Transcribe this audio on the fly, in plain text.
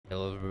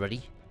Hello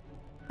everybody.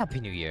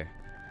 Happy New Year.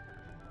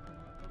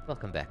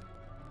 Welcome back.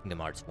 Kingdom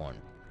Hearts 1.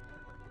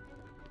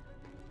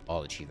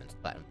 All achievements,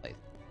 platinum play.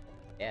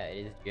 Yeah,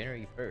 it is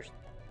January 1st.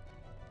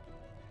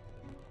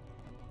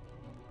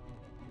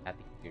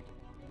 Happy New Year.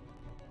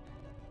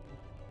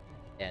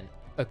 And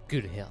a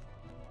good health.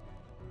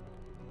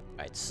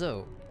 Alright,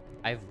 so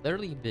I've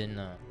literally been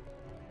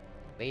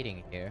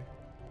waiting here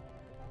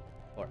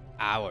for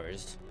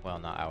hours. Well,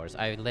 not hours.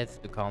 I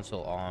left the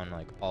console on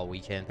like all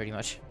weekend pretty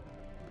much.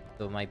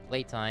 So my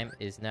playtime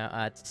is now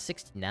at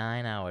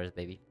 69 hours,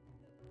 baby.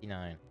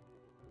 69.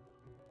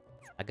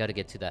 I gotta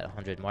get to that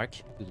 100 mark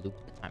to loop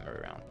the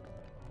timer around.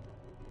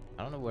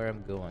 I don't know where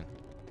I'm going.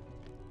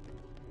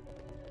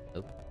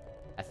 Nope.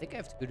 I think I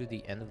have to go to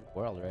the end of the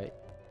world, right?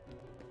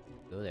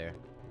 Go there.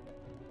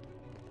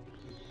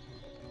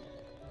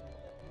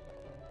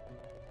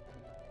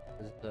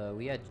 Because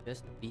we had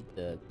just beat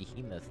the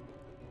behemoth.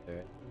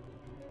 Right?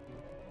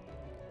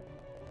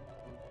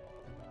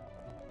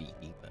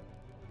 Behemoth.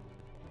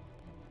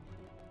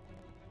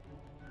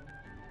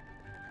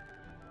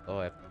 Oh,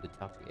 I have to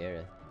talk to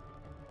Aerith.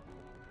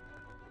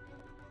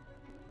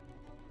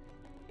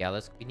 Yeah,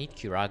 we need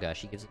Kiraga.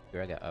 She gives us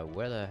Kiraga.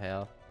 Where the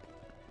hell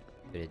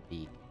could it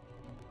be?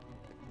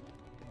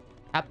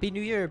 Happy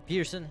New Year,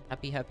 Pearson.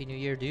 Happy New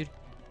Year, dude.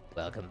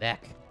 Welcome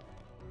back.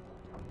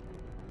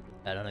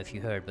 I don't know if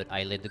you heard, but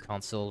I let the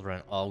console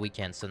run all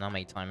weekend, so now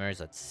my timer is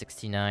at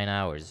 69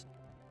 hours.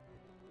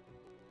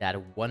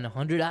 That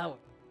 100 hours.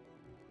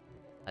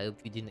 I hope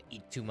you didn't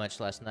eat too much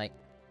last night.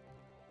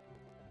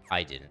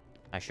 I didn't.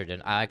 I sure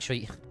didn't.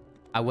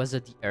 I was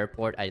at the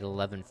airport at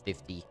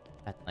 11:50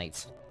 at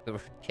night. We were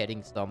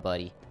getting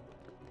somebody.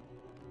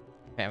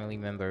 Family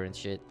member and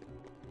shit.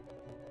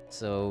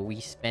 So we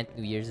spent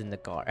New Year's in the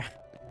car.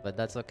 But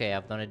that's okay,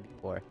 I've done it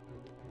before.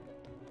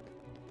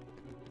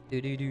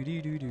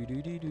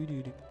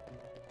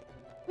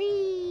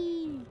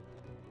 Whee!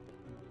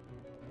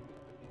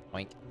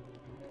 Oink.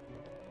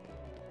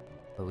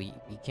 But we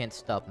can't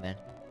stop, man.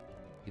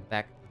 Be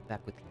back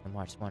with Kingdom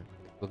Hearts 1.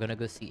 We're gonna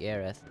go see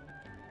Aerith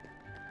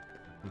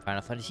from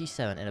Final Fantasy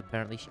 7, and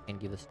apparently she can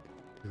give us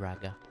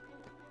Draga.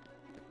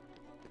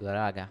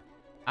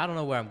 I don't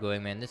know where I'm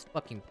going, man. This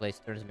fucking place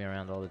turns me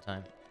around all the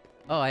time.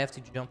 Oh, I have to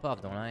jump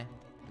off, don't I?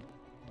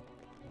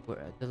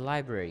 The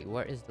library.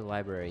 Where is the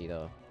library,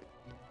 though?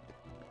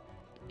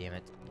 Damn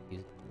it.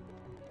 Get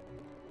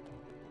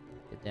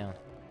down.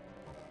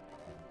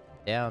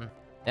 Down.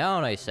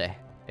 Down, I say.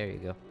 There you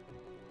go.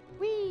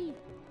 Whee!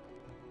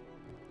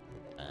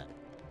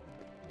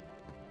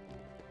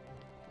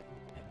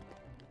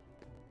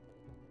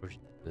 We're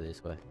just go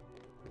this way.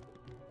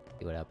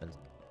 See what happens.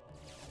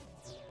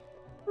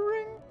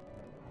 Ring.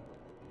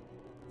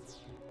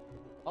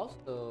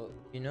 Also,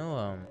 you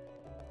know,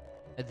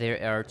 there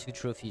are two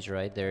trophies,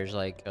 right? There's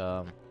like,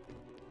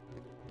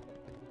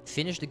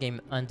 finish the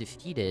game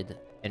undefeated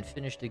and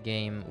finish the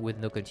game with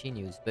no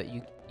continues, but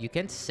you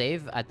can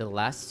save at the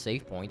last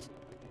save point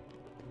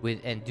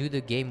and do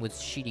the game with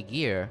shitty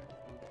gear,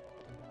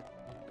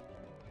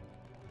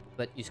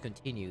 but use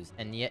continues,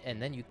 and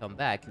then you come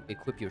back, you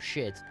equip your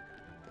shit,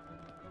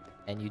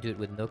 and you do it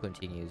with no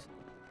continues.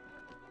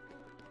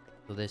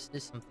 So this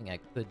is something I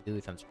could do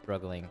if I'm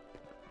struggling.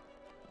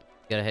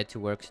 Gotta head to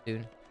work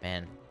soon,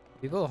 man.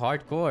 People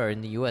hardcore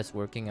in the US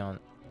working on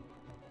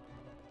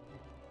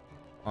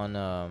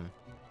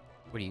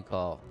what do you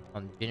call,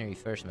 on January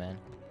 1st, man.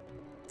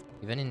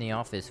 Even in the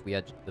office we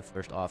had the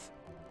first off.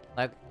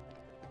 Like,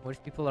 what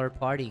if people are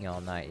partying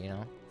all night, you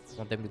know?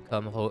 Want them to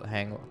come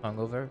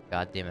hungover?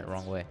 God damn it,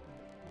 wrong way.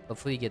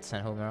 Hopefully you get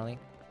sent home early.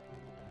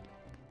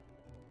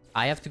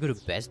 I have to go to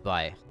Best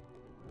Buy. I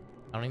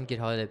don't even get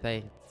holiday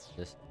pay.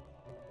 Just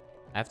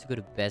I have to go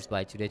to Best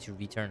Buy today to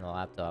return the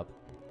laptop.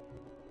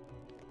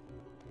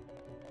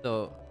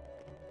 So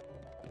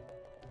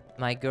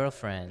my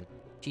girlfriend,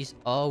 she's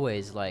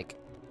always like,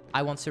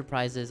 I want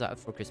surprises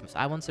for Christmas.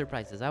 I want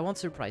surprises. I want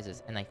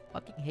surprises. And I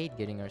fucking hate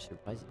getting her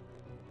surprises.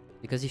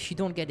 Because if you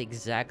don't get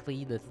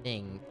exactly the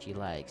thing she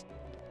likes,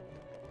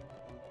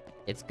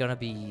 it's gonna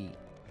be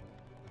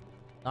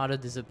not a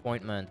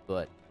disappointment,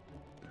 but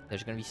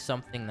there's gonna be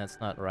something that's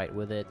not right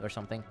with it or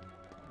something.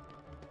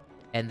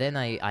 And then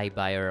I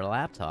buy her a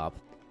laptop.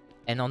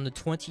 And on the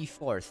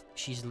 24th,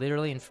 she's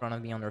literally in front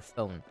of me on her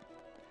phone.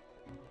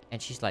 And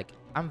she's like,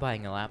 I'm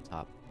buying a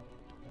laptop.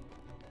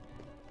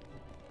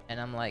 And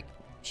I'm like,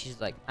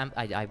 she's like,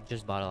 I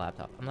just bought a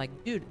laptop. I'm like,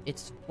 dude,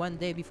 it's one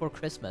day before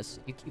Christmas.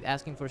 You keep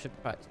asking for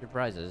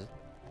surprises.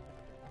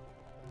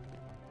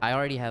 I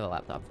already have a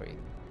laptop for you.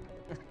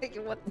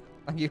 What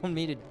you want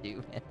me to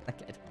do, man?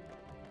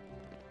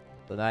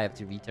 So now I have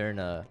to return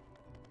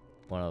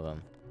one of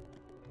them.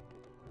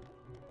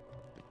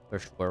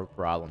 First world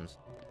problems.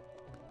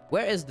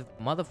 Where is the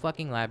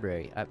motherfucking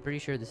library? I'm pretty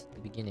sure this is the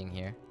beginning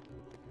here.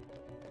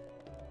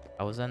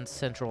 I was on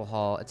Central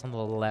Hall. It's on the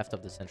left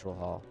of the Central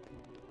Hall.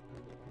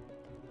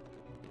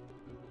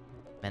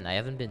 Man, I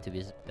haven't been to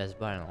Best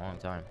Buy in a long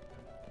time.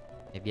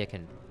 Maybe I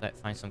can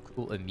find some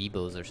cool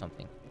amiibos or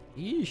something.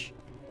 Yeesh.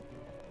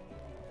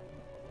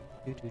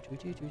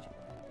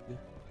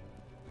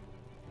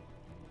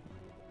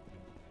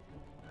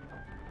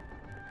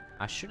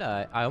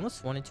 I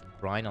almost wanted to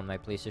grind on my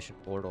PlayStation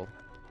Portal.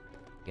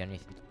 Get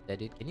anything to that,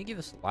 dude? Can you give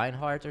us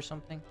Lionheart or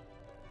something?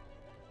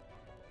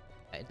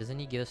 Doesn't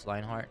he give us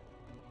Lionheart?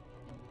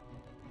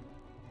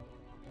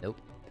 Nope.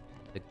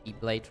 The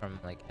Keyblade from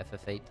like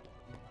FF8.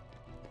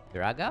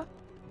 Graga?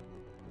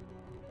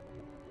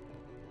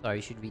 Sorry,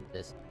 you should read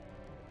this.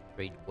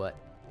 Read what?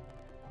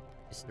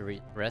 It's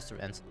the rest of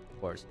Ensign, of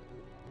course.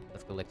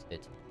 I've collected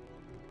it.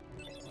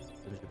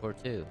 Systems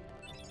report 2,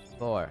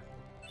 4,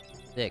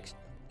 6,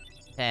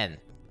 10.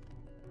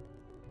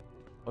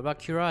 What about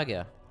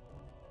Kuraga?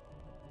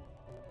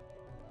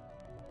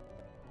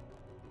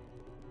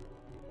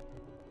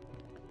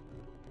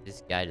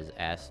 This guy does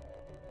ass.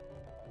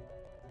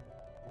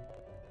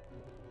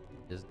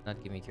 Does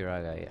not give me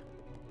Kuraga yet.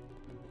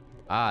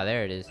 Ah,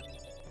 there it is.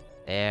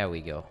 There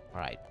we go.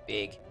 Alright,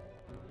 big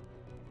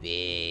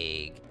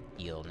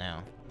deal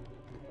now.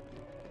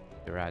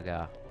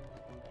 Kuraga.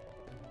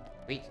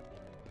 Wait.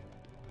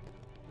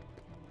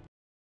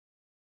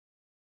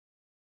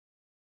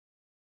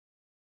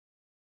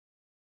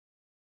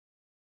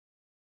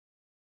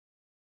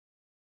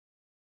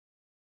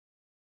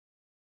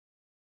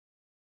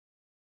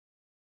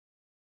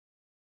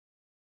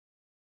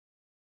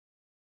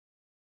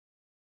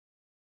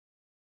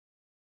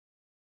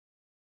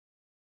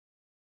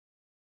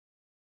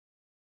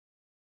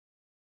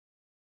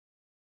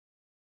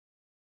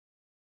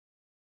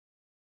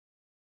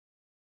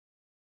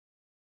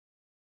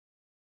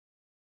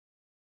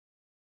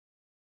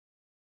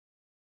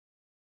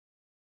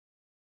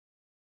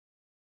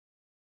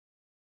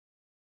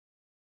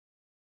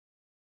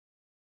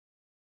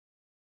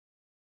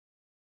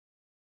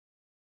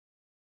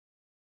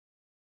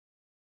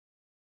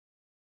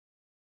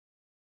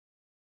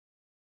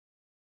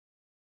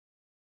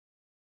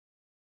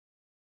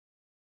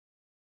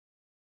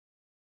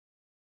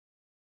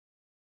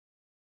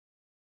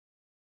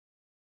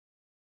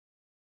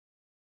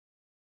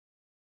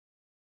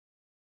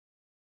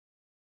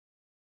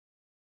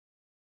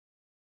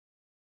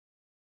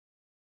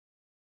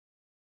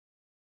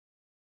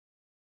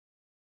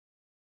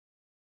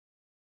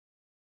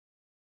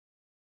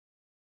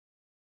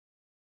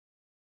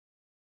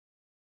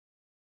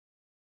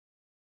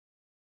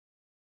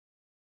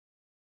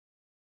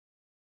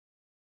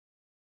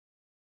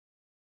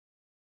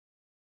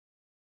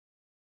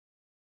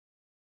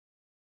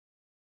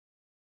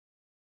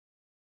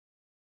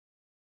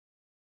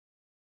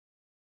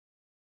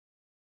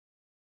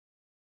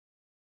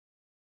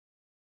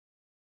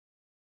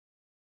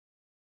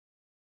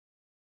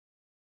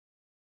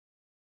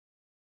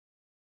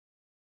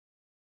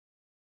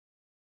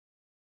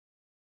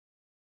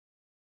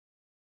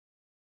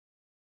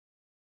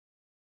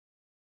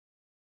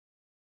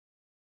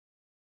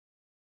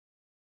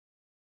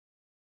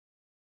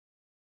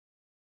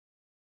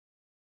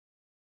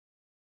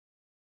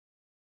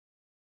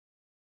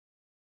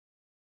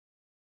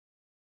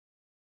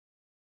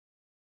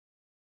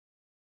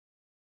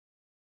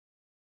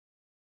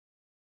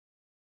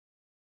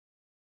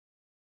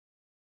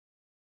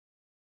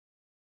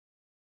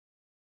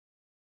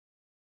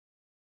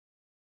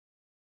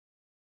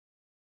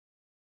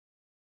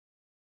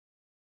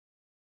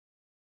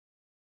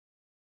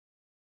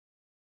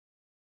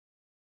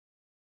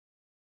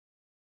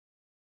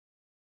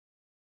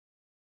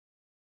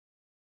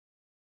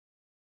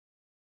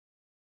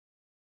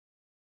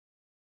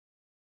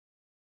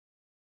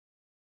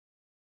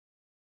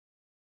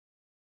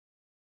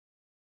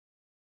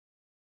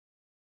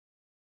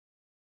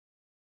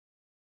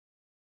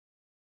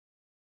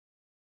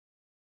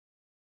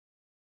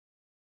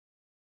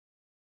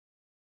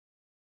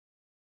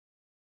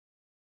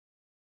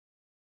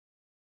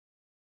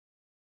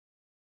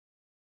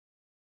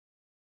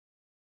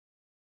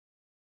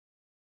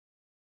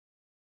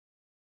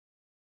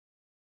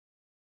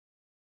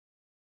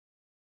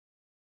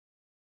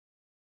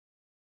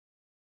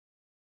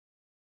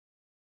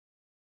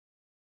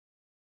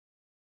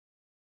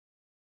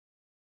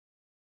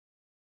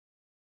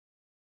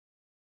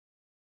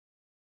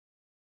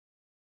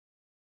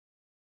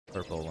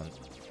 Purple ones.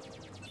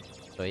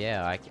 So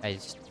yeah, I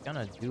just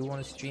kinda do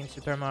want to stream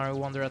Super Mario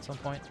Wonder at some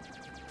point.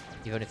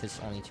 Even if it's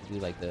only to do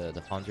like the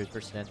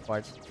 100%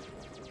 parts.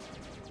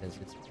 Because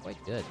it's quite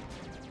good.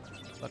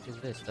 What the fuck is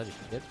this? That is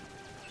good.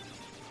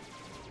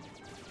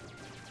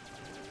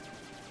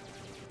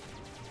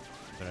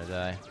 I'm gonna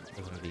die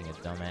because I'm being a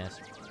dumbass.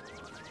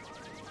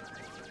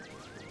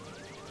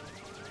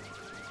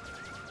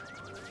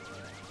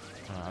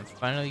 I'm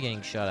finally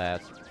getting shot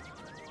at.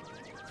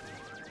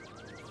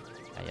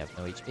 I have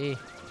no HP.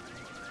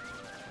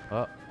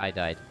 Oh, I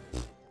died.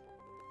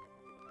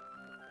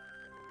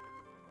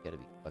 Gotta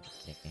be fucking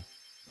sneaky.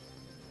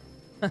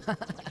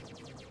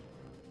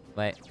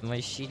 my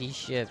shitty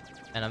ship,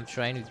 and I'm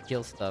trying to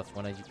kill stuff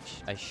when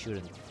I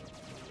shouldn't.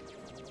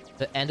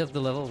 The end of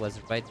the level was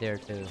right there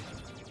too.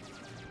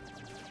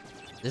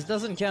 This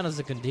doesn't count as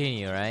a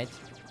continue, right?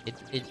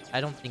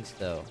 I don't think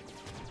so.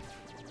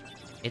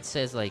 It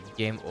says like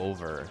game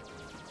over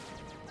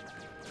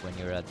when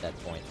you're at that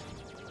point.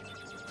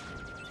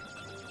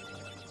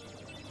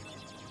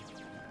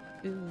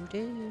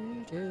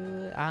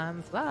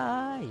 I'm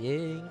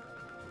flying.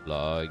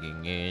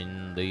 Flying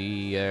in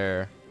the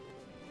air.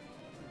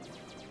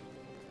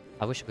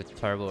 I wish I could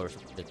turbo or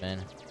something,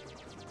 man.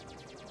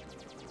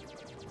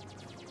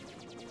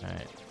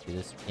 Alright, do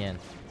this again.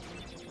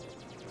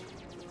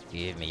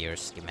 Give me your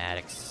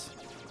schematics.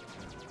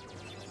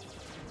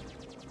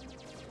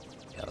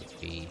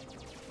 LG.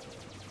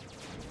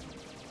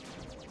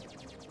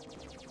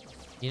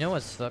 You know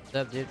what's fucked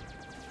up, dude?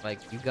 Like,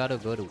 you gotta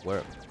go to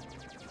work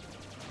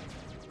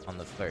on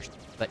the 1st,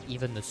 but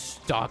even the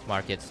stock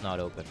market's not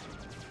open.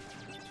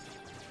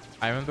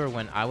 I remember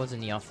when I was in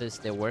the office,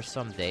 there were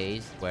some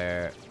days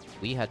where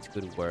we had to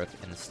go to work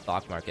and the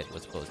stock market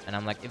was closed. And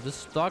I'm like, if the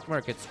stock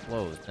market's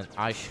closed, then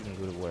I shouldn't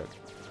go to work.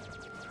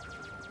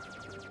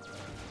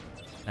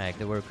 Like,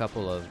 there were a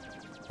couple of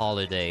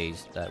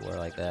holidays that were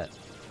like that.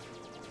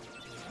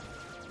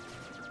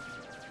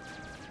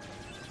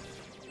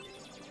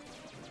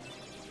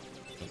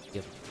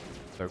 Give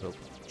turbo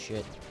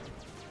shit.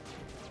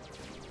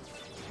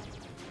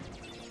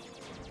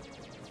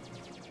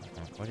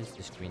 What is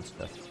this green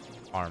stuff?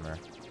 Armor.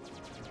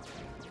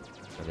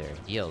 Oh, there.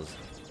 Heals.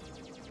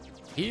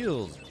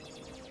 Heals!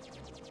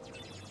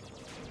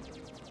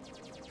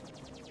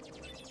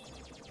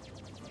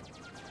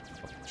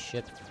 Oh,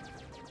 shit.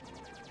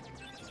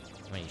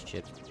 How many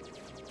ships?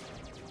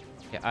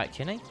 Yeah,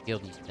 can I kill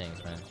these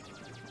things, man?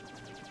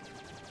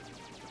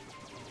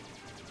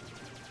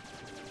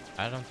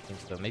 I don't think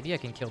so. Maybe I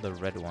can kill the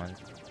red one.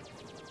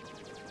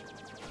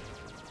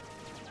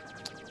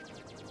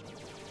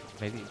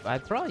 Maybe I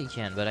probably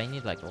can, but I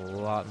need like a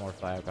lot more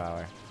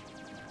firepower.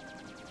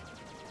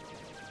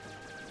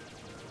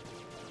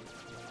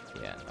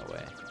 Yeah, no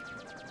way.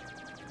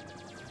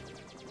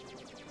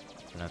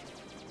 I'm gonna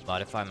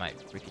modify my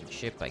freaking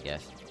ship, I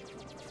guess.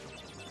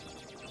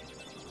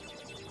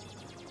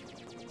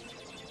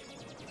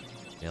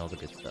 Yeah, all the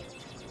good stuff.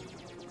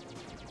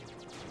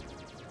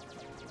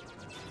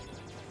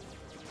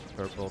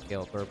 Purple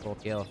kill, purple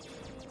kill.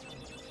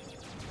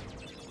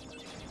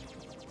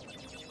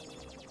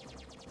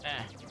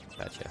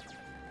 Gotcha.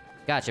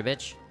 Gotcha,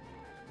 bitch.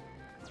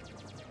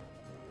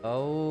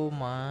 Oh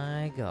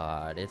my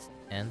god, it's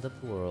the end of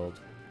the world.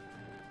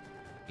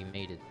 We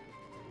made it.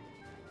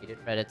 We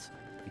did Reddit.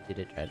 We did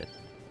it, Reddit.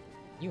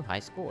 New high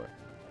score.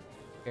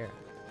 Here.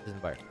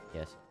 Disembark.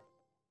 Yes.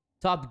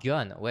 Top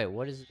Gun. Wait,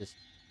 what is this?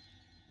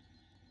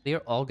 Clear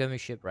all gummy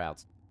ship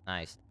routes.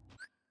 Nice.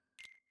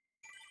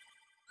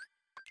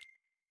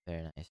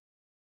 Very nice.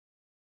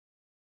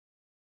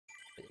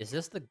 Is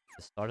this the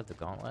start of the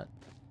gauntlet?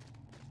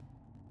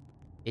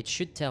 It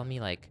should tell me,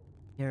 like,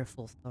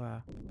 careful,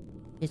 Thora.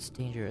 It's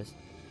dangerous.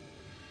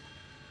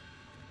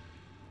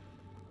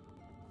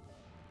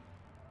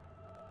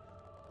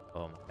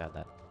 Oh my god,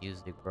 that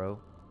music, bro.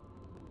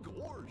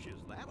 Gorge,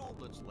 is that all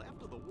that's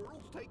left of the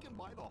worlds taken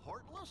by the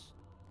Heartless?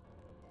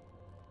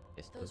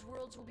 Yes, Those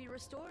worlds will be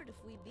restored if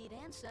we beat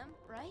Ansem,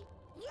 right?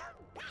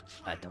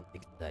 I don't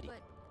think so, Daddy.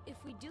 But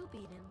if we do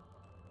beat him,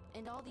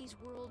 and all these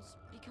worlds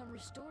become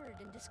restored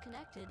and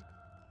disconnected,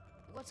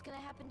 what's gonna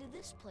happen to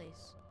this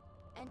place?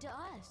 And to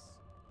us?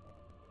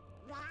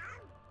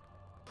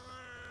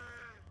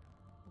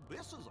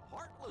 This is a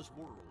Heartless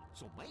world,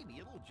 so maybe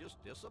it'll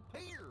just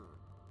disappear.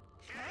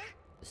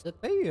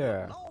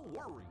 Disappear. No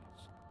worries.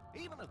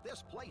 Even if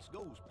this place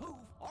goes poof,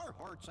 our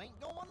hearts ain't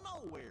going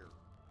nowhere.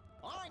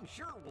 I'm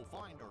sure we'll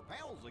find our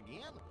pals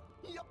again.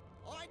 Yep,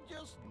 I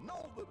just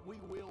know that we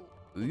will.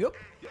 Yep.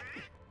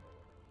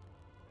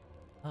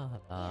 La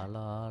la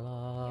la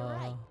la. You're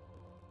right.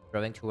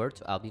 Driving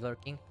towards, I'll be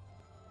lurking.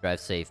 Drive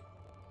safe,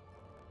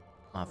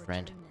 my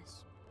friend. Return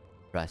this,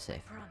 Drive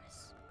safe.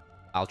 promise.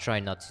 I'll try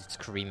not to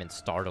scream and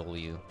startle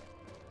you.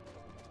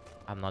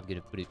 I'm not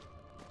gonna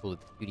pull a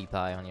cutie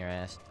pie on your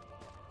ass.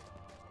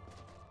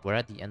 We're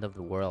at the end of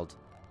the world.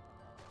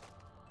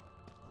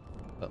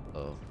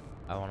 Uh-oh.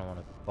 I don't want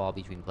to fall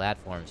between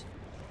platforms.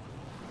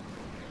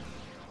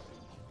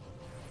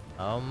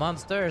 Oh,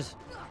 monsters!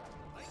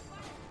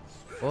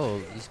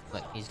 Whoa,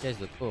 these guys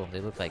look cool. They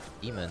look like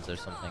demons or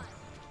something.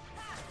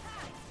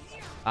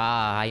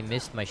 Ah, I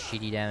missed my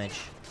shitty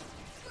damage.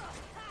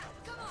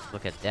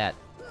 Look at that.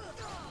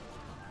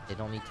 It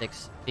only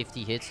takes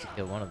 50 hits to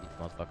kill one of these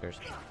motherfuckers.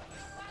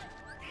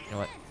 You know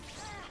what?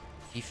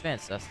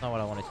 Defense, that's not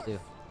what I wanted to do.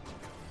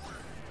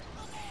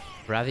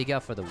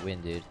 Graviga for the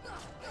win, dude.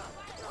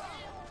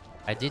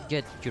 I did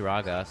get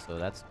Kiraga, so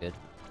that's good.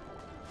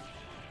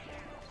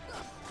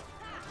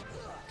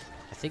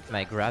 I think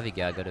my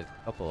Graviga got a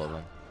couple of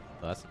them,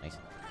 so that's nice.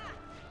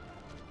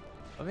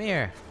 Come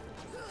here!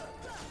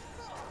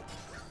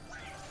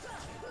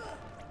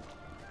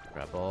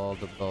 Grab all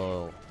the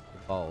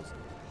balls.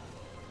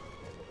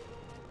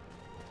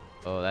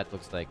 Oh, that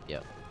looks like,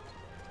 yeah.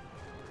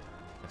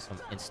 Like some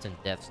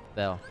instant death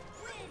spell.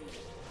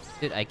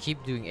 Dude, I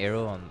keep doing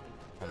arrow on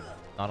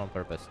not on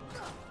purpose.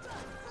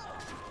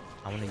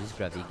 I want to use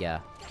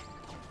Graviga.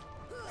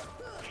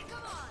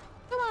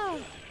 Come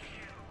on!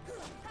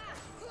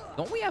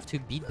 Don't we have to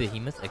beat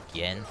Behemoth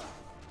again?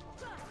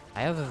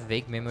 I have a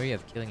vague memory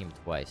of killing him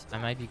twice. I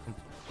might be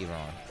completely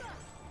wrong.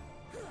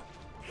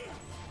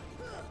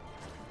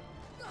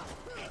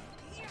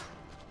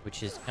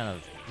 which is kind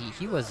of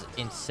he was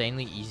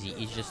insanely easy.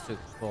 He just took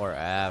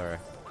forever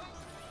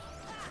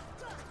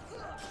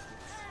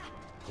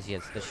because he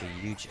had such a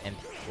huge MP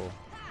pool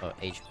or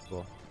HP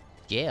pool.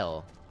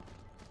 Gale,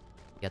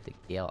 you got the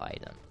Gale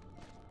item.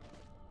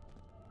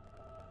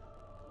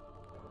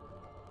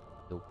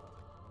 Nope.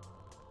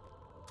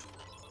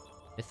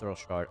 Mithril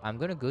shard. I'm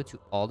gonna go to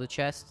all the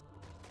chests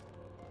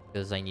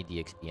because I need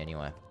the XP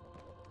anyway.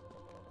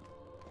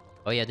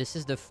 Oh yeah, this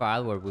is the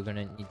file where we're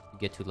gonna need to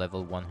get to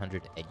level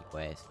 100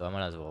 anyway, so I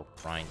might as well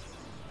grind.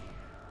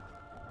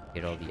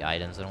 Get all the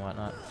items and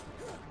whatnot.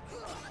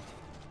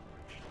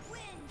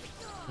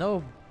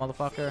 No,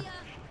 motherfucker.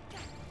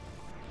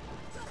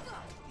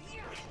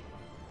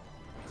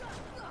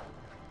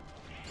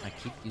 I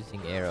keep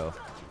using arrow,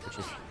 which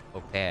is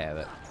okay,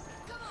 but...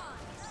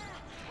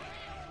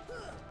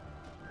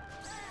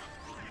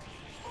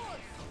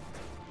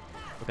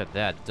 Look at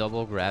that,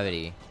 double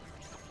gravity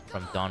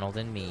from Donald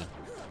and me.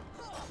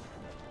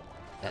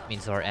 That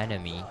means our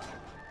enemy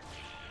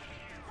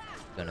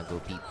is gonna go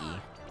pee-pee.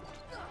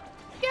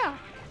 Yeah!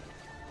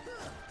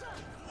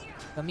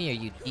 Come here,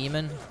 you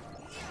demon. The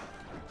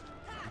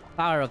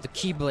power of the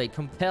Keyblade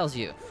compels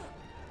you.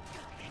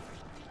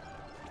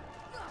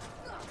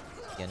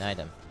 Get an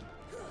item.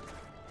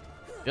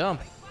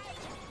 Jump!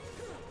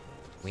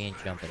 We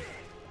ain't jumping.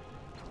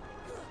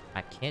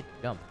 I can't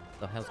jump. What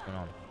the hell's going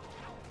on?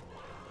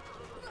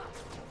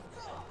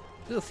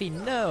 Goofy,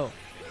 no!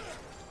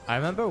 I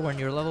remember when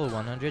you're level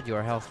 100,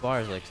 your health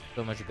bar is like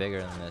so much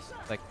bigger than this.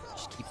 It's like, it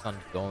just keeps on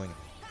going.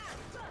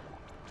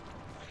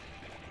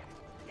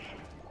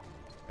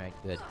 Alright,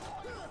 good.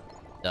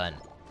 Done.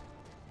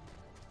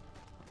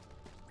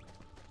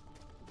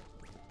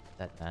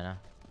 That mana?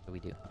 What do we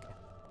do?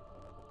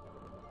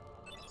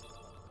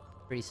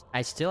 Okay.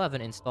 I still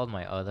haven't installed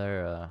my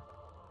other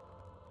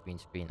green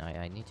screen.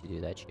 I need to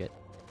do that shit.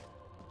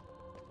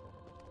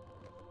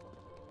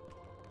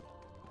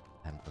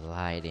 I'm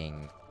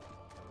gliding.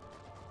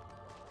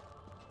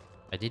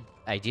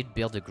 I did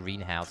build a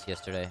greenhouse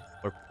yesterday,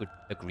 or put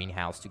a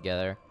greenhouse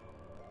together,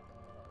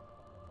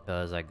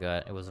 because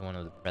it was one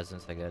of the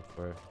presents I got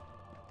for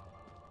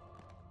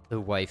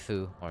the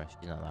waifu, or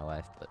she's not my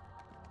wife, but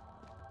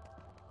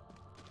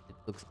it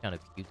looks kind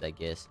of cute, I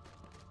guess,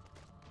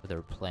 with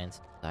her plants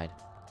inside.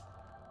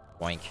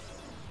 Boink.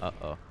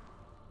 Uh-oh.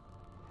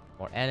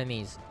 More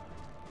enemies.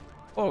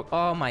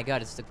 Oh my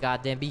god, it's the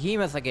goddamn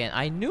behemoth again.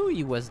 I knew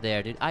he was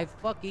there, dude. I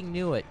fucking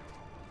knew it.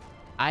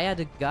 I had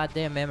a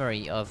goddamn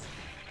memory of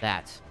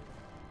that.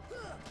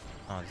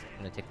 Oh, it's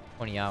gonna take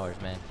 20 hours,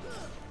 man.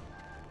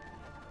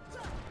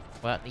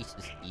 Well, at least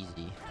it's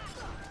easy.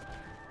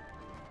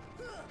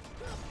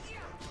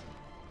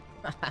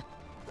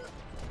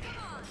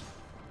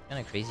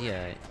 Kinda crazy,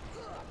 I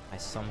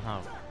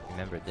somehow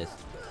remembered this.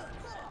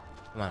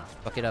 Come on,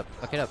 fuck it up,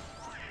 fuck it up.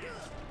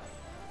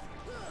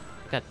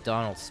 Look at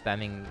Donald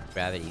spamming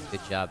gravity.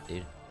 Good job,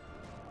 dude.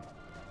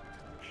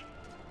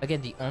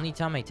 Again, the only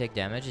time I take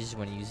damage is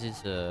when he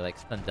uses like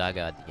Stun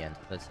Daga at the end.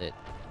 That's it.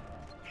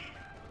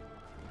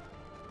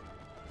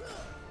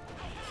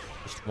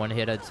 Just one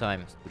hit at a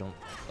time, so we don't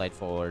slide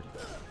forward.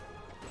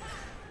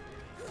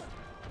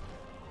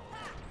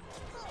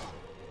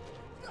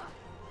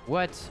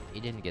 What? He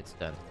didn't get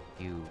stunned.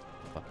 You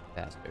fucking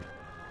bastard.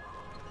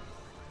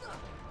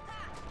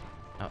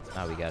 Oh,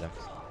 now we got him.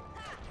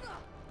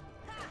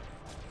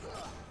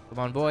 Come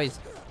on, boys.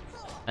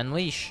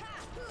 Unleash.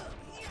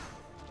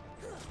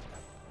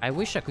 I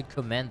wish I could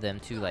command them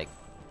to, like,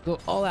 go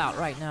all out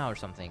right now or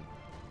something.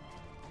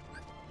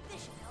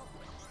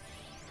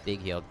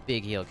 Big heal,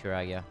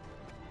 Kuragia.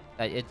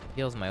 It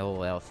heals my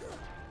whole health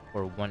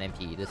for 1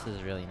 MP. This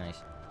is really nice.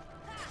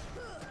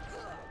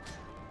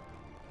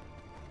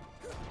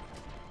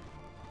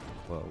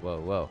 Whoa, whoa,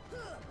 whoa.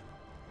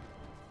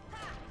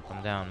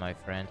 Come down, my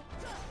friend.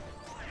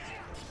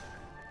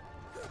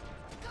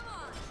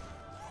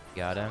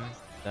 Got him.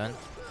 Done.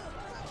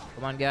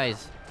 Come on,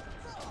 guys.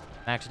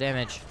 Max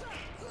damage.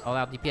 All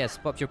out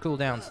DPS. Pop your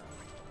cooldowns.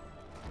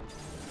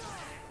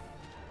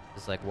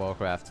 Just like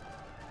Warcraft.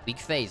 Weak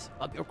phase.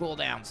 Up your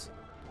cooldowns.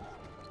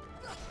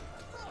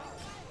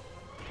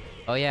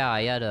 Oh yeah,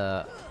 I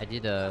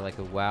did like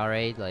a WoW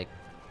raid like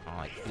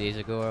 2 days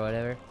ago or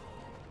whatever.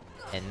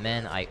 And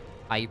man, I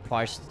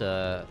parsed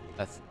a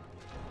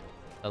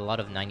lot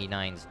of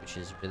 99s, which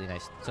is really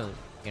nice. So,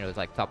 you know, it's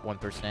like top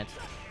 1%.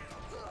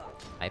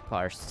 I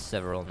parsed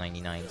several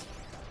 99s.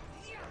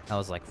 I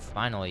was like,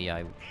 finally,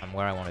 I'm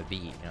where I want to be,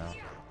 you know.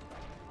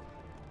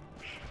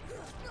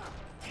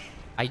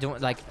 I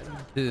don't like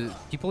the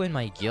people in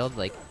my guild.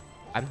 Like,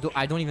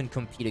 I don't even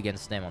compete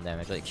against them on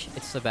damage. Like,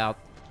 it's about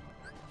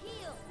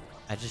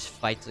I just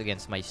fight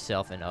against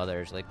myself and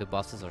others. Like, the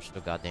bosses are so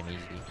goddamn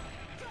easy.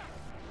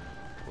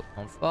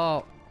 Don't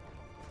fall.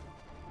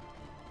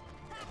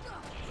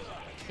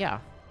 Yeah.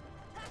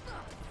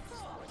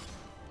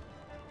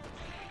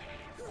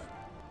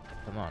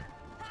 Come on.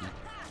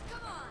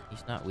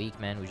 He's not weak,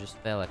 man. We just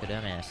fell like a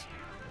dumbass.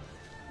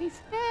 We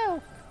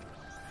fell.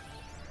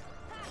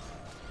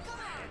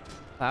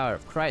 Power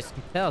of Christ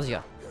compels you.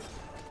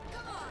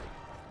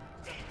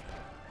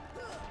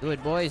 Do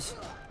it, boys.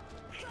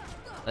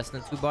 Less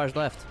than 2 bars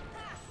left.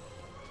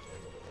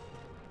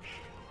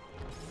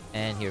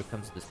 And here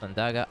comes the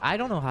Sandaga. I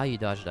don't know how you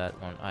dodge that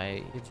one.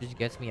 It just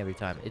gets me every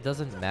time. It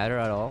doesn't matter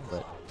at all,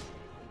 but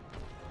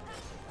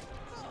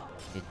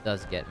it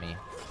does get me.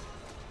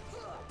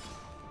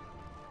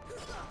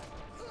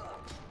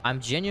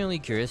 I'm genuinely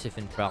curious if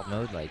in trial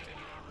mode, like,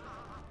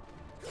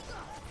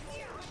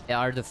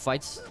 are the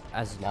fights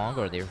as long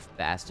or they're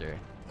faster?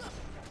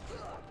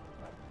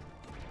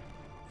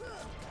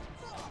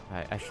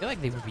 I feel like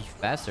they would be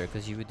faster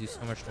because you would do so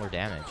much more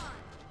damage.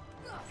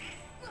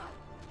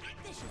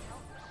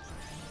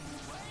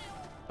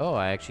 Oh,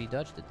 I actually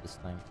dodged it this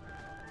time.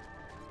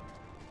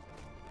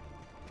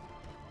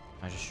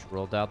 I just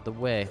rolled out the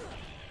way.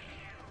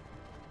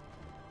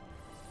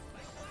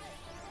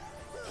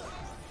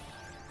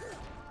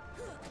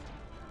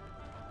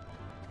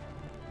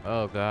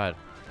 Oh god.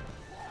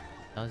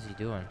 What is he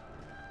doing?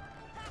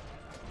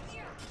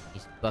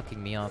 He's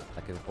bucking me off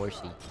like a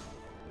horsey.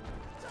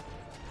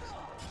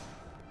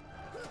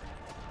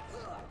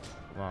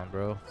 Come on,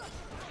 bro.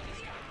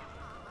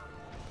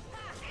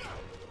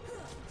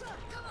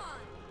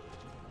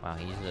 Wow,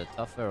 he's a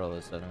tougher all of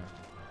a sudden.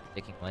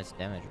 Taking less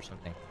damage or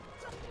something.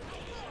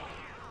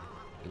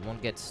 He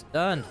won't get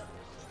stunned.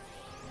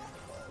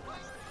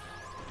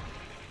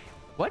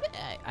 What?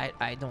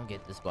 I don't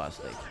get this boss.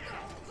 Like,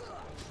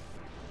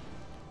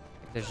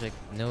 there's like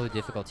no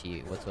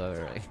difficulty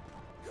whatsoever. Like.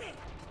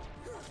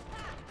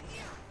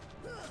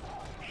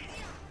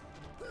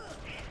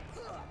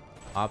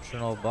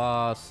 Optional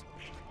boss.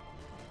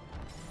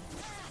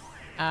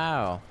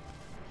 Ow.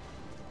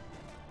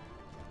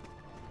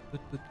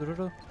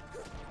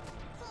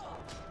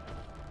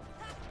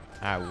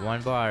 Alright,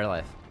 1 bar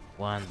left.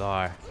 1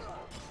 bar.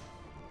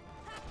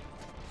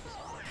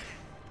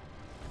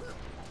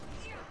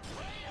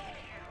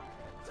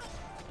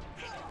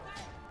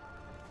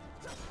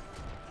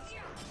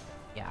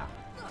 Yeah.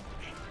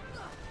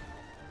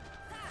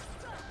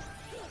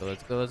 So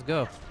let's go, let's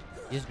go.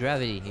 Use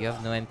gravity. You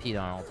have no MP,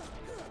 Donald.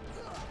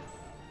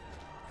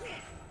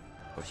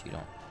 Of course you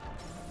don't.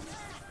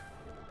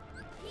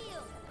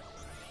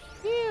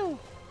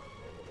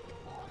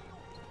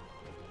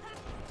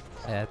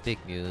 Epic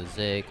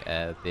music,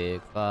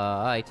 epic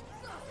fight.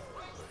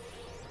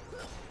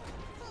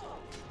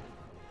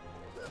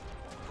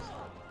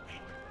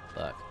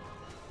 Fuck.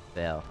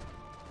 Fail.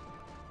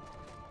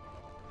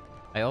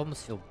 I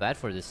almost feel bad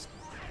for this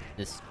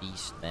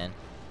beast, man.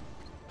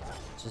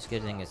 Just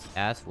getting his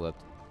ass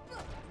whooped.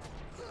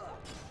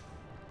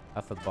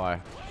 Half a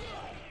bar.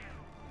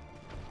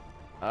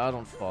 Oh,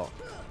 don't fall.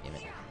 Damn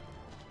it.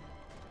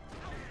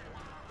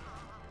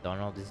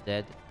 Donald is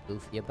dead.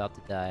 Goofy about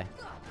to die.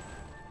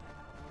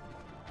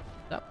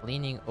 Stop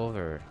leaning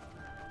over.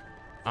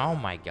 Oh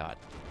my god.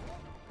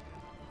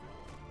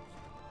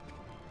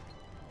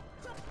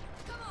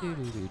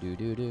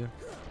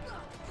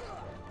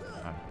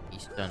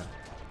 He's stunned.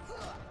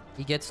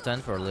 He gets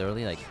stunned for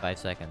literally like 5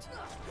 seconds.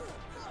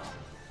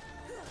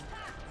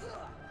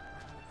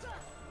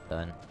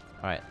 Done.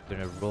 Alright,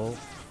 gonna roll.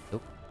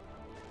 Nope.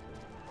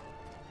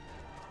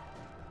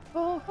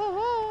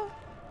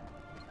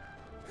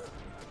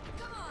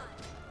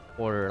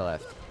 Quarter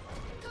left.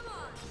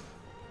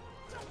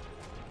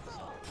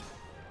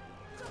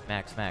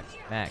 Max, Max,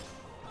 Max.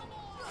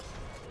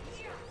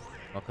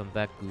 Welcome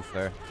back,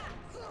 Goofer.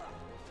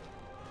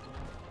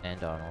 And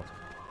Donald.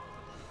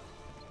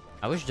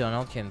 I wish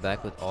Donald came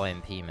back with all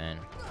MP, man.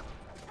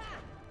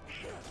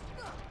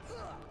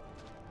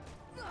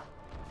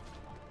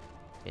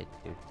 Shit,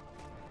 dude.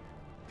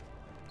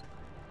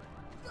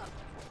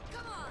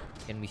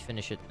 Can we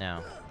finish it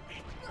now?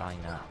 Probably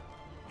not.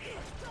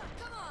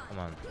 Come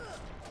on.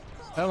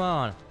 Come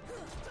on!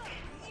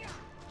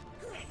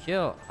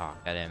 Kill! Oh,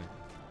 got him.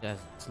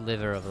 Just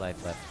sliver of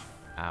life left.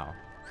 Ow.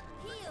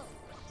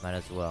 Might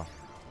as well.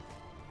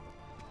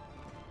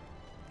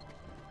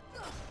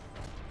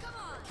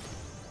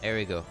 There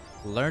we go.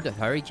 Learned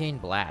Hurricane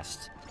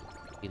Blast.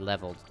 Be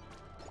leveled.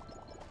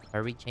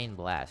 Hurricane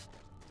Blast.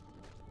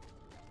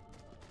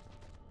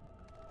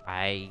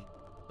 I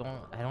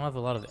don't have a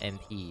lot of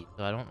MP,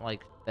 so I don't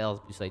like spells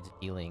besides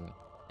healing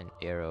and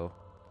arrow.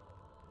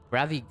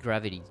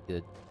 Gravity's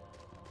good.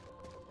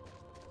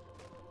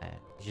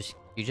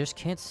 You just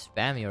can't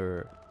spam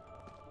your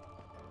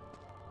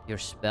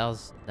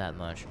spells that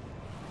much.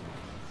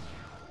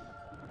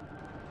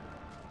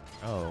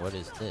 Oh, what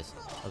is this?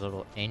 A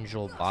little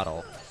angel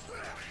bottle.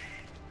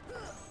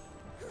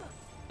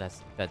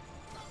 That's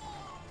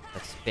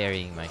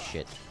burying my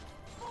shit.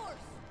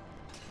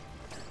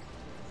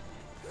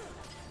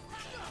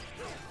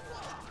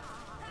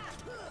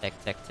 Tech,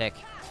 tech, tech.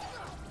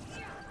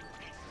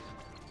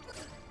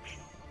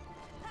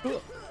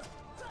 Might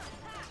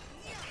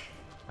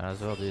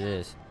as well do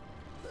this.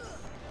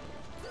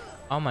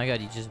 Oh my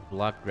god, you just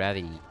blocked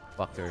gravity,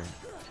 fucker,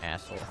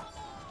 asshole.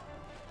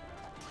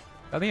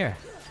 Come here.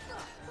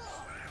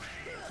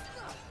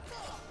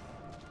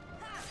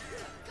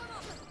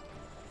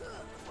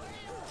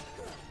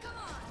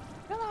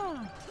 Come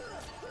on.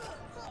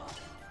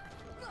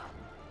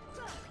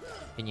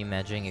 Can you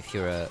imagine if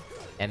you're a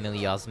Emily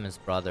Osment's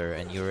brother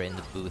and you're in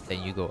the booth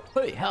and you go,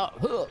 hey, how?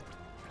 Huh?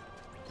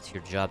 It's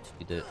your job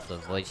to do the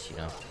voice, you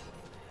know.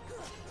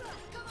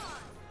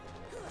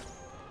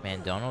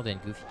 Man, Donald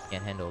and Goofy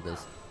can't handle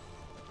this.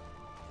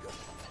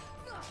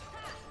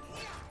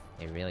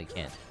 They really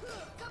can't.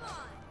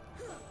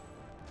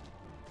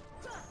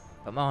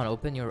 Come on,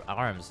 open your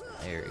arms.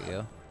 There you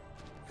go.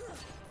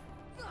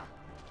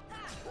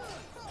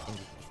 And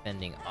just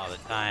defending all the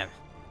time.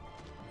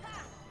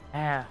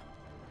 Ah.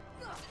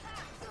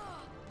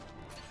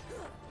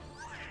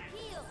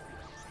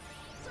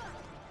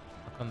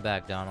 I'll come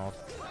back, Donald.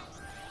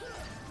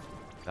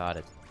 Got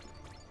it.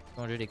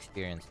 200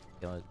 experience.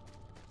 Kill it.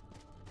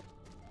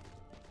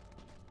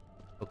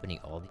 Opening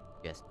all these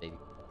chests, baby.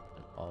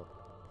 Open all.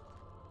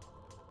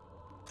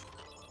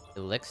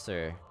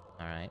 Elixir.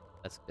 Alright,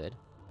 that's good.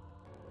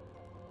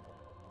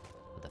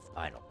 For the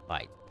final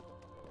fight.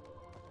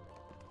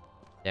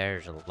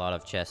 There's a lot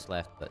of chests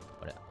left, but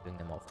what, I'm doing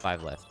them all.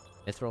 5 left.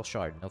 Mithril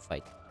shard, no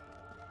fight.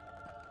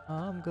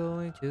 I'm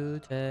going to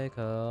take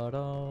it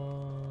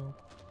all.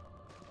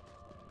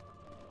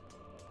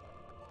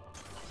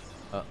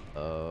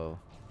 Uh-oh.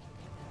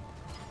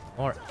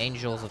 More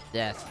angels of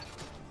death.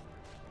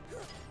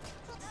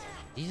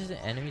 These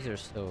enemies are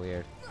so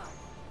weird.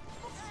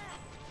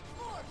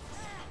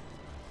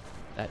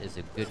 That is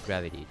a good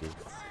gravity, dude.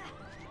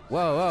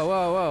 Whoa, whoa,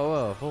 whoa, whoa,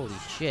 whoa. Holy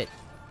shit.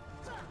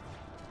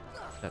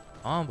 That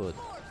combo is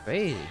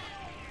crazy.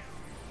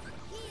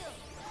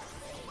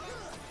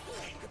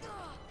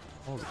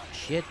 Holy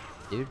shit,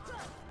 dude.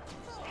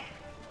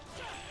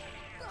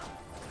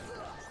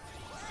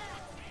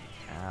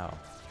 Ow.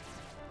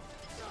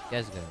 You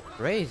guys are going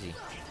crazy.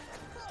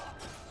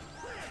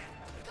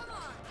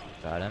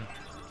 Got him.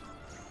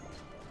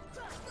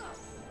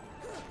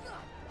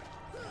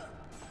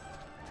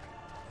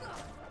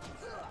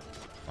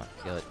 Come on,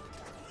 kill it.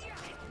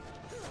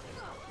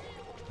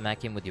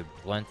 Smack him with your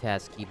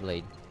blunt-ass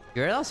keyblade.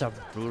 You realize how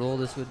brutal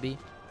this would be?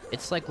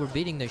 It's like we're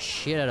beating the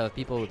shit out of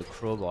people with a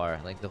crowbar,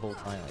 like, the whole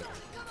time, like...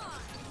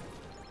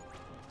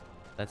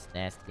 That's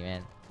nasty,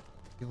 man.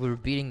 We were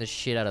beating the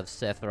shit out of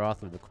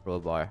Sephiroth with a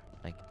crowbar.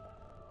 Like,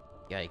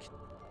 yikes.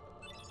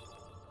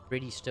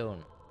 Pretty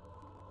stone.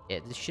 Yeah,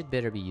 this shit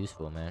better be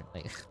useful, man.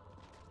 Like...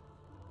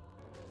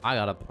 I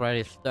got a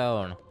pretty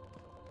stone.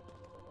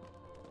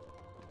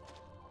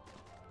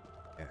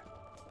 Here.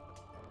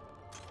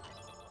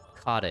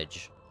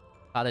 Cottage.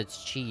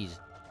 Cottage cheese.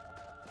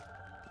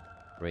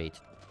 Great.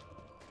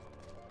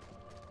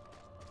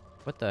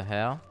 What the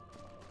hell?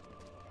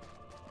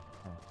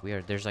 Oh,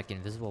 weird. There's like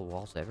invisible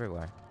walls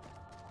everywhere.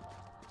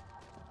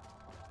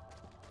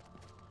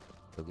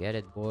 Go get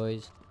it,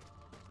 boys.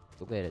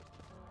 Go get it.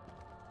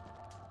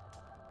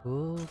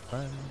 Cool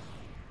fun.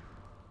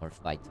 Or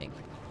fighting.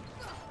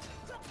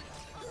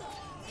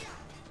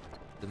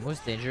 The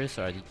most dangerous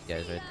are these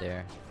guys right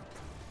there.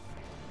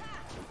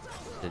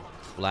 The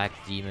black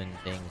demon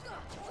things.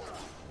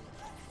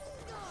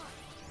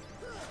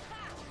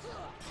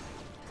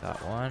 Got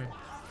one.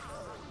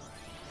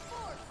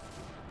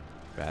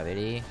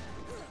 Gravity.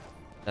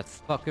 That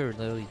fucker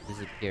literally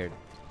disappeared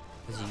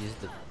because he used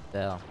the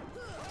bell.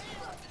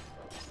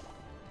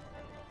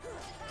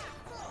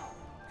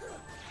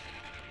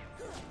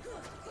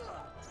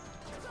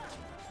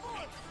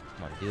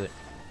 Come on, do it.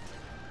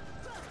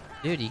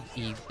 Dude,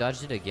 he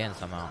dodged it again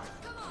somehow.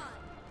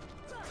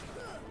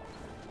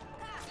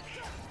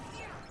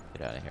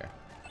 Get out of here.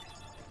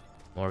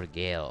 More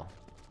Gale.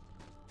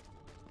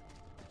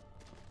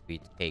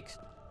 Beat cakes.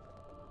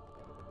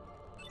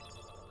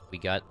 We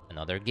got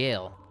another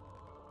Gale.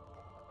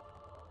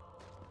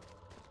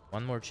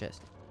 One more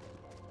chest.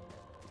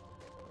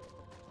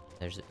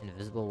 There's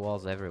invisible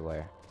walls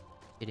everywhere.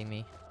 Kidding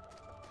me?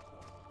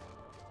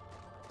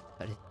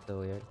 That is so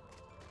weird.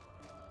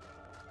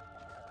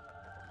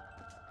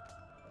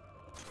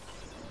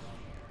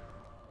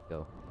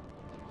 Go.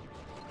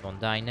 Don't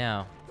die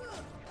now.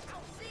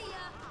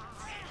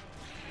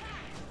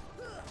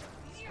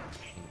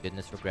 Thank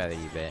goodness for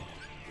gravity, bet.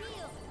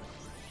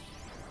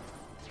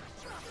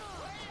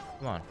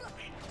 Come on.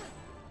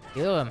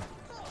 Kill him.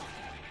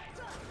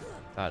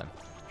 Got him.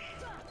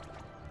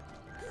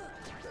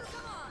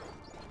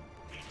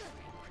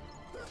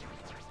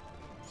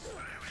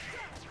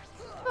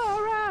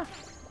 Alright.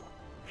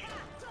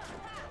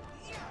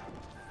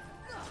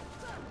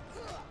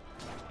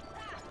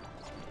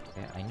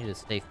 Okay, I need a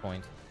save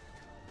point.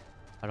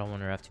 I don't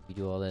want to have to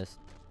do all this.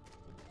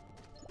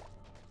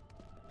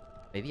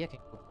 Maybe I can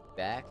go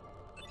back.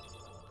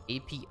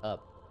 AP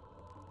up.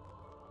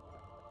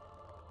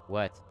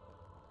 What?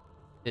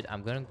 Dude,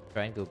 I'm gonna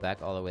try and go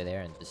back all the way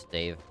there and just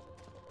save.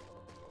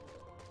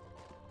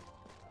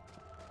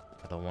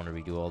 I don't want to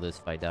redo all this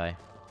if I die.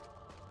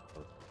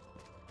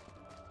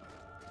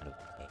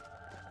 Okay.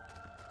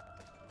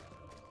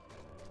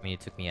 I mean, it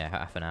took me a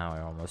half an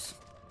hour almost.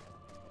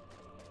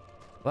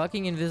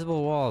 Fucking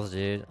invisible walls,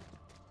 dude.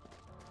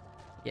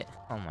 Yeah,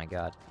 oh my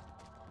god.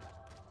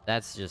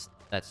 That's just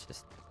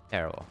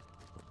terrible.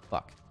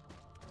 Fuck.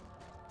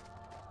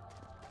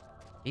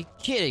 Are you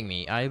kidding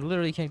me? I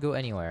literally can't go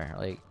anywhere.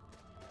 Like,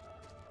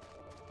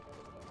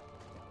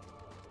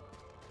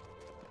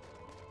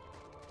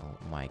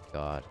 my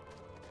god.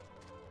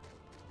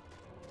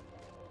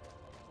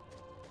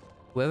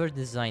 Whoever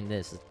designed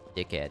this is a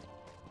dickhead.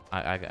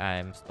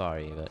 I'm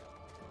sorry, but...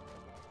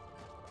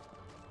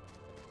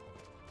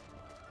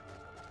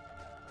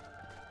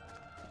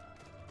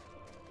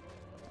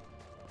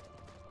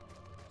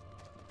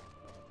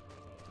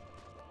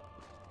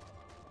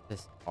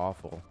 This is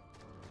awful.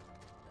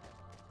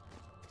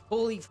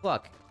 Holy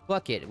fuck.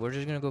 Fuck it. We're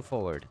just gonna go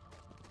forward.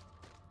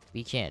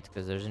 We can't,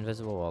 because there's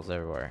invisible walls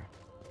everywhere.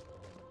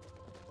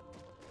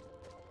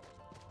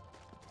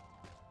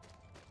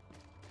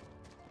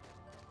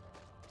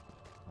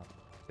 Oh my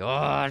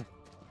god.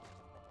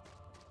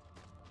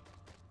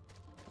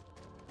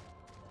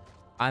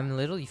 I'm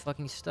literally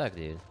fucking stuck,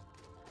 dude.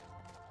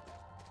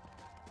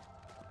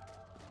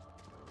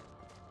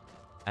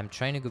 I'm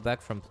trying to go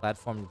back from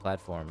platform to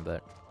platform,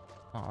 but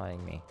not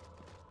letting me.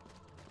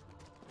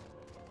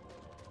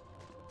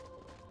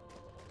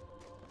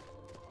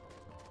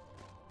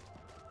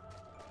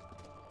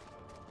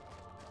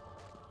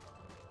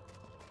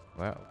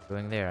 Well,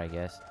 going there, I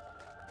guess.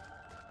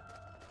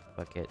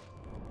 Fuck it.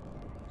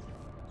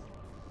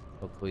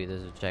 Hopefully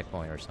there's a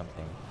checkpoint or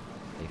something.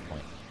 Safe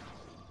point.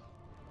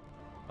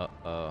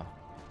 Uh-oh.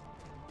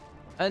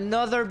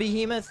 Another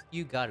behemoth?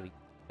 You gotta be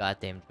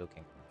goddamn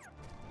joking.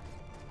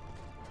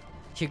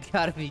 You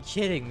gotta be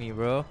kidding me,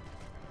 bro.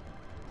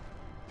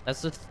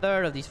 That's the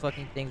third of these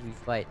fucking things we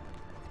fight.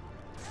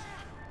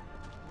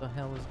 What the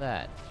hell was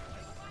that?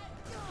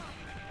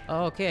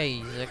 Oh, okay,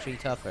 he's actually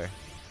tougher.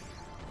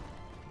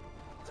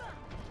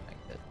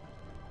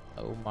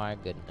 Oh my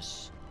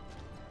goodness.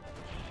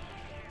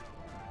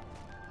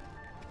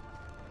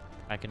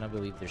 I cannot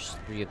believe there's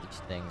 3 of these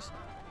things.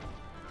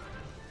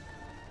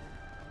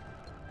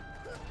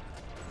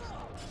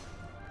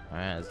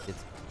 Alright,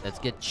 let's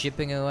get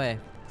chipping away.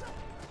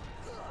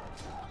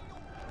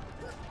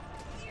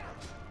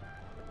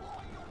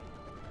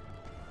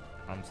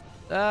 I'm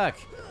stuck.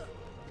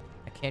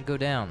 I can't go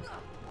down.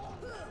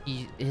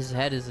 His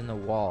head is in the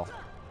wall.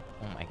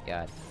 Oh my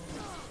god.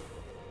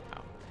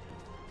 Ow.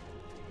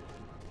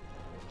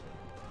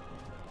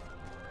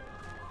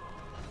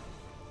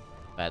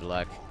 Bad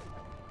luck.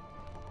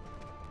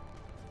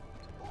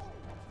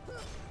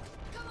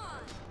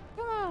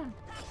 Come on.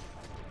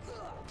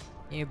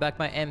 Give me back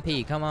my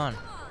MP. Come on.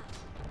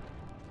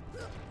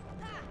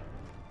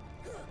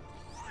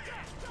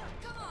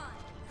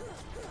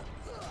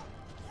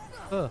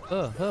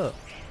 Alright,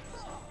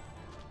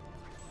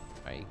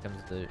 here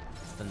comes the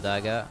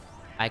Bandaga.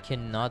 I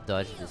cannot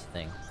dodge this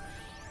thing.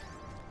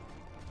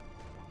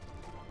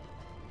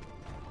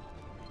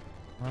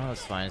 Oh,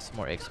 it's fine. It's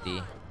more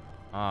XP.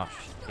 Oh,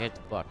 shit.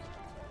 Fuck.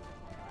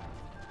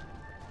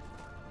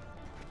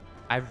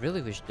 I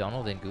really wish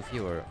Donald and Goofy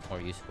were more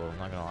useful. I'm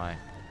not gonna lie.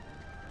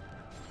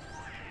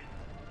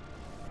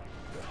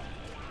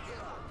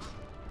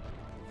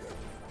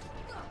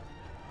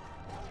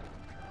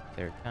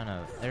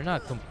 They're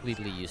not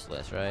completely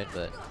useless, right?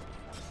 But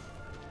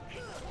I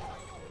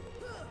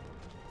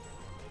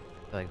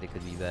feel like they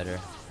could be better.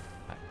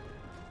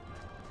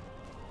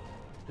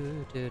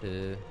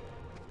 Doo-doo-doo.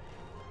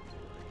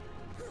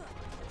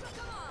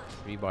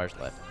 3 bars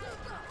left.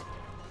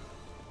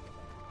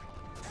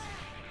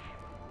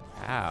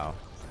 Ow.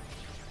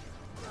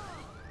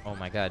 Oh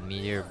my god,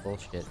 meteor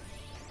bullshit.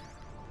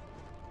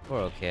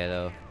 We're okay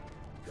though.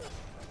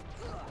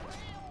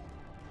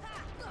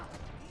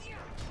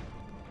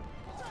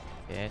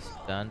 Okay,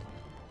 stunned.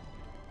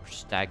 We're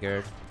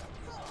staggered.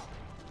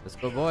 Let's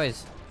go,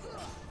 boys.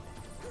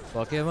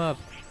 Fuck him up.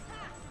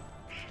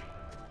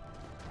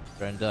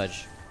 Try and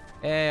dodge.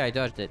 Hey, I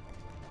dodged it.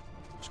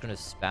 I'm just gonna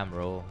spam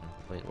roll and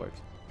hopefully it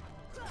works.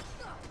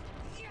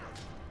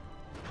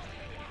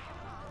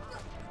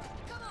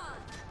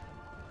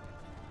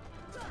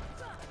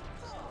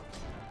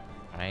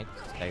 Alright,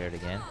 staggered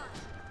again.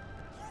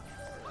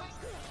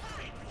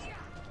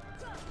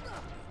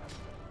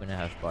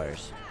 2.5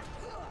 bars.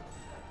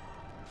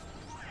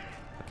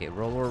 Okay,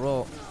 roll, roll,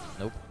 roll.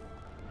 Nope.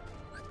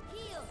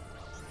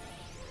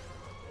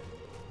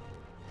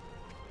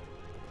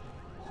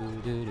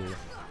 Doo-doo-doo.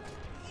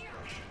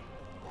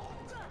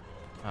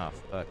 Oh,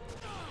 fuck.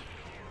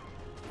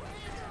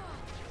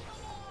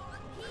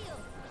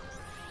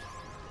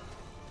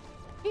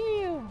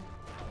 Heal.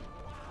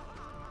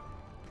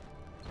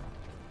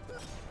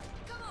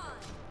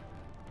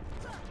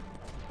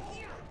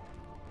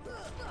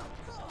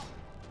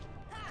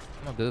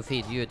 Come on,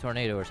 Goofy, do you a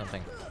tornado or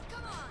something?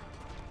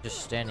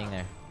 Just standing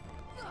there.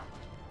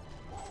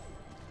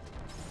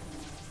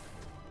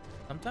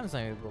 Sometimes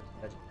I'm able to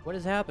catch. What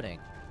is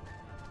happening?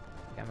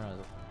 Camera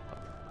is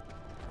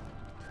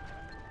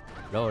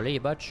slowly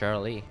but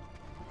surely.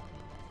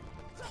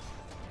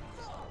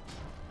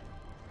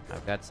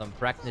 I've got some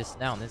practice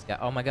now on this guy.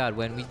 Oh my god,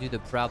 when we do the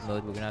proud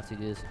mode, we're gonna have to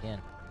do this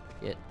again.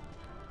 Shit.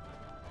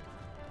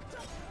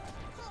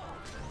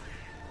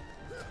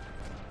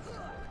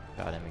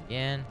 Got him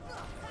again.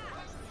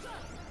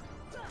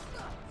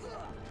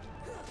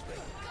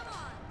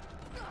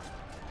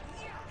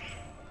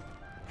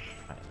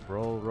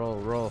 Roll, roll,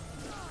 roll.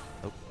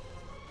 Nope.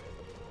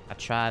 I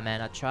try,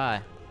 man. I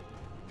try.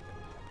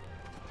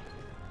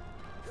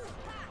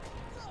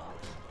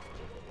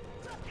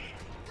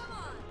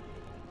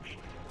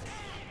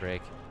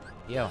 Frick.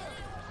 Yo.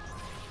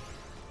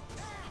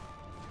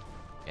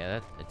 Yeah,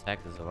 that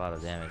attack does a lot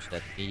of damage.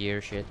 That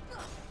meteor shit.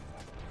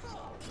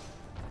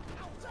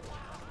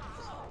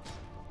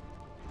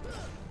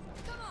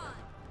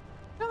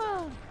 Come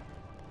on.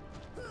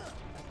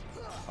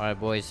 Alright,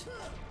 boys.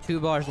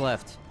 2 bars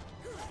left.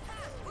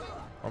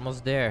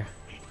 Almost there.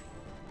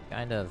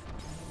 Kind of.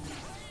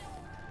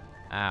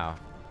 Ow.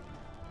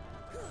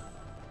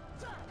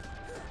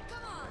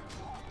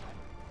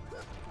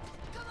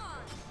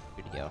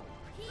 Good to go.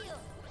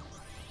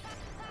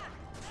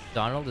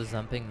 Donald is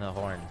humping the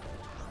horn.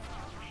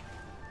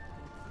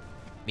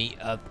 Me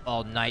up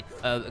all night,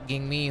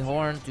 hugging me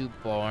horn to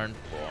porn.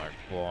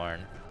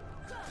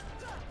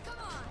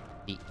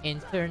 The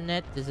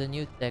internet is a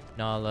new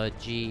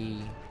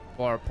technology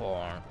for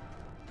porn.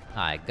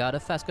 I got a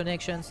fast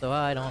connection, so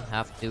I don't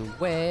have to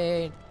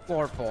wait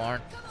for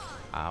porn.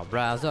 I'll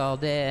browse all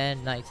day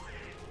and night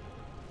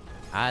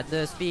at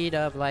the speed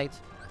of light.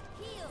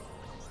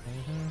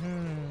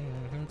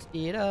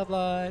 Speed of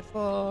light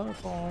for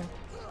porn.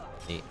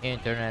 The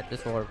internet is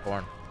for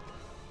porn.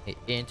 The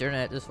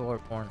internet is for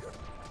porn.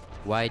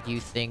 Why do you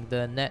think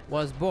the net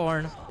was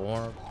born?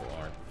 Porn.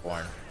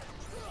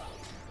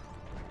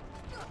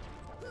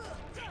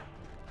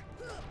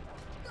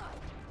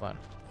 One.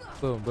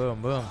 Boom,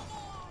 boom, boom.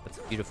 That's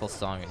a beautiful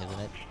song, isn't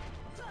it?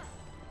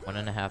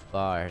 1.5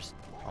 bars.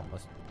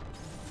 Almost.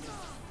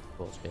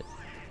 Bullshit.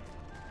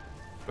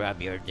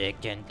 Grab your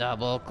dick and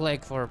double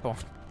click for porn.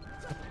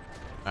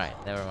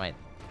 Alright, never mind.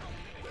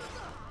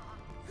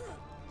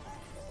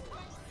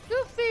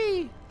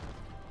 Goofy!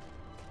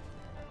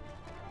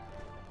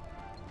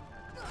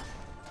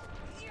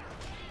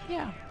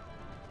 Yeah.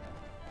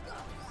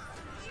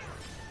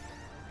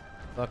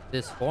 Fuck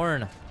this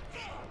horn.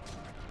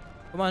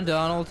 Come on,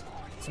 Donald.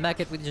 Smack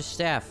it with your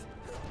staff.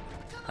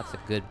 That's a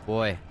good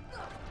boy.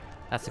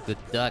 That's a good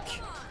duck.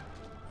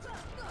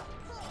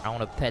 I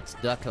want a pet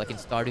duck like in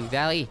Stardew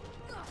Valley.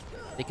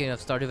 Speaking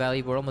of Stardew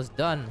Valley, we're almost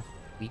done.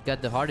 We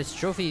got the hardest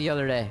trophy the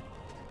other day.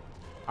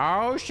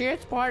 Oh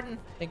shit, Spartan.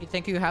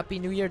 Thank you. Happy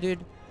New Year,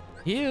 dude.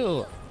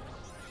 Heal.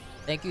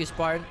 Thank you,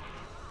 Spartan.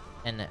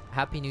 And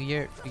Happy New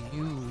Year to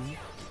you.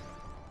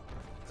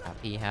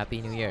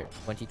 Happy New Year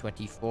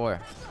 2024.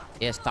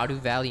 Yeah, Stardew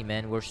Valley,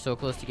 man. We're so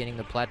close to getting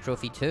the Plat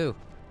Trophy too.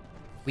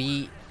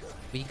 We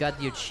got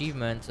the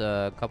achievement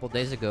a couple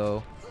days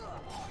ago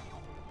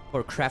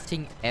for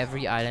crafting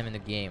every item in the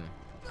game.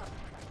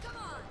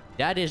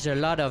 That is a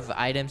lot of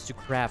items to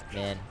craft,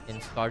 man, in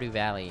Stardew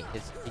Valley.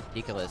 It's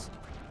ridiculous.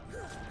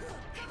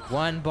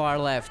 1 bar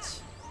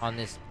left on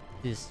this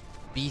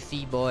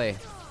beefy boy.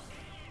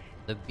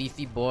 The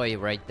beefy boy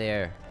right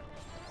there.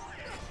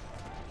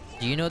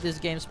 Do you know this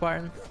game,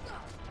 Spartan?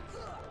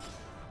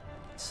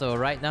 So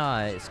right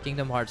now, it's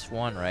Kingdom Hearts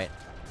 1, right?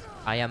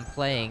 I am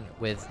playing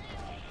with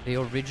the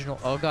original...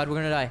 Oh god, we're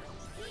gonna die.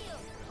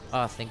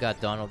 Oh, thank god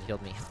Donald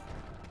killed me.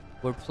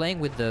 We're playing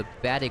with the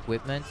bad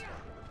equipment.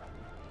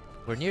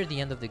 We're near the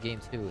end of the game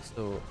too,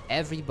 so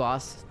every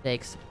boss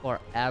takes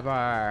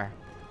forever.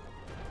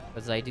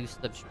 Because I do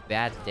such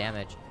bad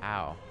damage.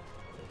 Ow.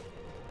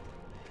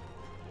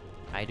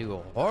 I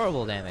do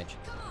horrible damage.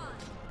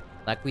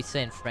 Like we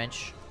say in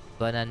French,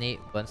 bonne année,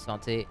 bonne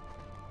santé.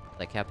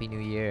 Like Happy New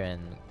Year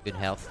and good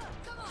health.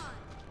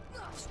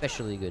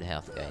 Especially good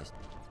health, guys.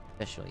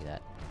 Especially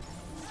that.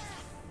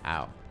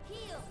 Ow.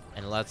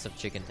 And lots of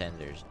chicken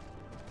tenders.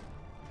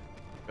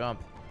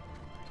 Jump.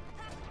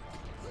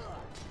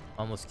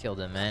 Almost killed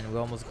him, man. We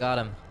almost got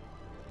him.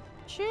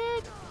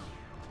 Shit.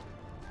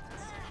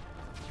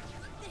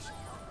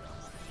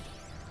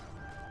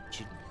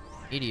 Shooting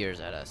meteors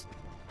at us.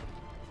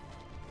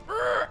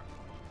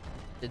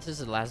 This is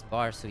the last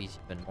bar, so he's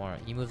even more.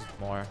 He moves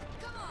more.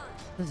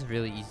 This is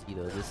really easy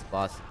though. This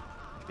boss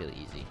is really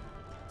easy.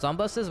 Some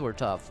bosses were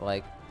tough.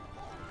 Like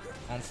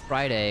on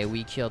Friday,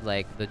 we killed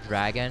like the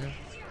dragon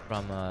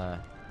from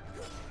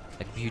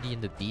like Beauty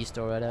and the Beast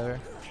or whatever.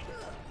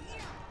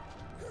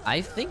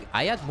 I think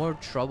I had more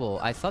trouble.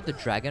 I thought the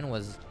dragon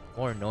was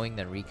more annoying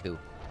than Riku.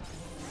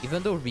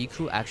 Even though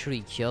Riku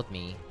actually killed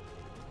me,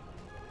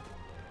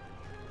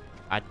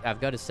 I've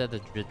got to say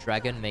that the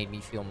dragon made me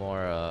feel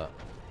more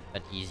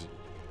uneasy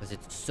because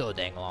it's so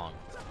dang long.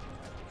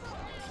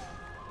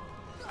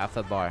 Half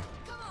a bar.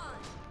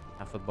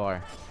 Half a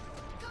bar.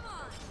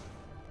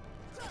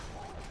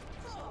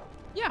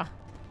 Yeah.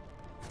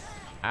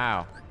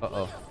 Ow.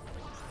 Uh-oh.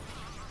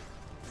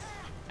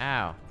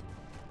 Ow.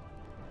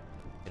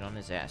 Get on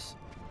his ass.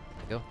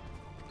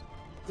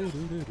 There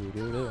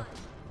you go.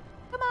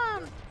 Come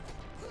on.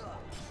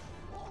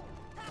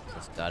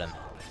 Just got him.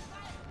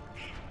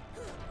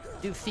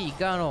 Doofy,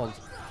 Gonald.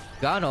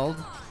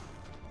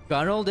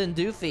 Gonald and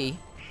Doofy.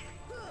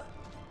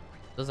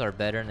 Those are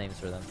better names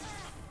for them.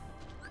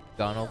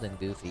 Gonald and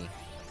Goofy.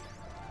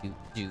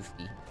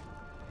 Doofy.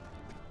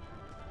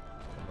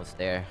 Almost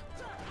there.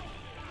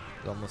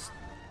 Almost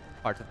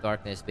part of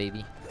darkness,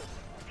 baby.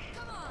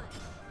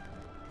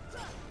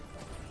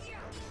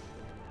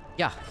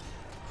 Yeah.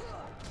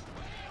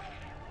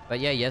 But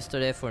yeah,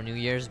 yesterday for New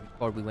Year's,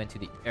 before we went to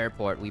the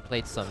airport, we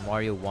played some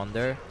Mario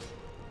Wonder.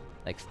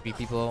 like 3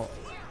 people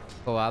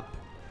co-op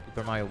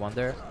Super Mario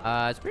Wonder.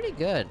 It's pretty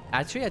good.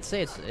 Actually, I'd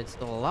say it's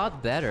a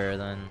lot better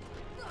than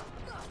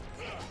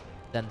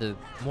the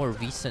more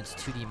recent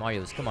 2D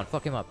Marios. Come on,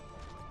 fuck him up.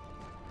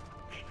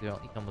 He's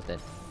almost dead.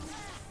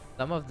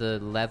 Some of the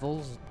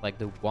levels, like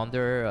the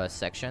Wonder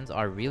sections,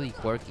 are really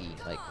quirky.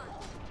 Like,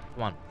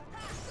 come on,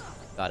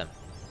 got him.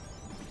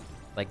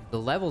 Like the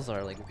levels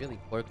are like really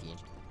quirky,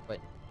 but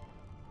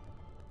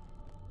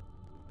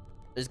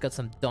it's got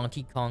some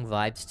Donkey Kong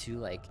vibes too.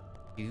 Like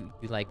you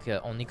like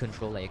only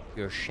control like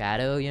your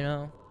shadow, you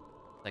know,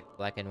 like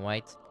black and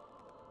white.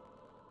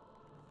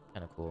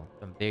 Kind of cool.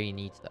 Some very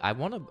neat. I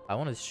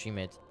wanna stream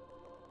it.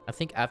 I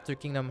think after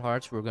Kingdom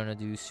Hearts we're gonna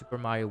do Super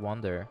Mario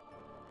Wonder,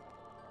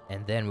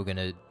 and then we're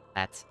gonna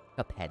at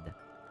Cuphead.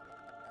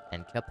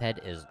 And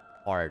Cuphead is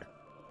hard.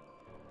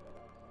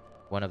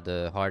 One of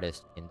the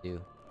hardest you can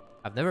do.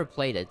 I've never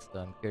played it, so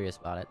I'm curious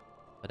about it.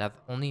 But I've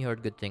only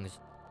heard good things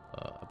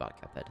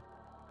about Cuphead.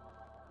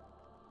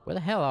 Where the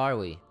hell are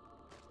we?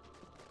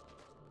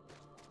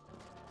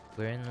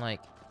 We're in like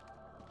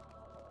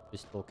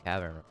Crystal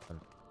Cavern or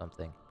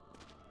something.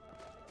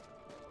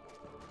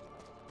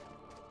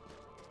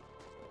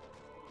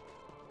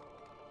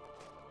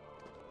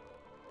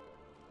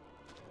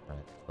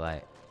 Alright,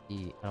 but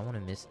I don't want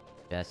to miss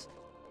chest.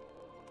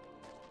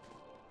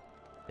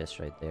 Just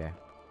right there.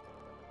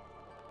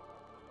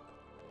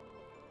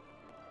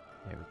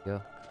 There we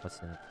go. What's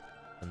in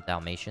some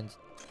Dalmatians?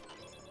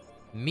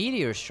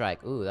 Meteor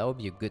Strike. Ooh, that would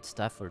be a good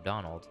stuff for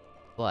Donald.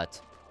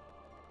 But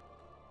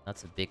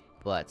that's a big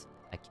but.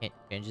 I can't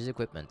change his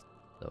equipment.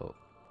 So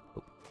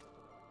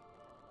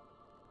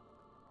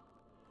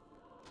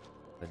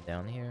put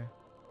down here.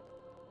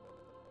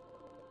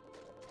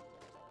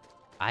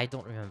 I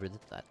don't remember this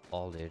at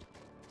all, dude.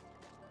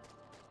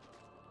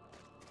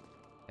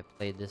 I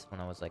played this when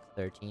I was like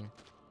 13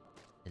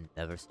 and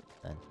never since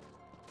then.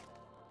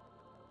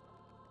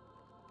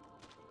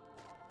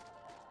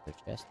 The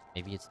chest.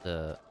 Maybe it's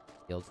the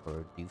guild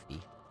for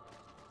Doofy.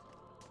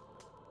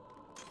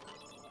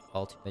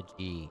 Ultimate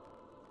G.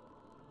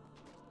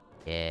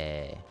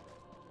 Yeah.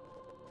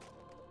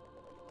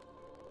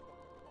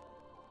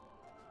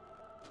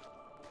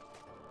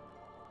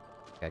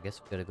 Okay, I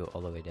guess we gotta go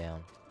all the way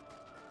down.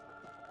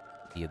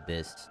 The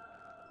abyss.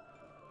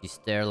 You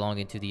stare long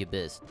into the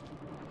abyss.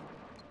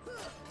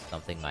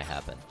 Something might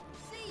happen.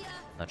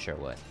 Not sure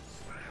what.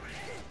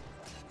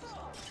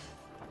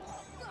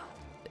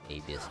 The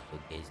abyss will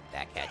gaze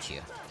back at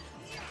you.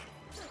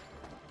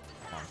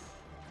 Come on.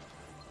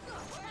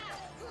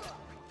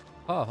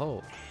 Oh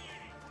ho.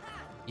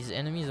 These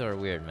enemies are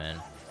weird,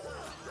 man.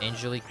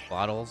 Angelic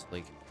bottles,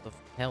 like what the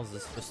hell is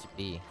this supposed to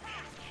be?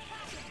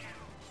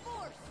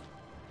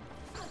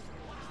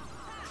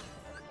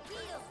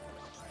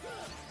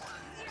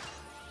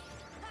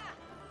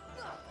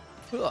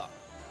 Ugh.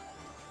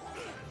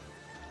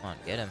 Come on,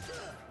 get him.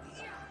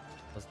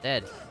 I was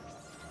dead.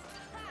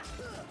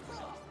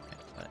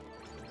 Okay,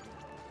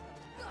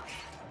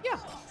 yeah.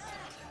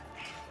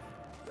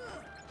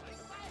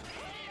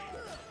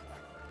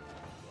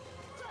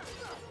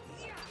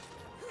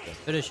 Okay,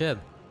 finish him.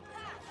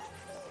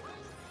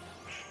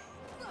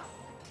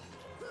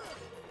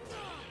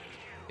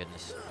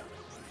 Goodness.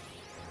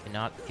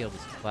 Cannot kill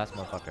this last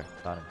motherfucker.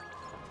 Got him.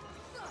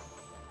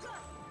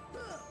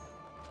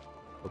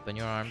 Open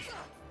your arms.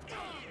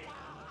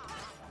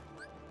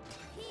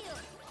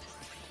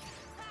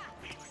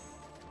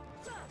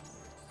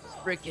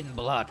 Freaking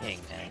blocking,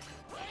 man.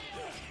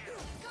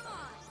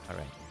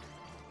 Alright.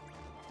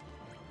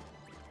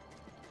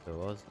 So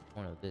what was the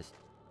point of this?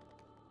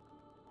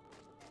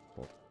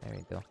 Oh, there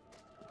we go.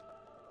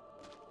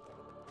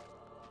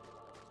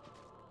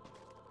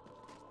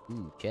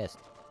 Ooh, chest.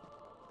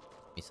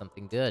 Give me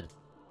something good.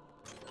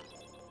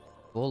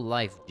 Full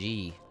life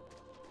G.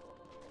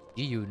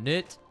 G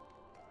unit.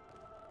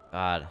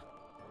 God.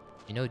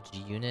 You know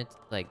G unit?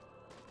 Like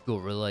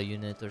Gorilla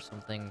Unit or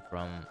something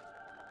from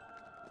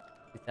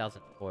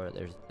 2004.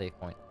 There's a play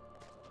point.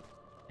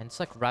 And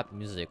it's like rap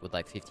music with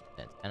like 50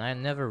 cents. And I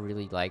never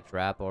really liked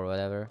rap or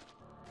whatever.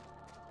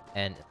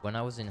 And when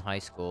I was in high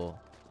school,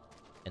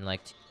 in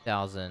like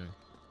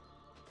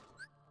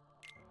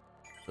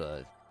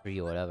 2003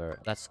 or whatever,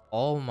 that's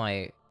all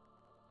my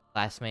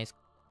classmates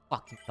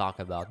fucking talk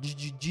about.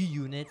 G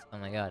unit. Oh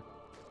my god.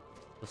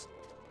 It was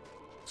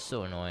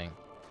so annoying.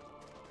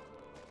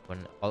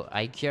 When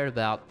I cared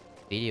about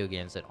video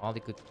games and all they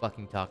could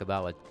fucking talk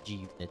about was G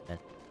unit, man.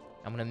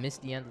 I'm gonna miss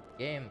the end of the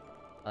game.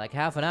 Like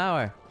half an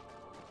hour.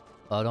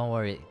 Oh, don't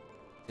worry.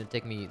 It's gonna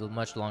take me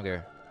much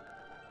longer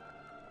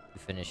to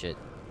finish it.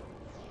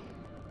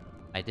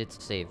 I did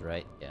save,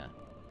 right? Yeah.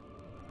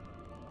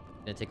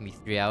 It's gonna take me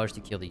 3 hours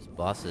to kill these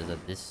bosses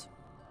at this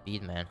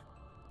speed, man.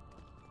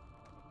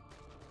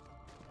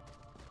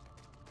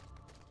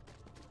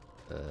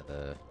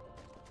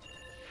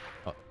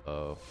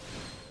 Uh-oh.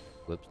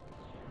 Whoops.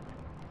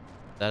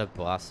 Is that a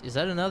boss? Is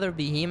that another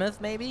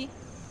behemoth, maybe?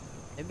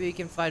 Maybe we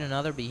can fight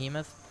another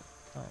behemoth?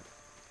 Oh.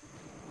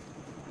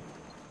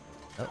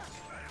 Oh.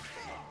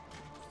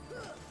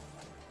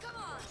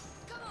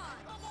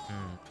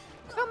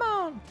 Come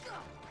on!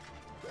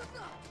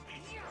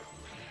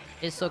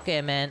 It's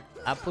okay, man.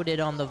 I put it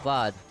on the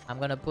VOD. I'm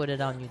gonna put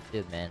it on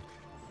YouTube, man.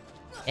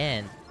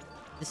 And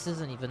this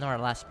isn't even our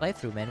last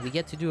playthrough, man. We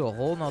get to do a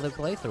whole nother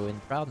playthrough in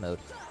Proud Mode.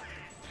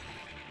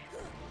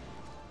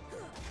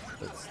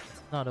 It's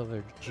not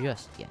over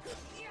just yet.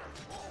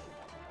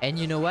 And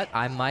you know what?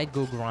 I might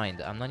go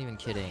grind. I'm not even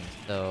kidding.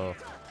 So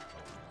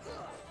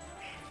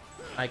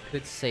I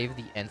could save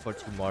the end for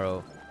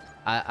tomorrow.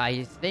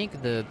 I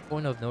think the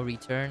point of no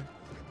return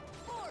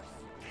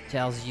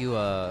tells you,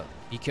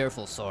 be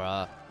careful,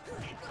 Sora.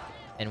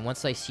 And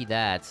once I see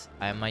that,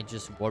 I might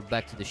just warp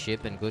back to the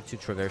ship and go to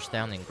Traverse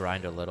Town and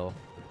grind a little.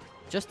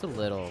 Just a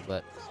little,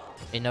 but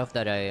enough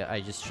that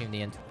I just stream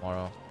the end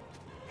tomorrow.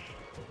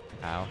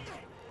 Ow.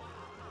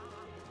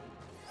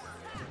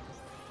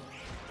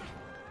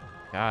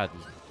 God,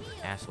 these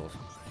assholes.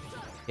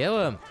 Kill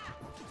him!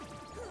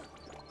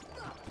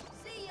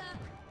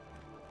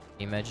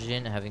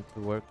 Imagine having to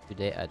work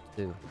today at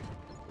 2.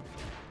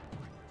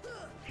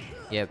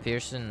 Yeah,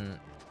 Pearson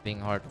being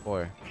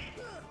hardcore.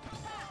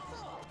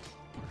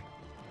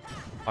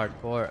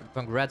 Hardcore.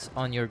 Congrats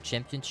on your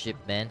championship,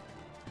 man.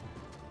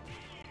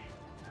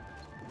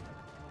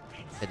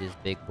 Look at these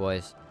big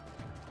boys.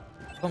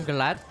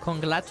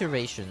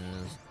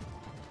 Congratulations.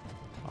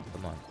 Oh,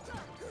 come on.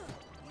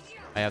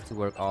 I have to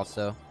work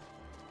also.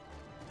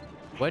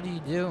 What do you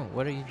do?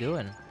 What are you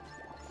doing?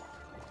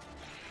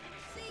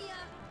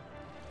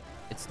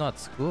 It's not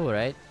school,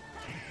 right?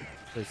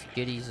 Because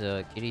kitties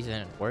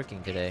aren't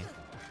working today.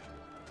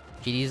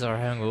 Kitties are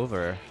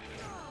hungover.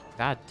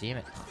 God damn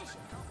it.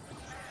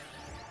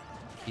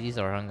 Kitties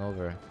are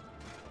hungover.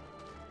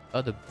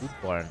 Oh, the boot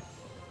barn.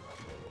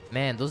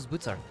 Man, those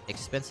boots are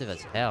expensive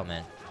as hell,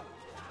 man.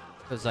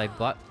 Because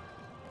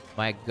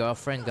my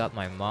girlfriend got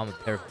my mom a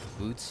pair of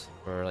boots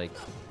for like,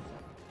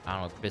 I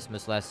don't know,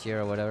 Christmas last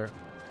year or whatever.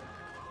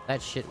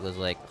 That shit was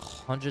like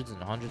hundreds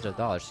and hundreds of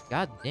dollars.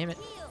 God damn it.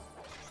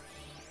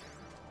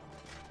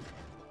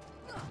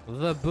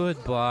 The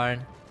boot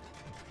barn.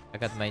 I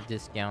got my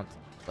discount.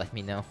 Let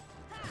me know.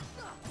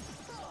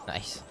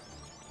 Nice.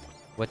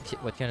 What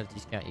kind of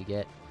discount you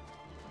get?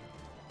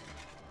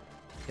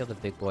 Kill the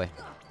big boy.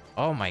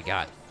 Oh my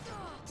god.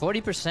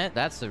 40%?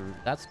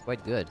 That's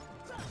quite good.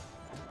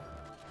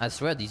 I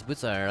swear these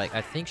boots are like,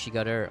 I think she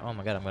got her. Oh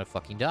my god, I'm gonna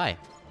fucking die.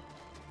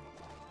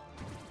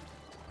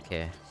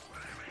 Okay.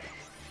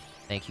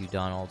 Thank you,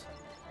 Donald.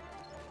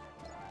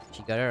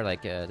 She got her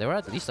like they were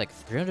at least like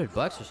 300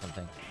 bucks or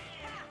something.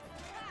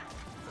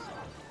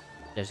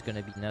 There's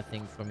gonna be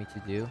nothing for me to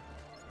do.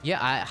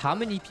 Yeah, how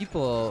many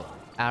people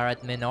are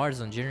at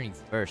Menards on January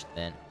 1st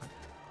then?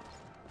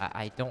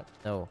 I don't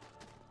know.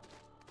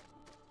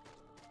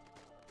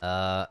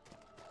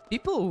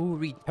 People who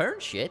return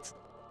shit.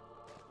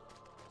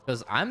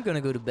 Because I'm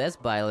gonna go to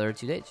Best Buy later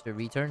today to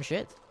return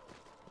shit.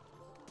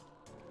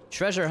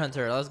 Treasure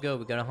hunter, let's go.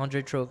 We got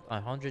 100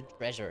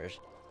 treasures.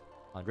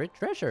 100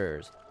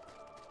 treasures.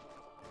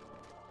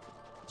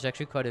 There's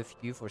actually quite a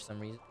few for some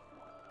reason.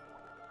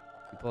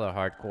 People are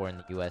hardcore in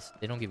the US.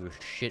 They don't give a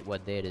shit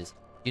what day it is.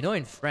 You know,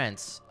 in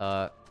France,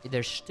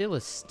 there's still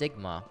a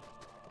stigma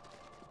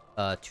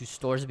to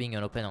stores being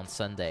open on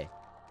Sunday.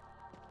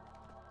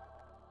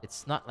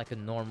 It's not like a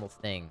normal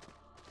thing.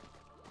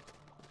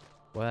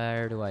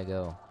 Where do I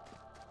go?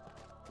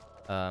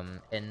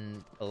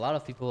 And a lot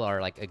of people are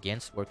like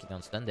against working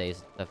on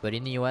Sundays and stuff, but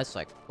in the US,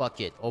 like,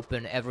 fuck it,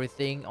 open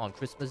everything on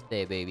Christmas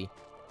Day, baby.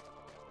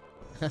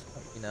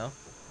 You know?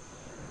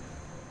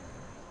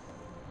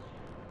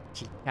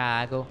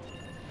 Chicago.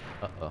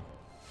 Uh-oh.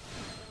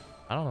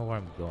 I don't know where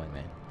I'm going,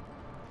 man.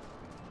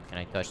 Can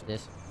I touch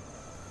this?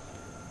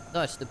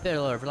 Touch the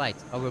pillar of light.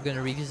 Oh, we're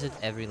gonna revisit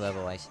every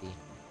level, I see.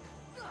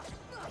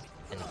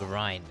 And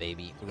grind,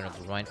 baby. We're gonna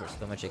grind for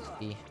so much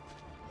XP.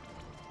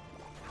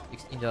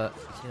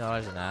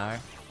 $16 an hour.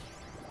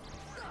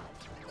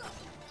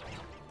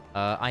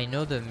 I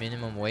know the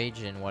minimum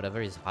wage and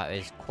whatever is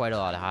quite a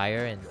lot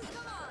higher, and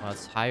well,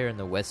 it's higher in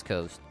the West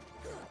Coast.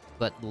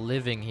 But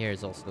living here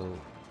is also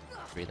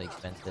really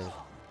expensive.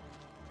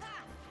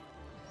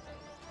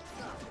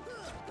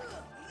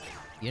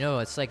 You know,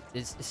 it's like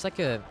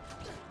a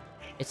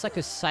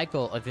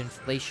cycle of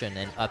inflation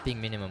and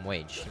upping minimum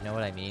wage. You know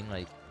what I mean?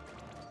 Like,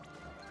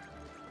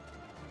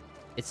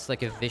 it's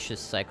like a vicious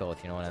cycle,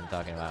 if you know what I'm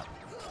talking about.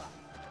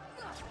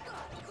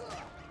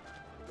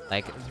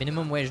 Like,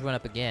 minimum wage went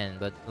up again,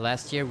 but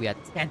last year we had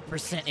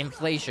 10%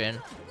 inflation.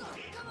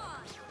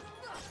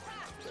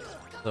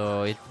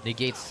 So it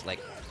negates like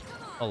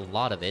a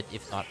lot of it,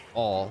 if not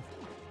all.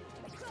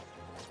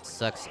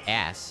 Sucks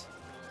ass.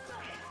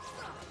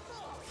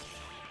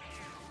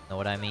 Know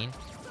what I mean?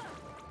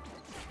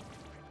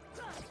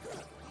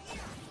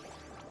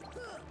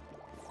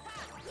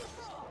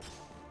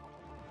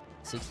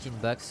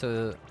 $16,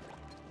 so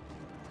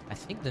I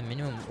think the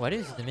minimum. What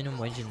is the minimum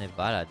wage in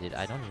Nevada, dude?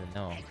 I don't even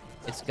know.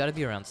 It's gotta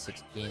be around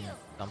 16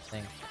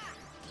 something.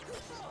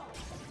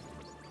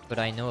 But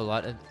I know a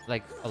lot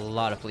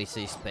of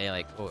places pay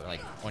like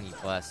 20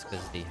 plus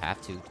because they have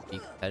to be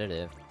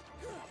competitive.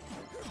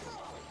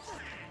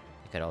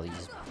 Look at all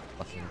these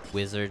fucking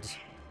wizards.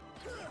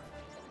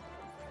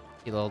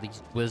 Kill all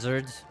these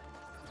wizards.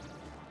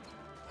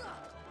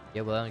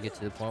 Yeah, we'll only get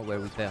to the point where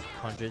we pay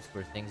hundreds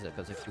for things that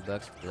cost a few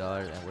bucks per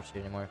dollar and we're shit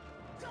anymore.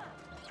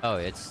 Oh,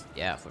 it's,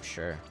 yeah, for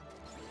sure.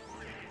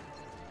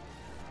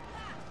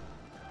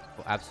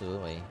 Oh,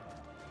 absolutely.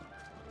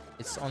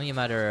 It's only a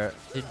matter,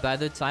 dude, by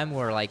the time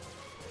we're like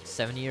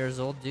 70 years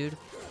old, dude,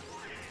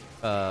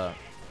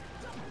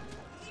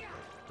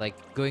 like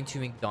going to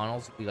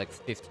McDonald's would be like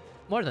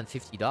more than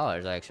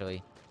 $50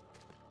 actually.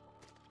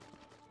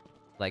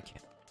 Like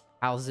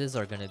houses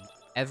are gonna,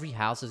 every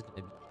house is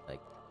gonna be like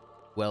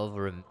well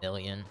over $1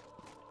 million.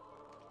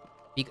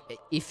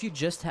 If you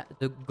just have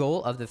the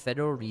goal of the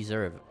Federal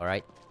Reserve, all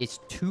right, it's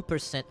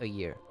 2% a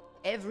year,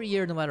 every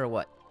year, no matter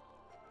what.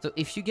 So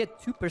if you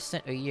get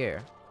 2% a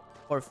year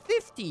for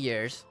 50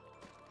 years,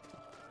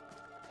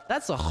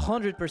 that's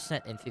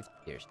 100% in 50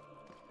 years.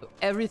 So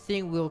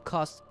everything will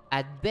cost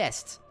at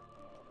best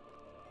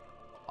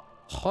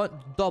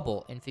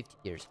double in 50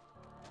 years.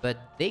 But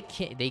they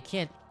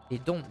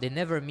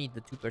never meet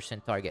the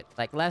 2% target.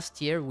 Like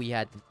last year we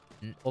had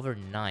over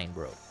 9,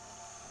 bro.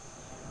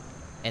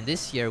 And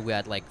this year we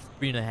had like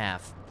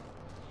 3.5.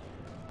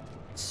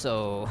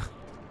 So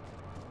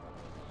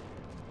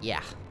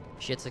yeah,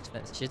 shit's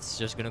expensive. Shit's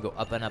just gonna go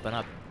up and up and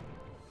up.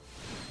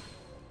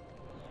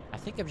 I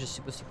think I'm just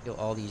supposed to kill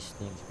all these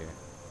things here.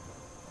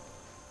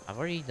 I've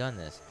already done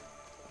this.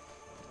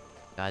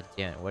 God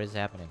damn it, what is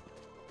happening?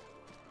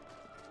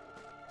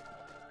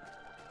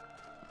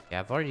 Yeah,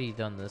 I've already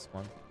done this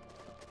one.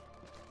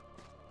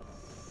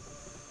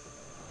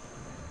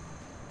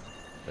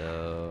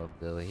 So,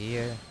 go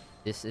here.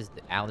 This is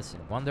the Alice in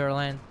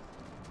Wonderland.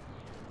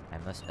 I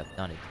must have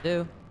done it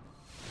too.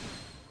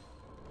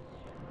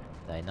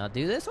 Did I not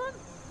do this one?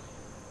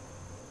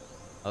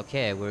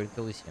 Okay, we're in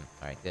Coliseum.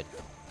 Alright, good.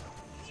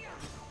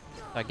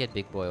 I get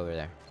big boy over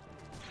there.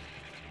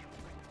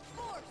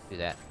 Do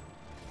that.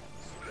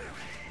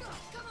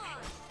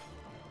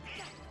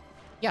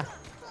 Yeah.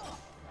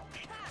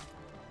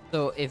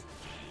 So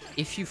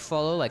if you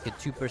follow like a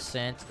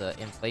 2%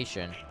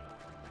 inflation,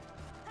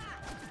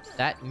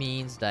 that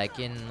means like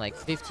in like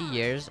 50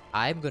 years,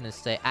 I'm gonna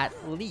say at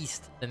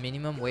least the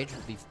minimum wage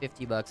would be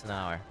 $50 an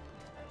hour.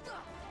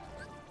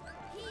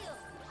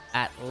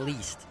 At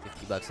least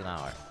 $50 an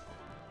hour.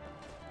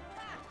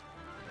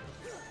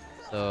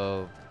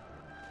 So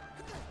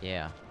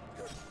yeah.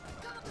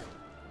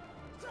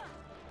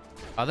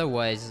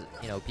 Otherwise,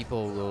 you know,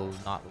 people will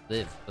not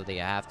live, so they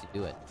have to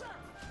do it.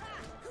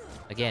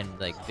 Again,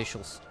 like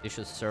vicious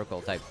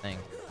circle type thing.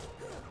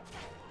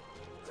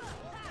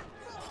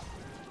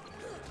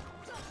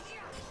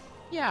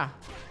 Yeah.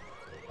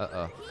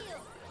 Uh-oh.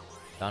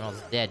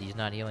 Donald's dead. He's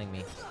not healing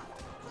me.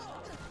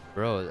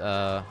 Bro,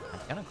 I'm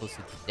kind of close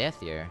to death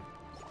here.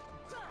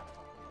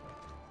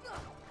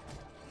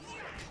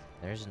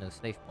 There's no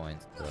save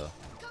points, though.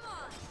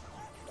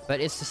 But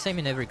it's the same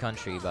in every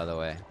country, by the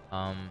way.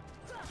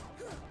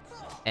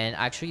 And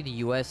actually, the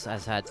US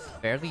has had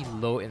fairly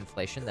low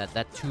inflation. That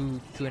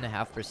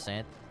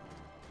 2.5%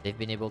 they've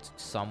been able to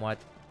somewhat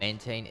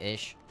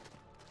maintain-ish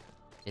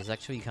is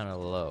actually kind of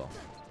low.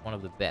 One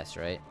of the best,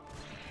 right?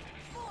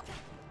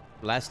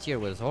 Last year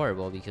was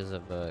horrible because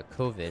of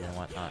COVID and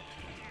whatnot.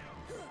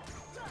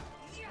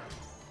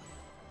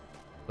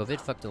 COVID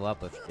fucked a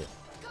lot of shit.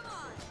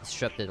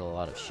 Disrupted a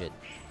lot of shit.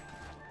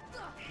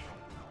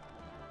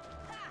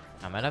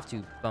 I might have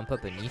to bump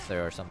up an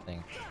ether or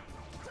something.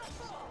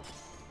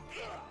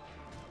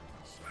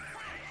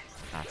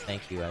 Ah,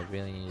 thank you. I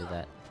really needed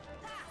that.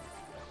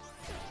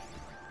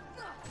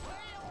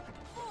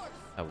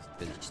 That was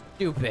really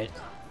stupid.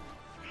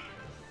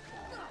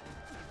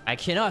 I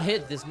cannot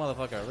hit this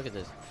motherfucker. Look at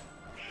this.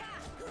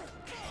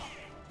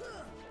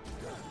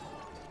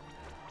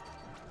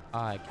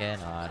 I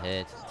cannot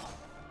hit.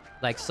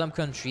 Like, some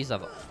countries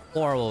have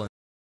horrible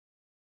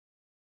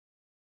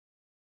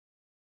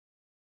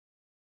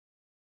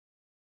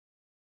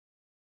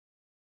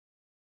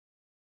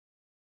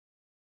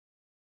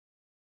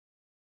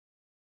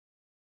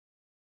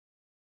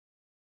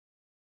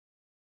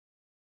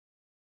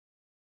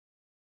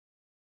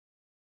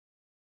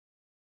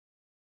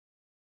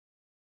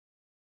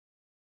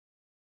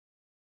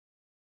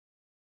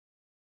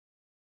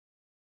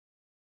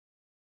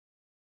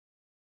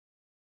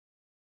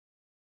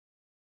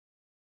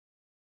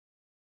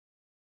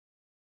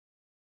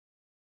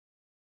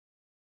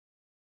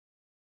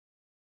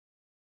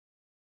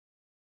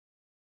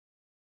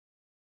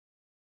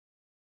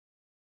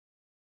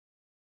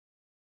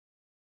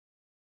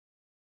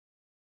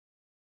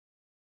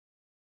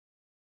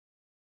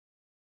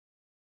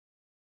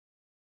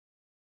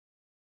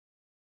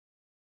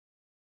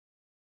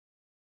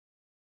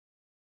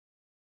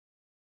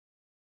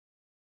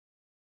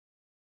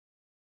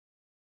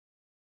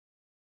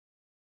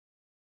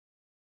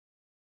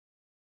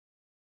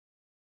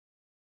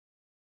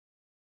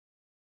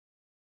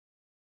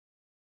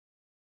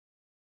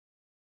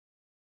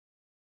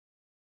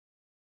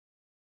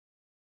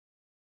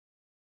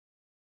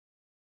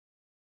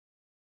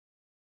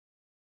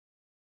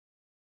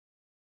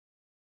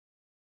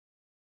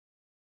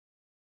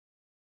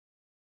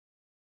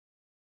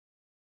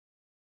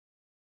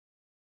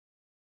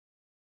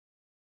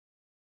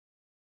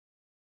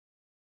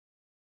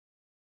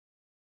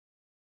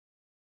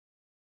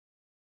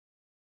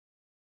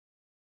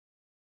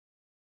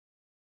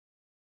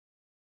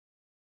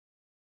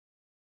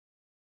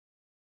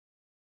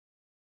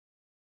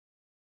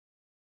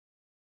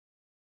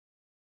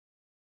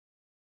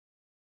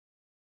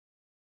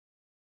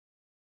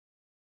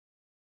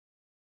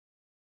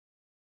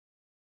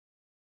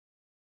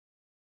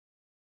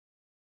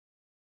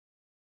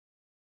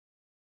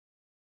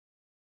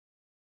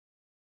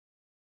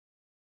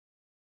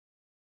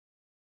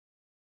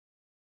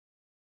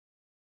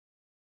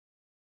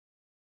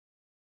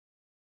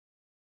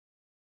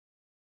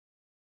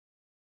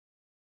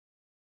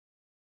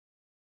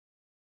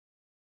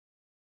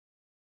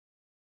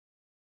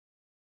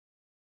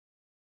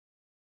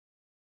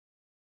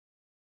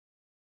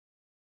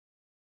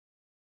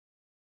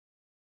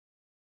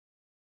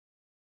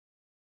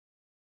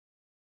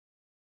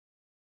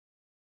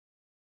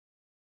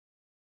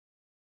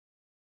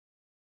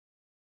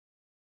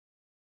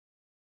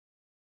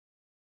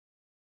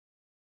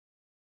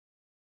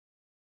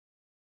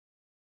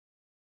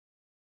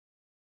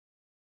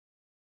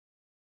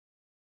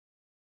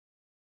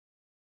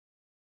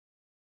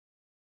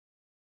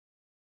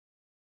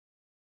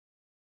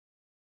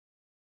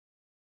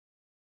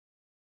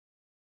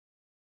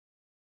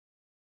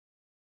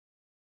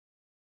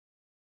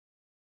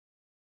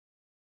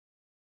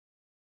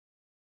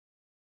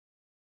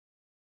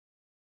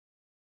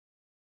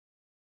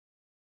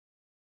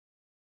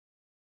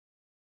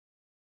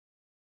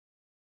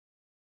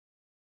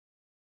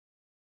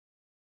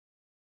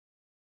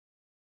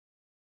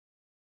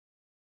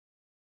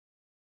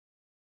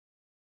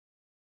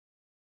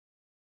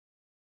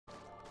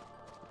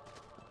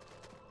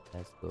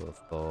Let's go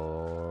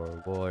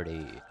forward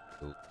to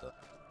the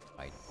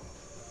fight.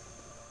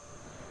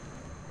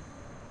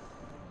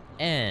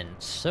 And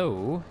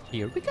so,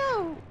 here we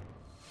go!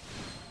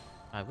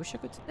 I wish I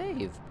could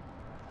save.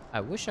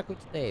 I wish I could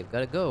save.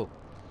 Gotta go.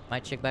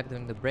 Might check back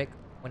during the break,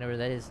 whenever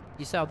that is.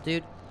 Peace out,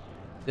 dude.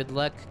 Good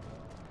luck.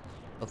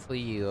 Hopefully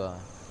you,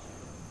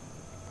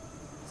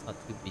 it's not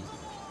too busy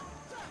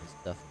and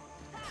stuff.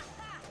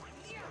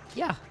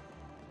 Yeah.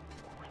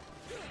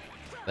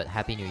 But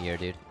Happy New Year,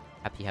 dude.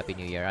 Happy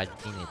New Year. I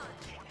mean it.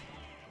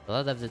 A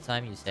lot of the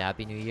time you say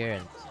Happy New Year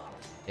and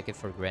take it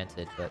for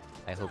granted, but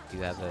I hope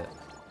you have a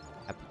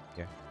happy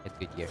year. A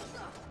good year.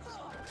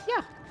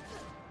 Yeah.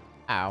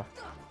 Ow.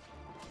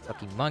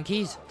 Fucking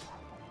monkeys.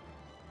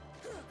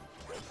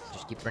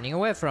 Just keep running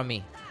away from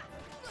me.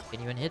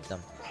 Can't even hit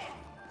them.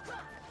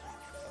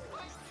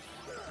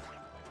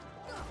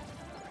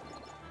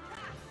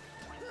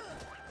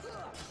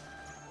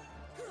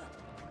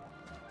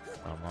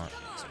 Come on.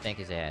 Spank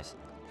his ass.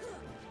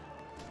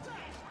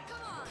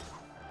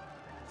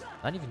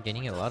 Not even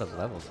getting a lot of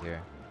levels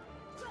here.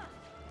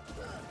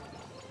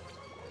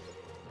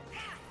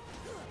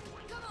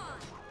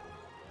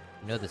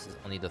 You know this is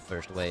only the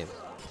first wave.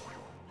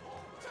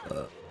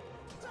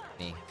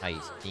 Me, I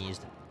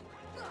sneezed.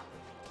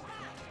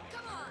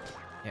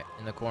 Yeah,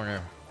 in the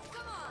corner.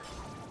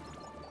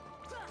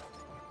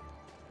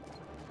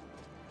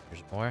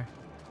 There's more.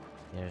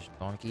 There's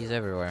donkeys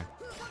everywhere.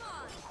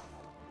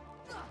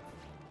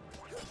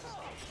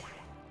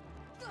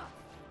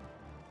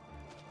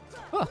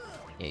 Oh!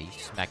 Yeah, you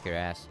smack your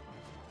ass.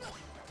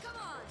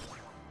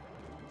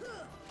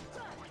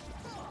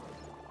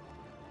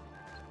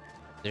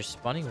 They're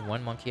spawning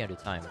one monkey at a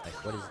time.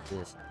 Like, what is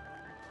this?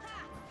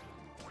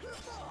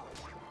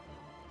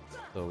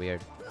 So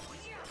weird.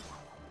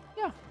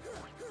 Yeah.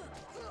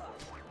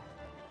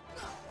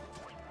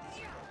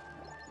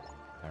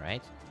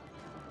 Alright.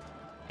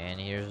 And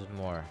here's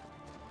more.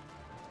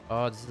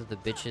 Oh, this is the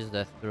bitches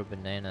that throw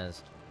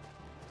bananas.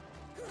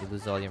 You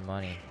lose all your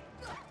money.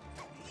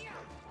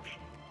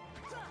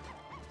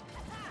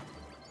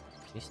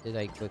 At least they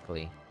die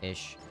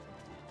quickly-ish.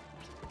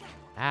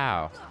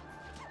 Ow.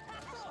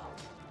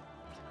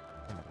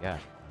 Oh my god.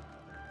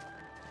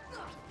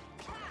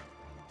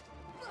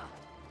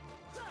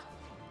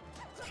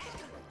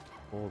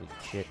 Holy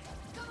shit.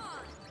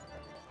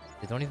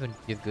 They don't even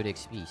give good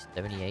XP.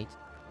 78.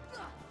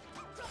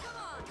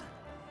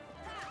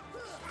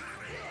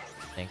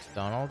 Thanks,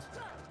 Donald.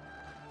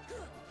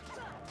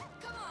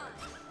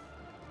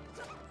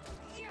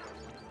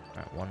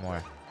 Alright, one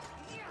more.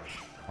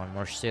 One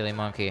more silly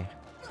monkey.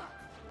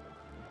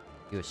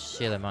 You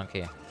silly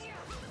monkey.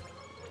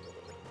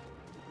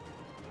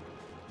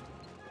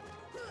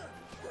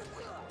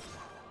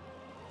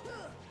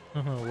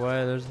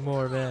 Why? There's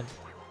more, man.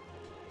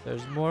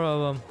 There's more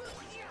of them.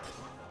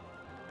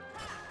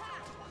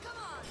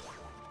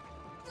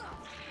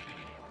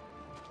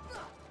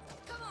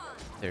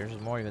 There's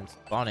more even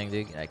spawning,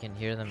 dude. I can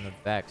hear them in the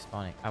back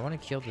spawning. I want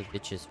to kill the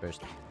bitches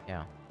first.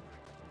 Yeah.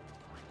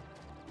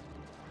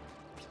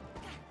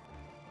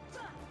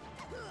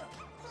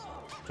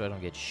 So I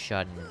don't get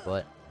shot in the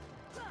butt.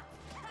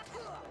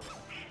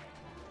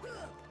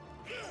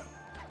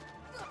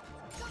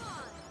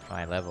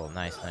 High level.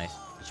 Nice, nice.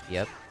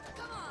 HP up.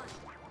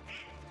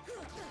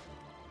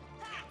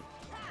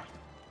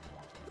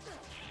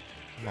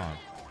 Come on.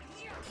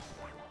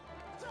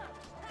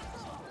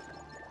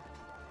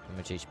 Too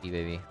much HP,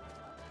 baby.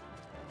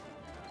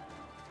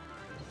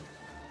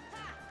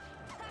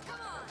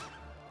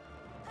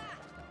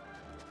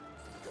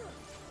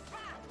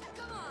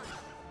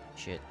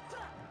 Shit.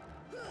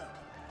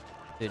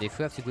 Dude, if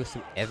we have to go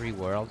through every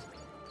world,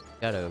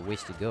 got a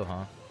ways to go,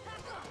 huh?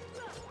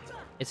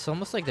 It's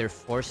almost like they're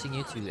forcing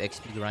you to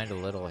XP grind a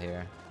little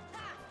here.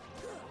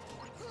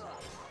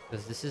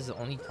 Because this is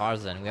only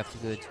Tarzan. We have to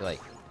go to,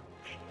 like...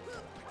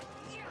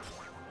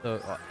 So,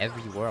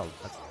 every world.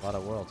 That's a lot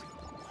of worlds.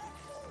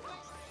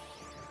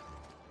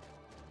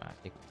 I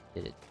think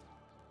we did it.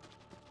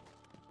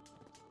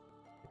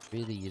 Could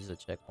really use a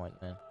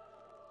checkpoint, man.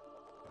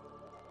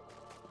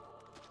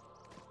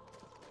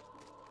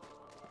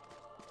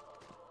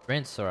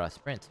 Sprint, Sora,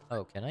 sprint.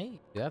 Oh, can I? Do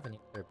you have any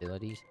other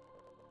abilities?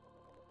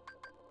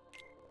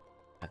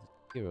 I have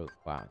hero.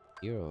 Wow,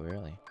 hero,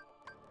 really?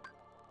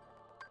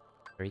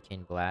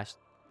 Hurricane Blast.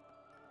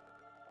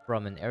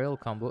 From an aerial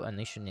combo,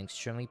 unleash an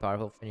extremely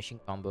powerful finishing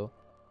combo.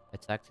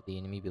 Attack to the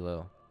enemy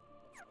below.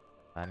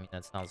 I mean,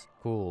 that sounds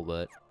cool,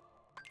 but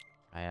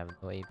I have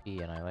no AP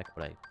and I like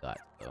what I got,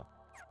 so.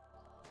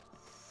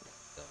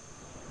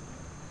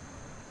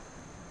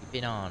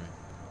 Keep it on.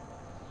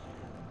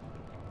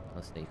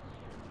 No safe.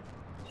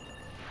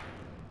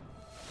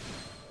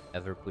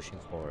 Ever pushing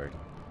forward.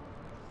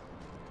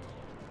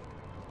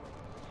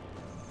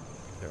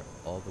 They're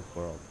all the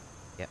world.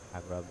 Yeah,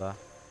 Agraba.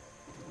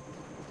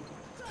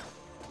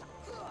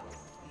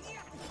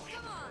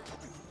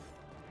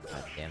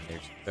 God damn,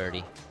 there's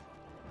 30.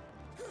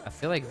 I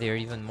feel like they're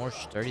even more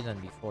sturdy than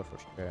before, for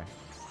sure.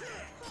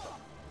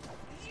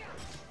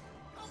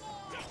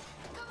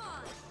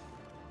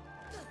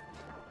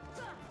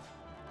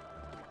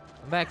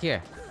 back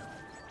here.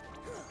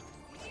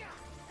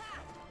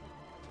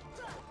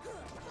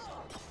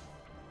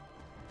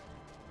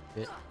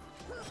 Shit.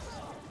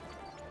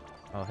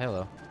 Oh,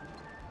 hello.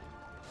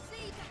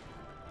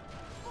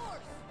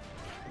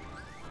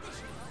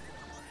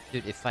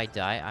 Dude, if I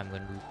die, I'm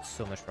gonna lose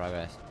so much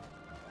progress.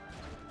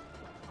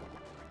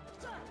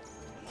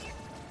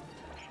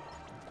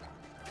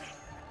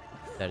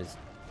 That is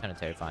kind of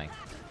terrifying.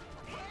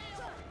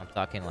 I'm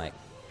talking like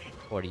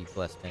 40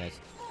 plus minutes.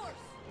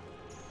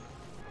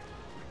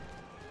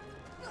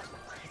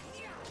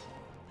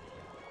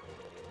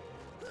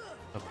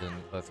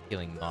 Of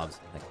killing mobs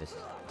like this.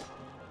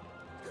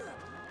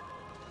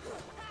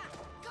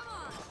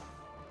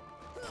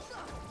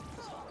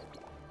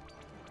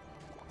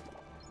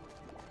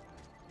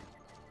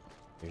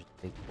 There's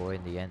a big boy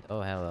in the end.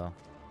 Oh, hello.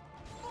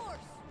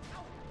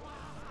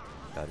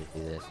 Gotta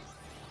do this.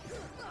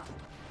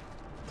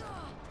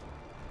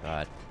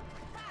 God.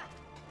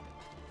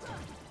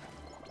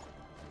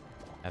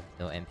 I have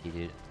no MP,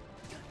 dude.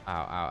 Ow,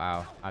 ow,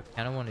 ow. I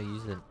kind of want to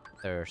use the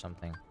ether or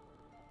something.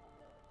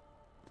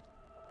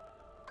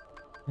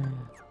 Can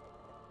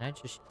I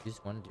just use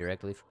one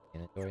directly from the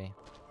inventory?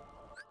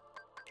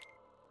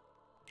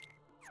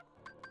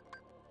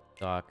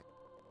 Dock.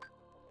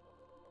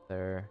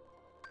 There.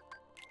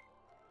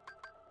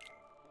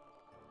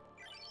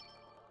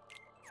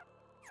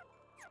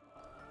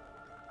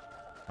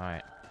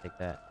 Alright, take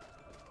that.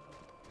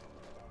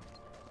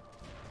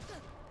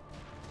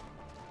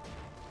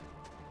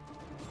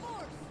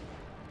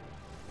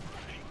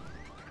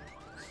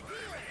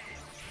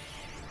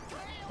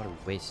 What a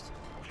waste.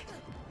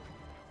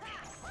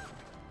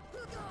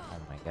 Oh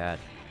my god.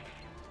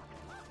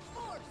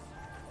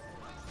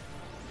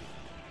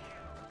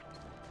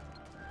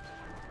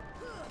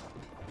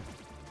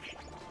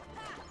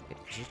 Okay,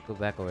 just go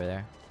back over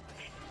there.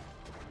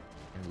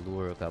 And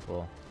lure a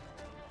couple.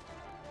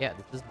 Yeah,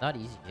 this is not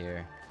easy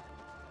here.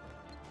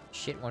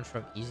 Shit went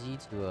from easy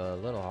to a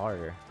little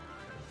harder.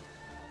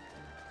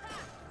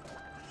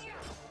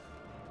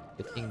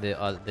 Good thing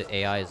the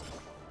AI is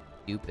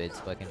stupid,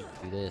 so I can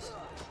just do this.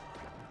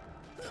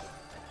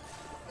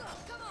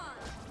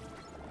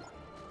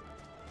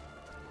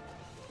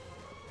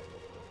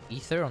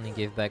 Ether only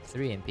gave back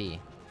 3 MP.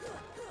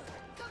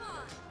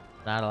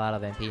 Not a lot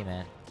of MP,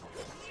 man.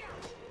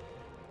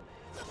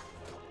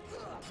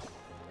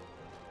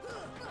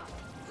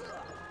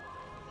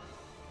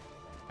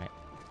 Alright,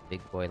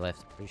 big boy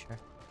left, pretty sure.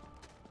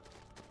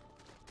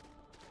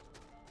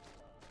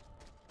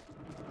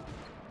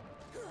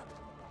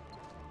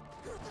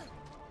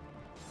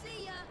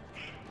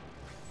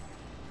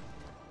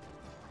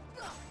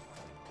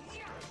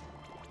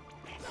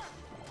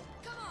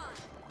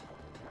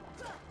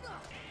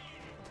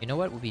 You know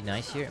what would be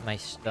nice here? My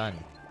stun.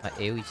 My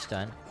AoE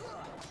stun.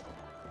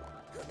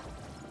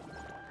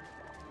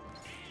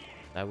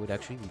 That would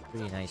actually be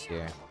pretty nice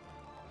here.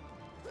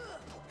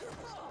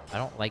 I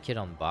don't like it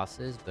on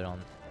bosses, but on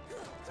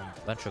a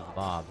bunch of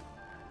mobs.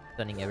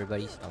 Stunning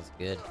everybody sounds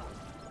good.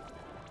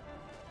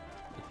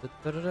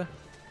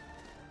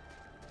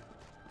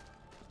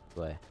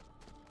 What?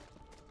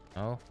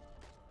 No?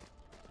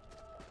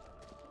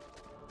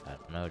 I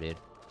don't know, dude.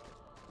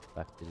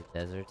 Back to the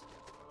desert.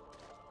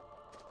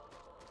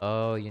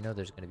 Oh, you know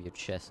there's gonna be a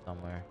chest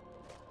somewhere.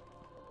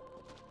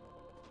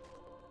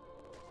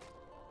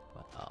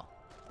 Wow.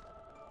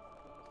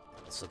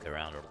 Let's look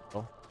around a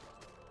little.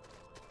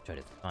 Try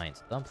to find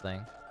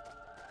something.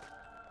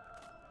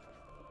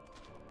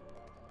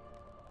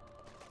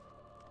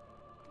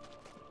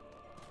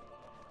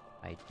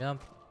 I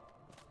jump.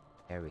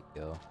 There we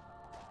go.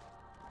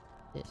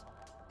 This.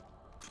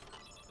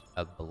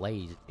 A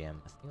blaze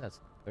gem. I think that's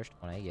the first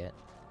one I get.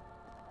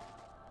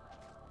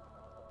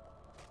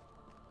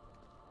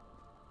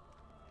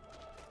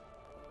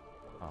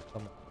 Oh,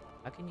 come on.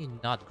 How can you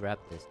not grab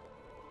this?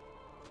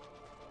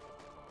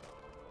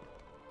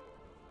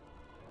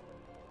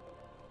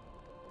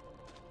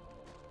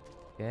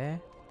 Okay.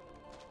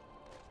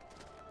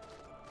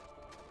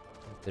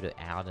 Go to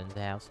Alden's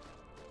house.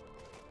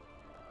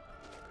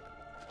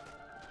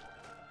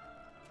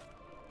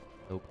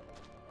 Nope.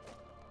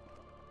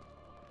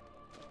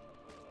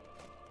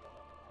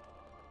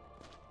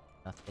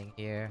 Nothing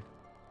here.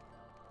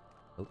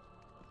 Nope.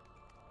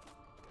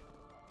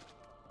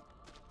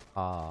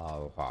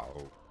 Oh, wow.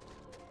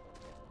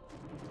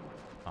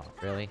 Oh,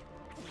 really?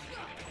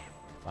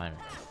 Fine.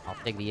 I'll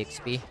take the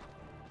XP.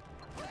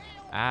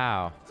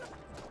 Ow.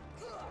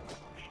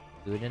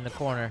 Do it in the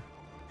corner.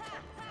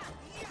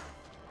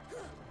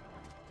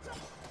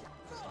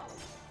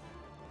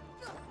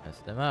 Mess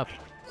them up.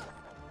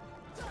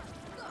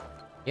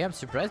 Yeah, I'm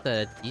surprised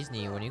that at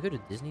Disney, when you go to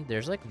Disney,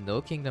 there's like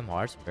no Kingdom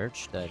Hearts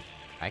merch that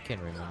I can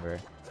remember.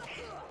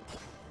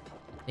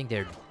 I think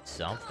there's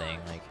something,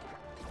 like...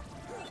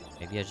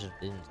 Maybe I just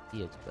didn't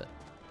see it, but...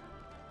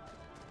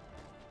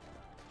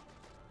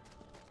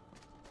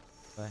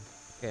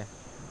 Okay.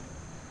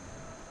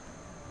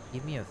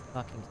 Give me a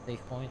fucking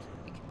save point.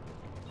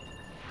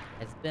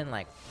 It's been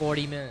like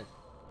 40 minutes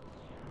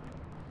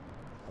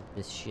of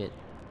this shit.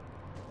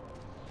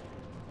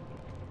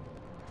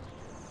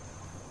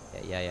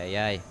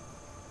 Yeah.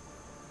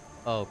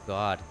 Oh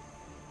god.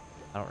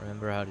 I don't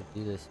remember how to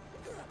do this.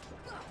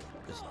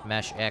 Just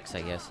mash X,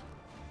 I guess.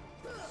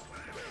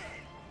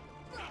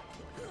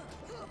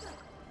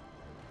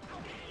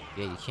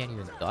 Yeah, you can't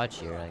even dodge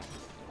here. Like,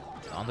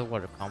 the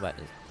underwater combat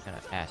is kind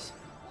of ass.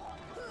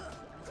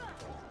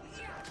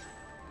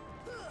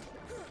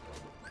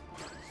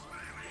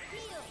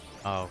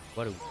 Oh,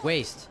 what a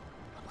waste.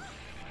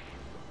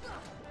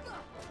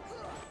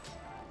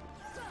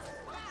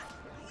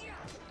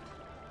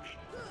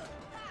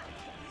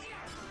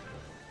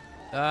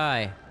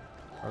 Die.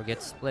 Or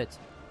get split.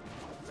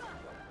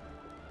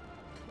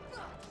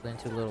 Split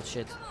into little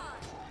shit.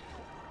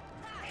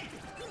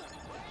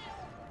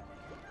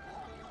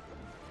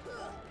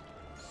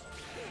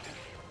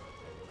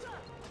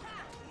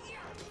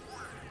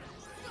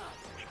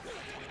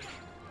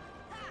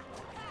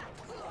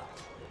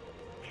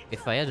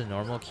 If I had a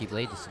normal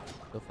keyblade, this would be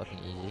so fucking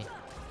easy.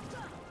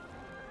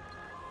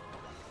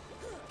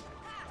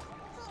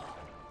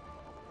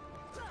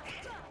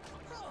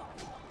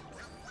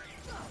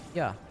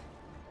 Yeah.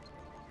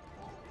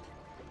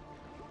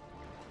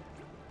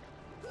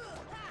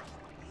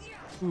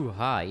 Ooh,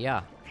 ha,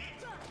 yeah.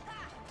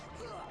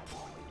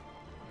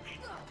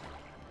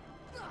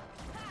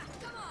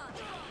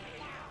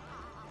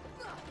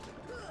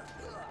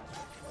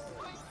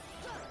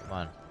 Come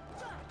on.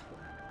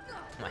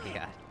 Oh my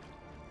god.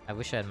 I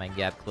wish I had my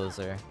gap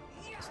closer.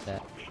 Just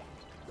that.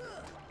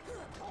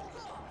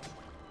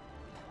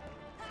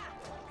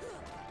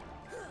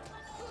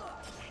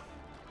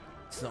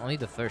 This is only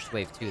the first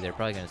wave too. They're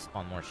probably gonna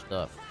spawn more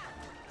stuff.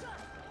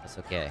 That's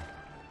okay.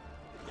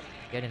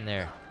 Get in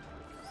there.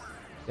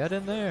 Get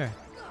in there.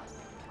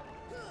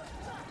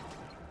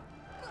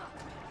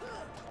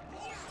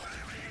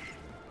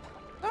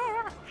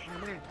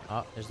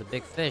 Oh, there's a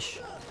big fish.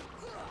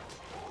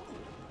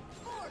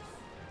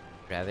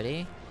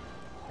 Gravity.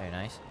 Very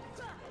nice.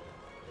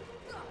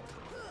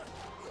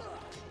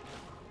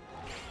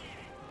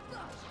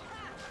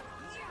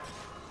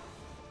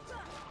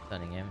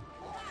 Stunning him.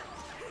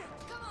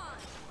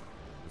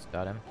 He's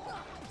got him.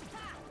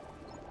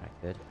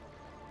 Alright, good.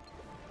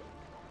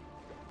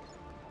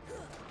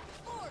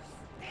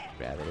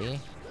 Gravity.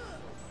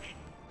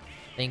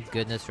 Thank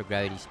goodness for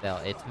gravity spell.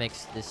 It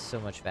makes this so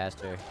much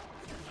faster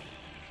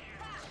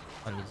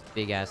on these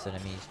big ass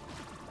enemies.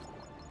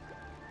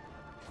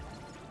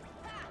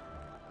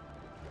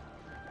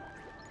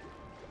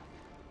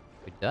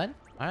 We're done?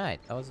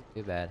 Alright, that wasn't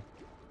too bad,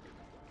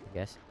 I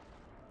guess.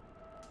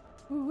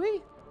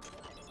 Woo-wee!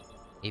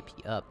 AP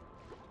up.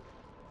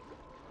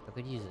 I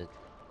could use it.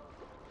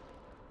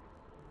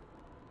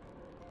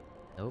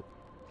 Nope.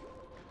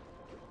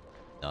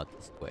 Not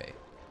this way.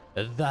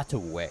 That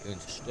way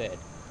instead.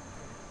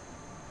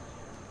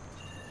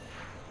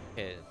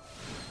 Okay,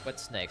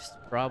 what's next?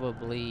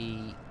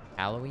 Probably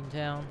Halloween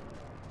Town?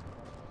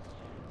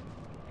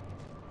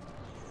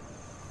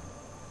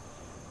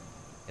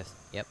 Yes,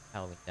 yep,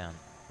 Halloween Town.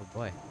 Oh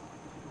boy.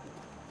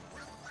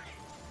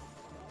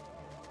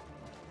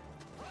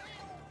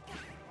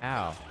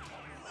 Ow.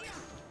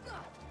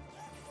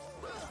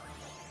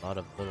 A lot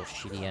of little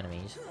shitty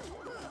enemies.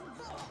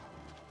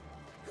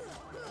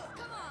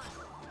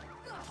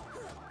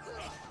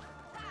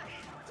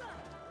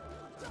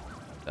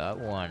 Got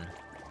one.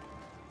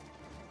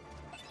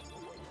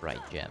 Right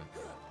gem.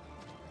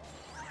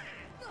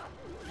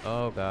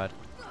 Oh god.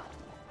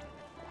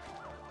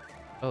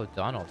 Oh,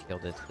 Donald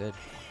killed it. Good.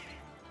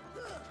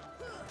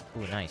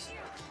 Ooh, nice.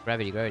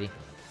 Gravity.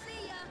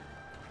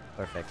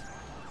 Perfect.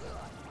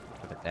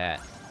 Look at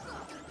that.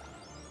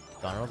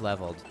 Donald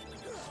leveled.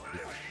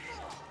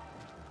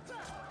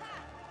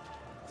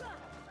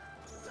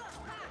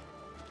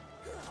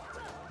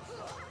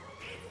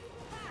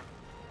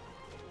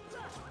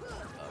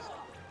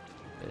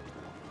 Good.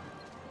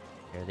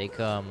 Here they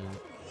come.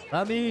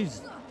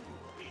 Mummies!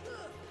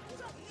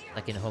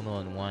 Like in Home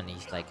Alone 1,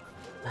 he's like,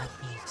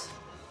 mummies.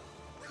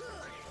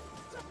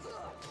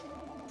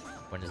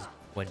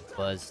 When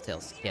Buzz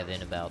tells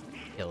Kevin about the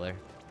killer,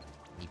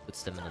 he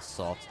puts them in the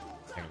salt,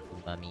 turn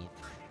into mummies.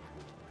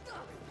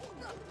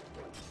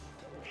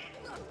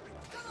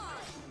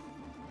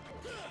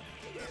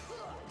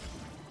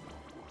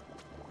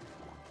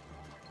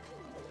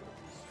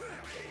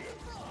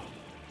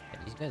 Yeah,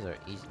 these guys are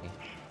easy.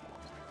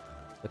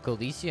 The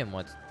Coliseum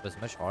was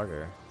much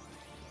harder.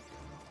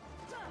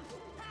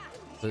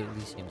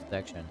 Coliseum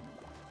section.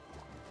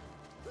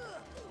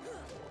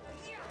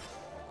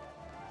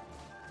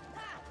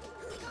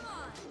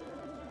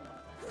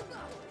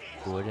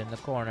 Wood in the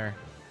corner.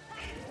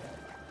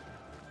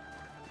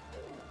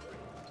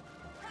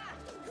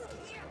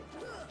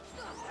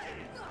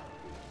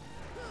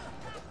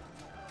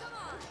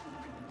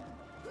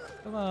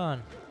 Come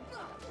on.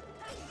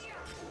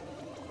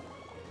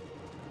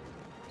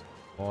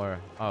 More.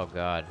 Oh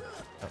god.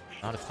 Oh,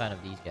 not a fan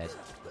of these guys.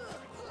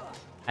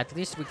 At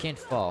least we can't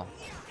fall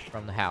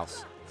from the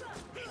house.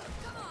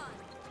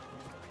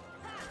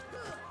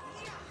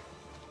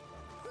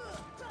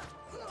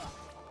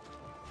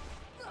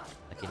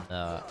 Like in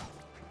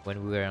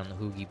when we were on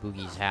Hoogie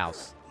Boogie's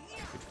house.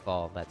 could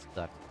fall. That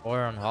sucks.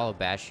 Or on Hollow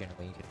Bastion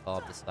when you could fall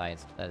up the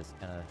sides. That is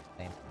kind of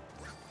lame.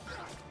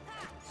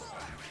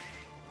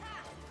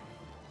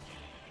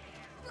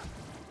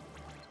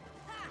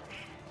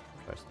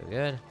 Far still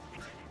good.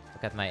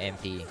 Look at my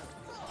MP.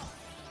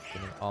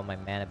 Getting all my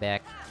mana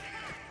back.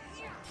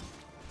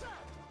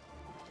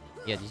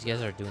 Yeah, these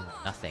guys are doing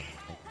nothing.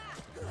 Like,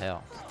 what the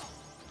hell?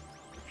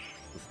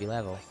 Goofy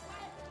level.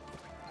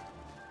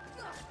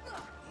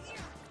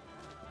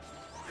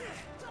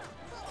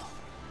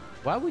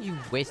 Why would you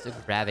waste the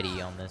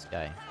gravity on this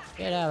guy?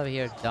 Get out of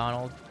here,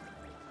 Donald.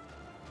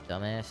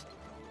 Dumbass.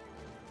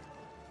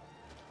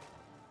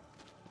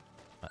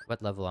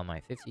 What level am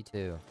I?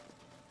 52.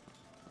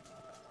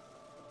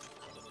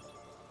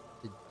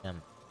 Good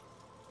jump.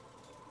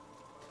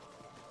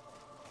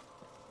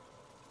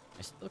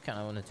 I still kind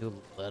of want to do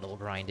a little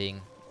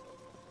grinding.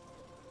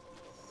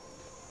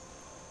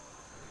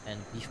 And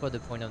before the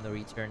point of the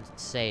return,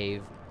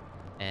 save.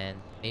 And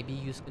maybe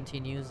use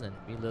continues and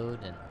reload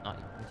and not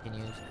use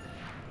continues.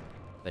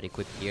 But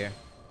equip gear.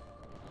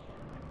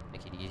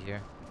 Make it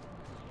easier.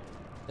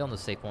 Still on the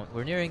safe point.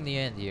 We're nearing the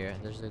end here.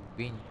 There's a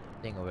green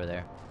thing over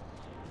there.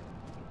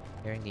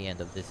 Nearing the end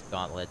of this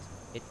gauntlet.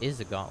 It is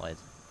a gauntlet.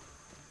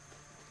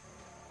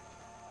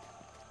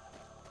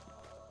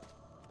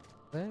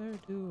 Where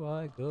do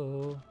I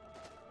go?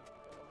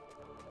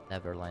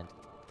 Neverland.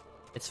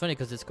 It's funny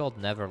because it's called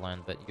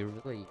Neverland, but you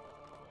really...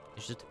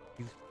 It's just a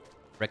huge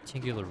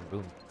rectangular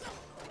room.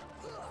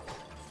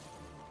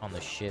 On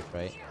the ship,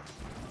 right?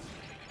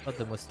 Not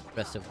the most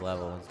impressive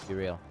level, let's be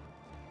real.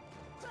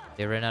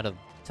 They ran out of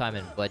time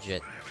and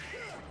budget.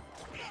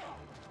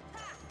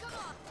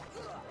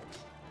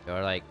 They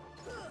were like...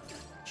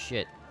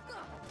 Shit.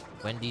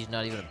 Wendy's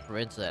not even a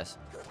princess.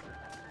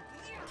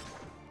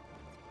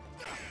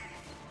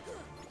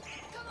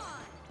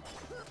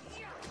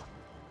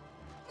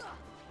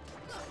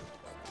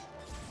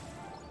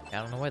 I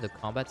don't know why the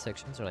combat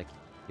sections are like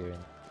here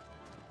and...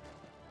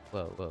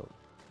 Whoa, whoa.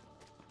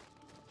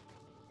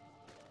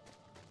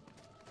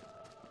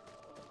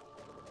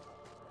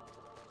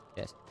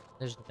 Yes,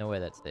 there's no way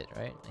that's it,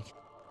 right? Like,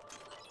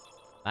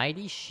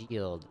 mighty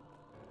shield.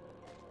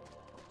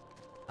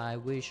 I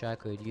wish I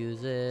could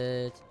use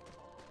it.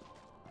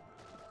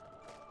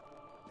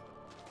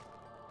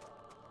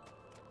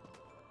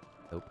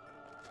 Nope.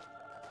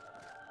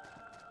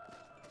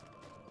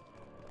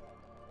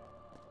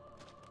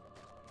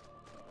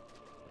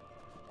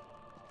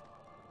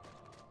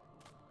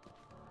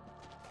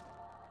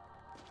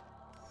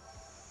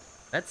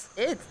 That's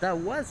it. That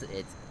was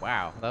it.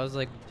 Wow. That was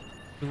like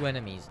 2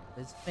 enemies.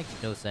 This makes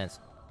no sense.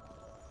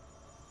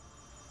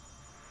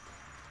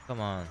 Come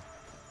on.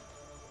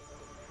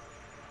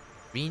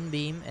 Green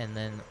beam and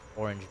then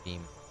orange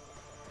beam.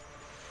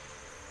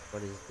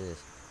 What is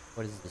this?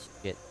 What is this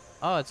shit?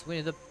 Oh, it's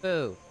Winnie the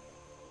Pooh.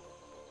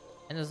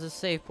 And there's a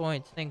save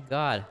point. Thank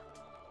God.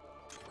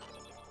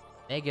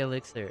 Mega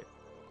Elixir.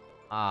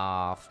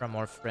 Ah, from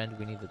our friend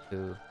Winnie the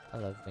Pooh. I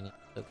love Winnie.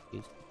 So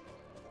cute.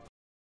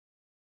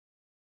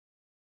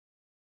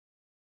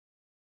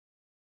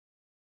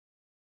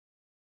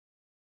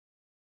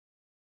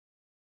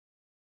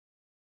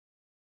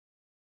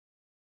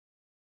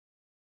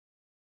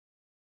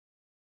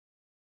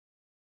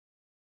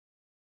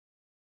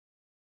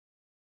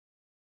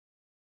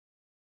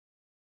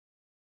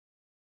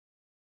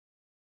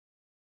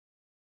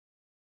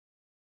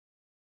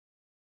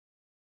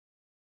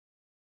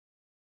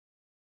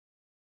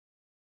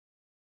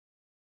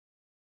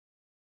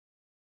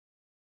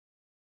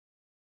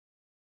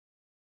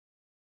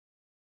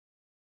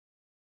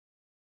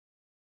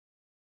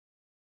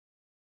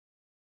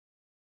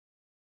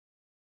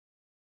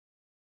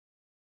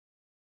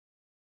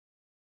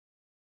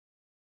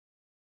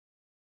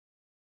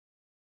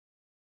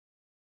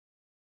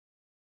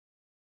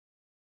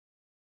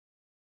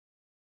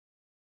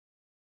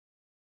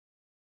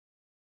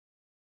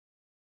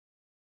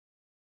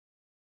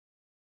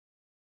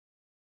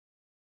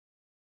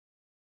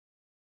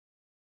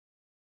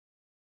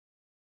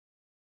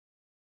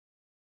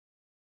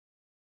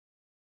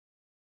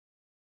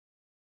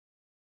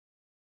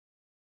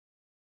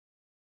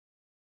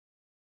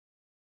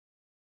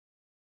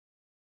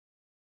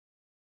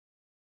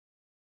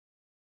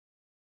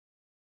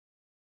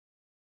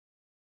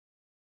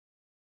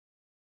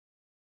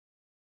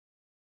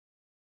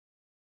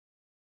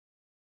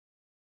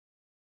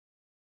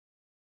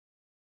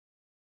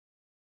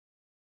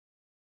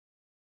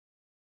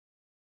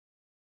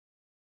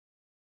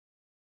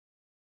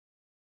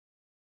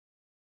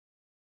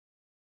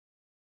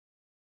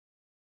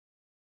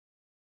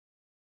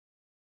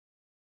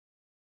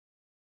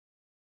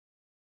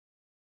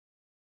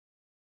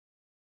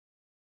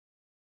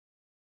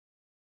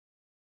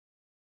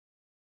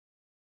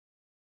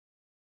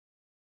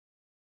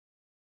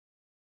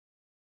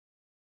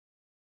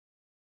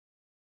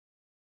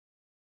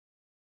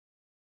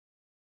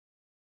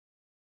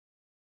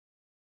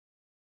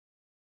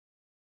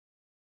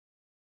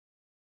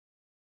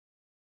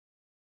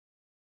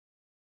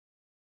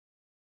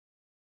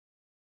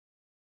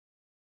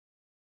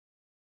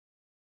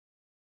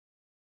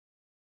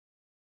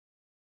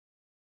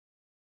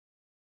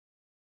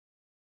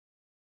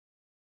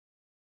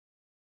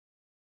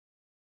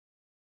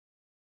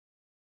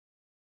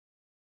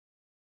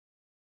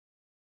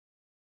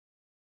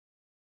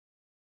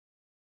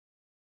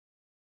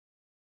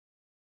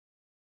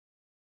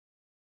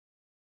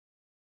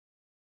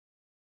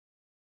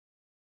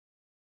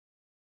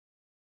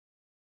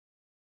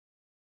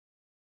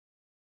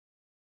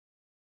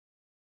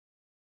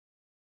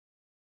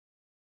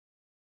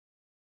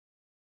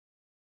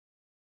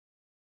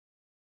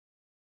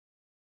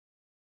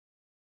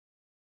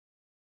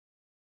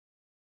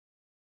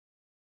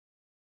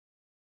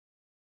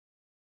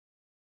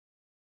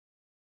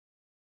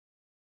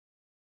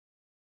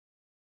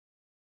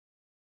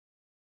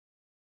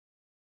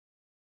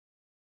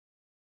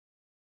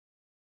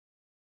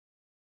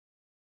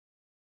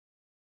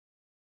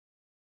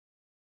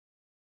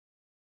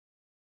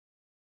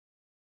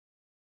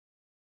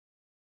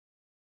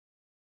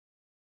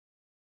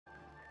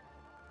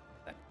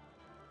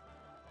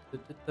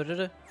 What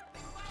the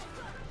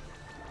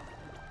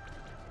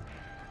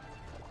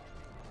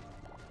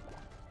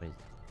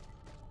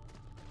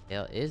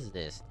hell is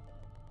this?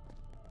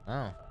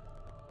 Oh.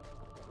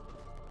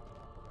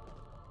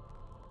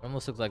 It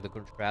almost looks like the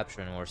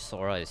contraption where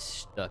Sora is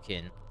stuck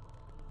in.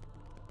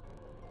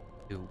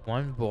 To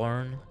once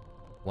born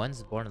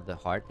of the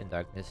heart and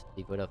darkness,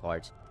 the good of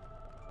hearts,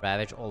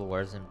 ravage all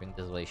worlds and bring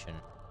desolation.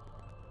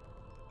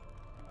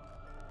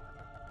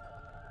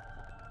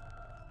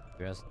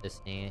 Heroes of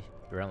Destiny,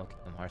 the realm of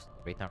Kingdom Hearts,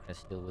 the great darkness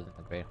still within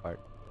the great heart.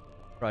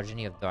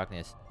 Progeny of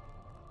darkness,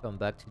 come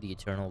back to the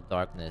eternal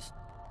darkness,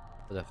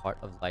 for the heart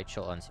of light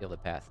shall unseal the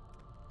path.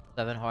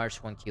 7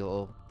 hearts, 1 key,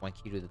 one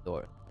key to the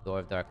door. Door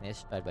of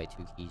darkness, tied by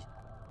 2 keys.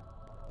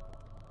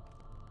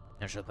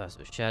 And shall pass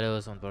with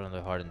shadows, one door on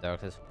the heart and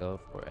darkness will go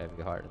for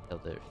every heart until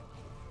there's.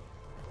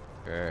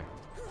 Sure.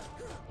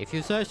 If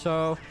you say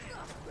so.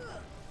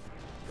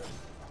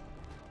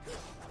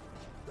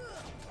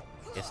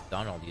 Guess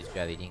Donald used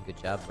gravity.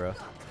 Good job, bro.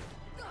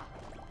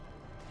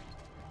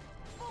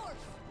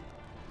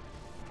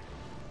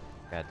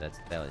 God, that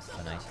spell is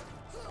so nice.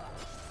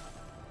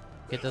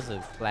 It does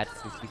a flat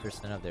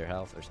 50% of their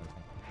health or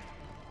something.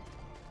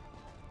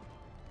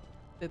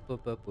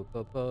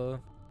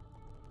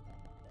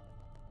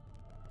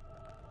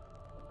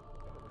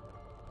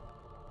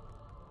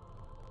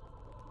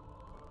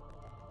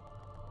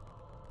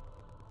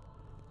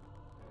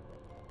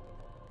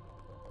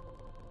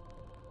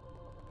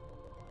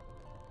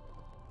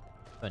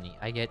 Funny,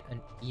 I get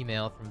an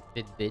email from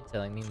Fitbit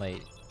telling me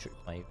my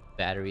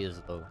battery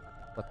is low.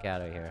 Fuck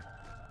out of here.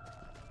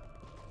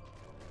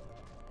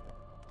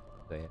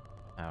 Wait,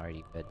 I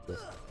already fed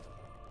this.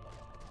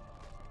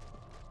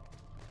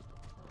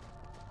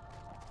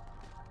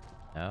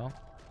 No?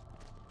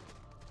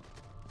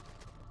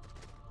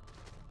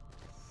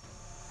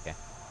 Okay.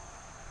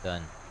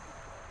 Done.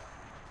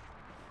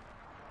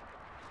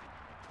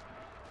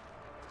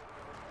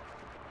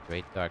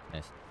 Great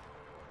darkness.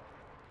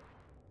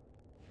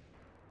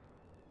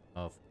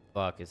 Oh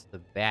fuck, it's the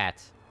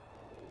bat.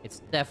 It's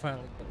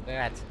definitely the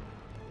bat.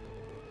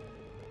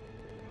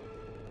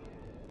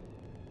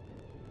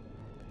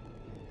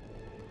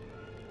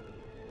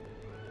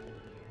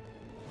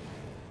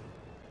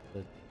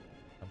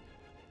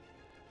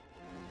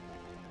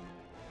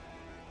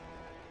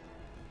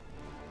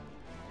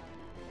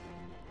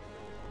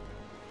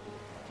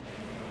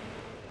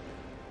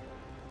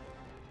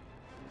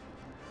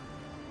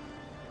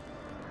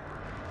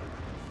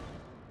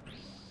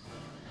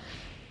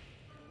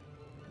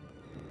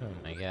 Oh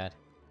my god.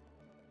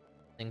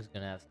 Thing's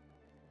gonna have.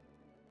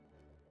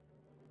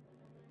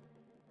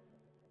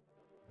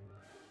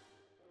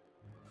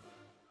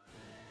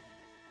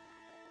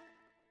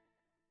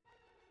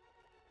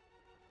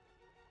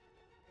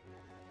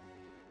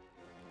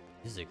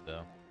 Music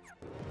though.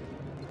 Oh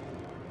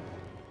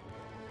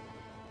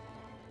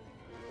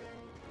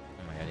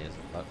my god, he has a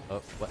fuck.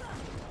 Oh,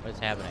 what is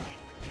happening?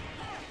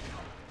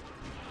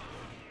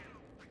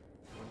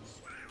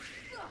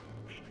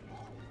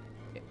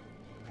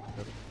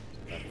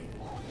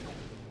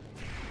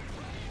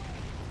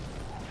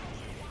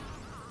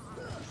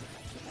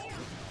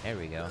 There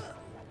we go.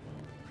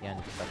 Yeah,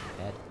 and fucking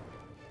head.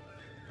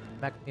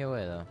 Back me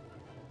away though.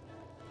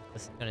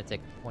 This is gonna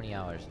take 20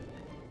 hours.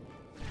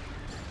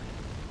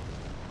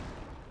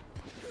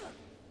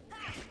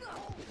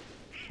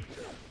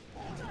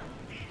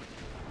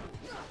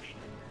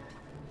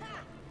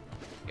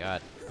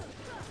 God.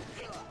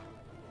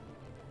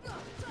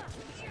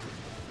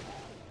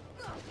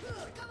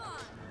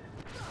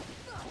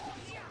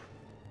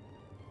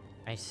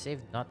 I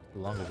saved not too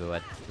long ago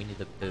at Winnie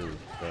the Pooh,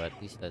 so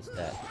at least that's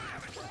that.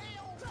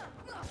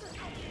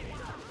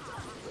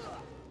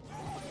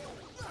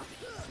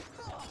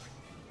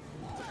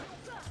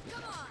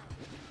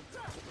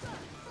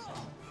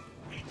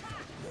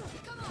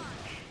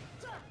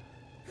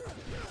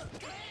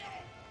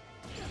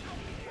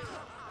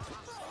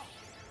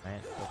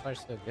 Right, so far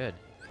so good.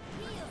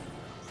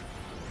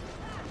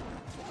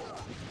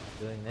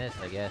 Doing this,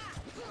 I guess.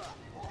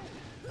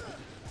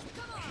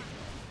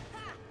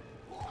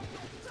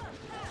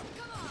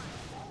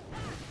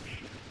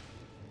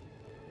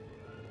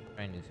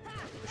 Trying to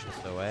push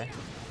this away.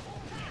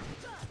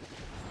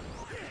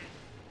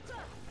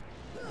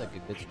 Looks like a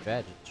good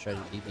strategy to try to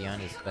be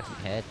beyond his fucking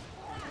head.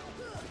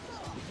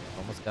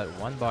 Almost got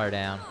 1 bar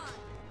down.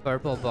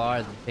 Purple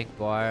bar, the pink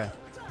bar.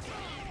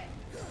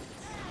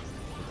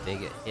 The big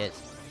hit.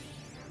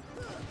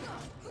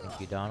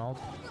 Thank you, Donald.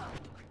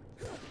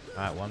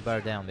 Alright, 1 bar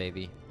down,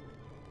 baby.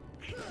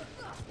 Need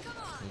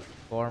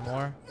 4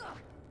 more.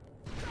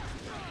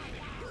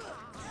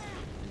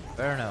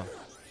 Inferno.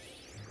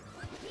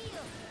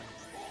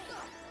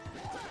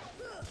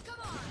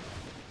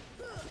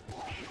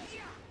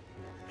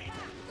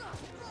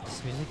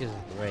 This music is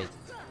great.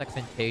 It's like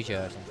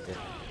Fantasia or something.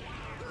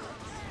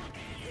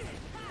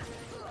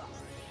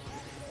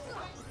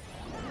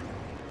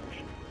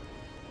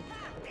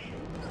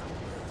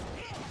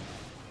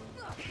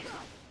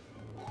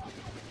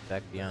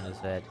 Back beyond his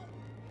head.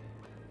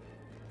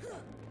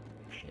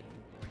 Shit.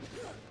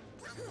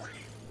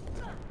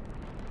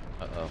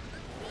 Uh-oh.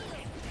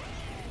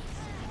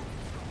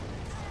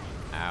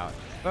 Ow.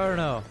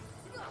 Inferno!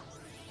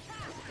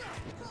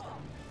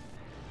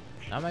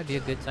 Now might be a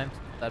good time to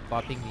start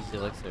popping these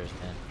elixirs,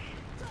 man.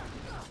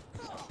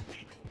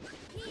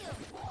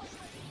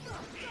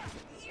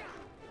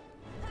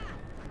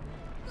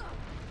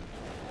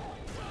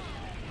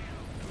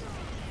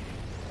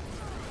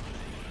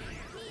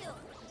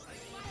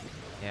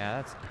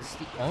 Yeah, that's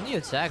the only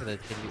attack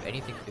that can do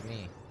anything to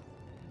me.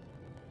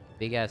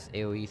 Big ass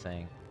AoE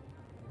thing.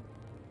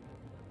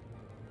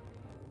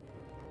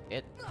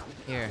 Get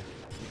here.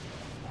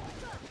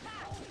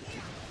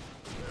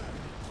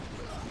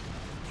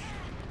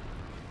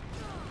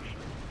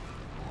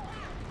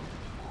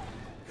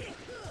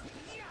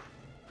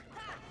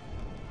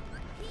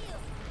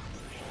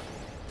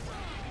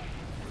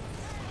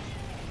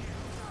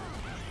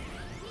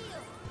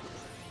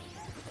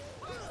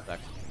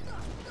 Sucks.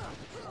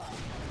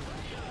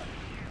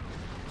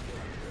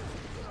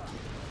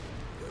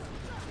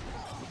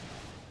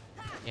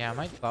 Yeah, I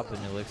might pop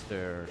an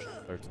elixir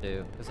or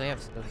two, because I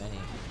have so many.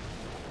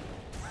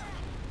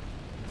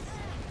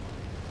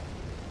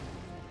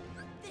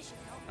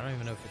 I don't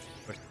even know if it's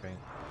worth trying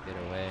to get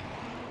away.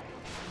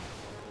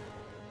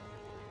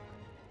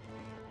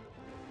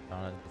 I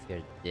don't know if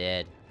you're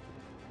dead.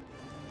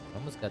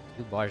 Almost got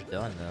 2 bars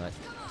done though.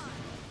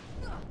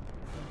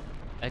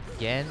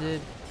 Again,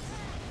 dude.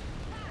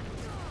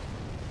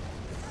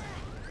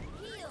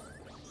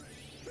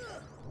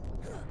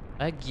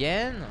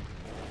 Again?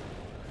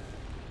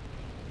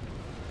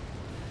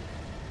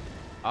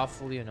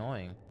 Awfully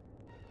annoying.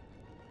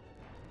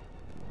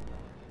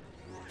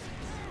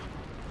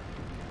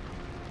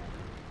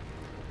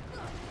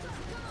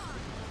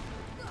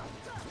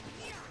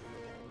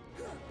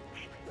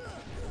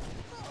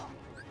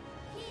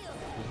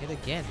 You hit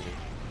again, dude.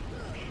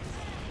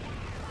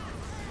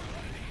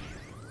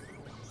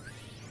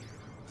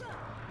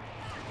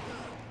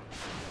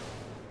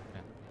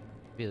 Yeah,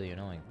 really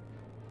annoying.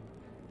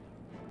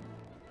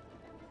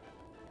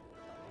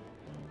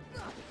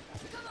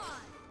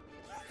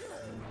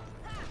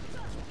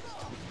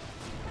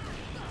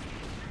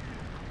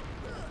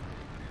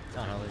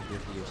 Don't know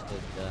if you're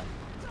still done.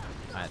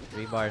 Alright,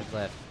 3 bars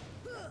left.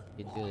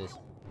 You can do this.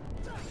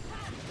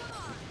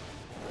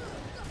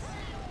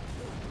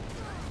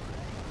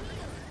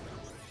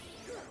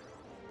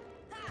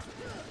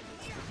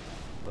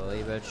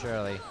 Slowly but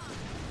surely.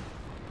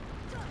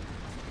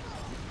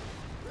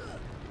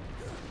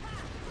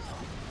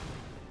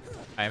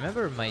 I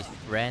remember my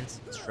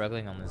friends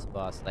struggling on this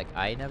boss. Like,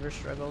 I never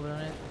struggled on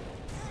it.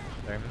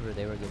 But I remember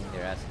they were getting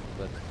their asses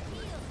whipped.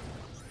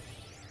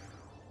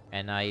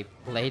 And I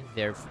played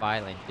their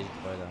file and did it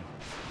for them.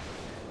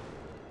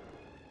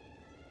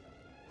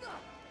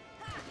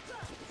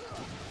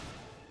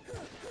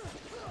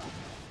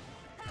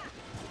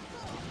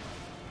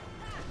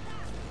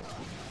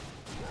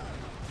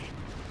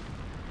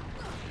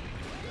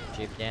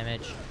 Chip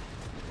damage.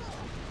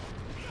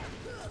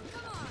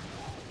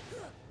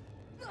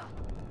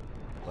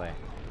 Boy.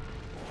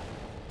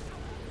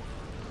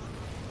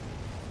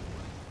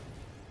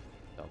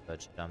 Don't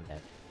touch dumb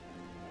that.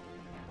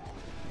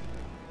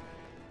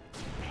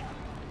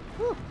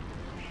 Whew.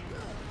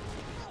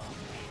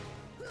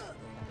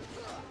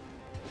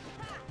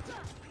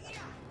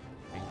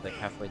 He's like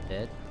halfway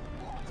dead.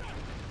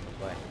 Oh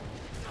boy.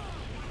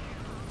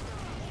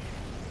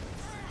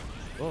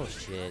 Oh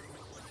shit.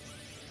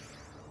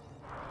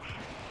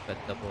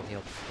 Got double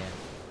healed again.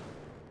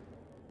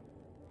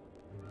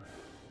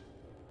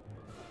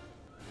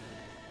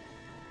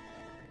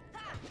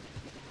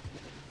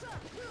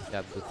 Good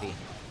job, Goofy.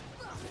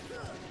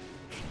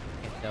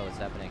 Can't tell what's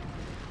happening.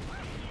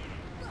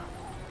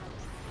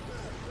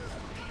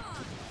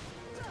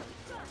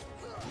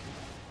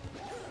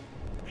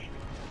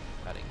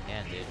 Got it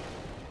again, dude.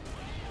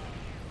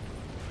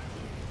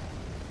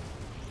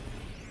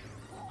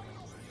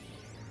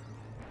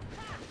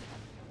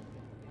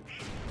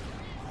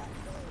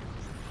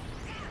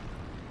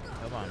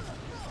 Come on.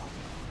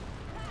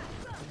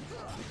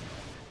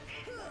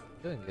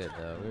 Doing good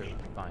though, we're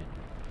fine.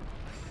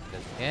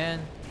 This again.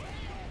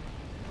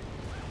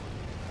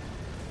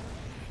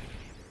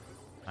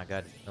 My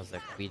god, it smells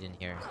like weed in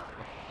here.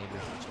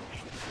 Neighbors.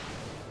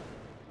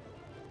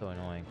 So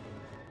annoying.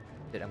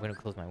 Dude, I'm gonna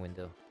close my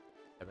window.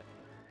 Bye-bye.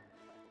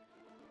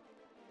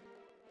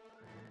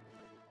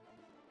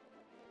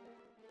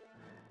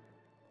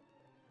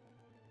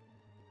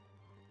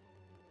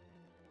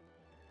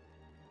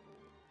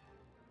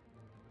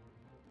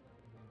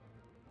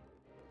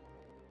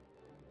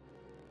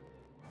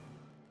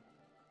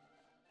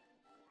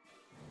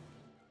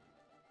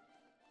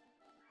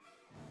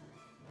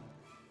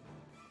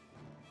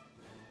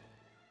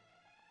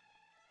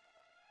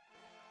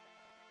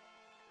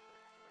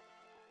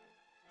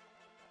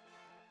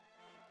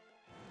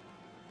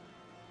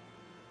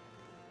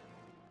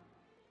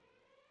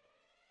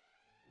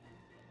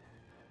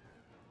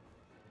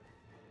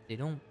 They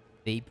don't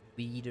vape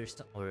weed or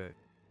something, or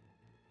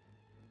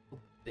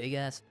big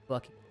ass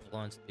fucking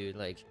blunts, dude.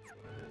 Like,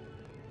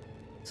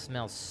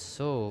 smells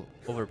so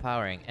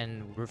overpowering,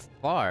 and we're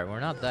far. We're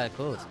not that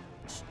close.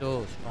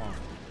 So strong.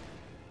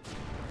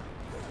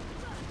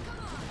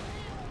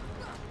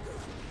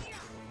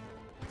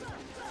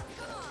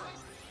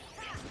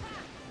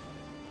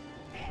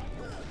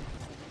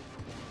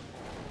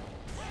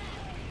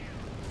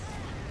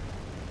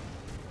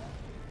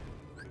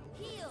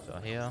 So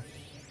here.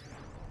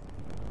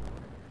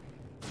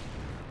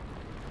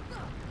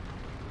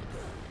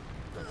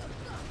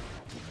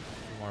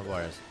 More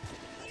bars.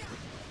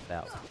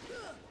 Out.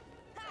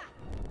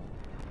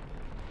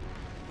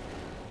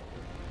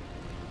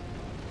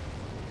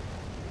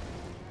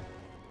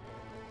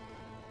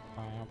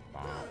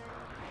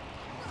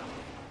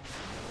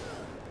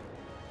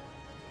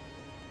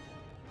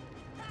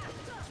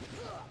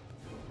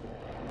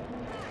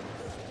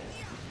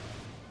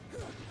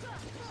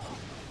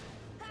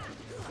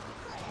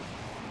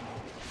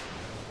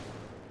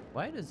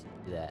 Why does he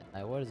do that?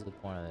 Like, what is the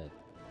point of it?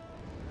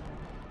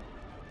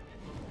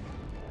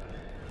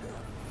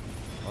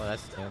 Oh,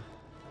 that's new.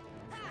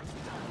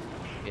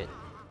 Shit.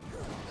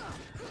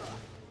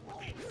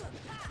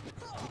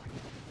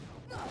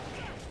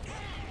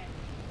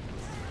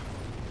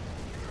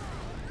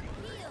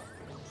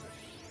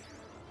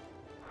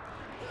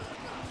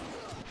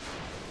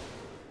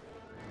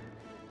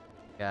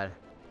 God,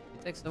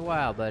 it takes a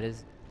while, but I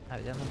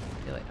don't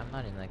feel like I'm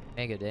not in like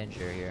mega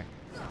danger here.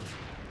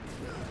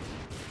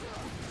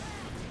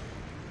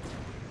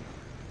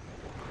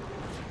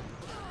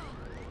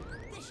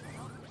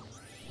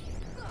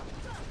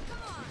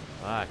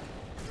 Fuck.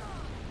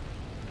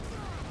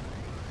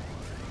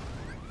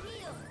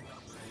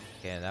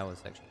 Okay, that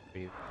was actually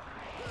pretty.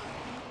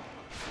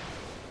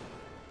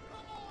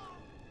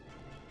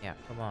 Yeah,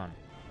 come on.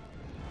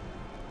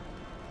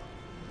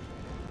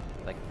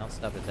 Like, don't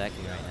stop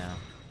attacking right now.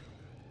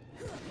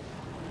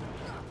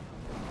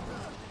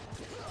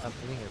 Stop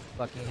moving your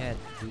fucking head,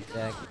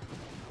 douchebag.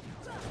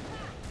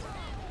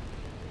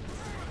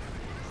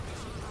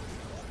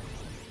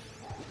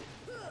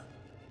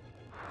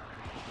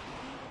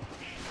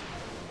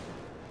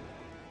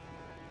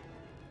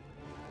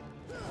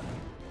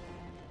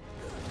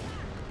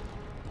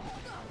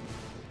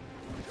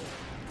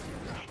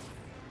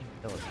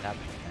 What's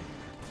happening?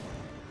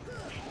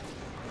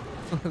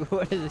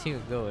 What is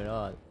even going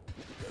on?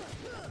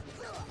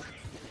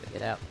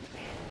 Get out.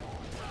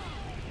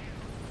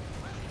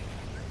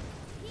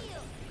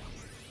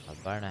 A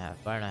bar and a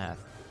half, bar and a half.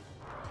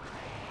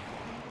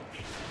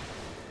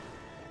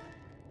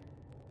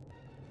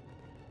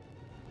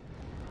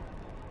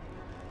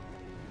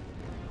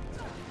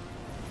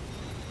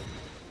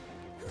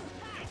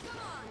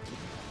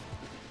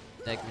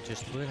 Like, we're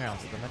just moving around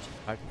so much,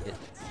 it's hard to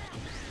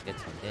get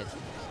some hits.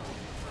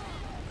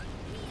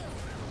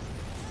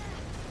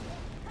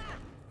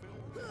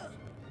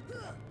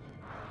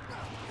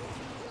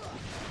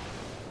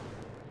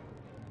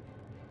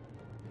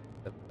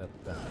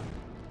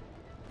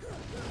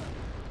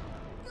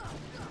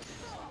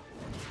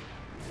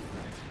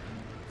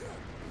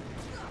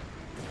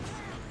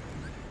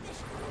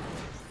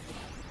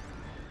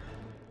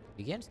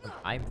 Begins some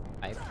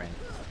iframe.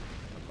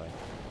 Okay.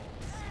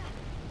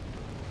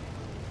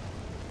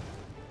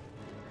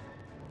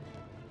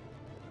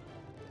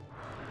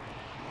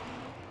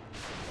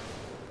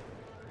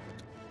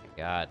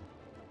 God,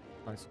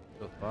 once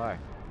so far,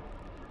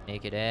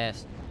 naked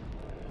ass.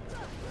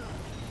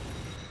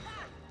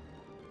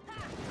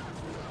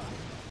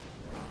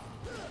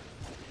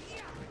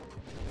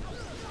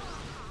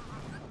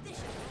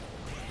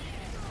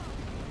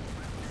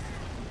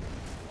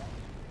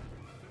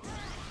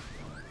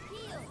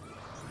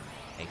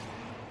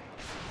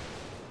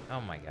 Oh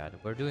my god,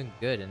 we're doing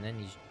good, and then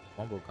he's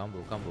combo. Like,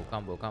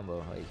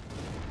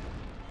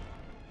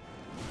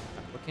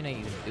 what can I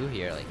even do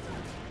here? Like,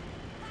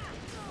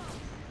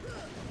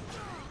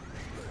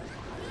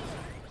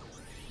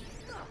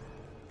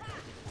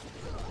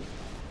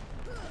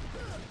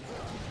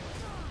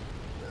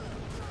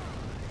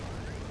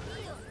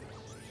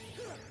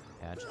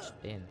 yeah, just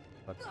stay in.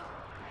 Fuck.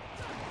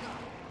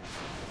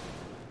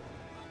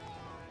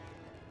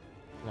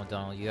 Come on,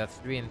 Donald, you have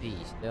 3 MP.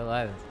 Stay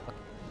alive and fucking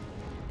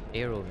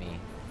arrow me.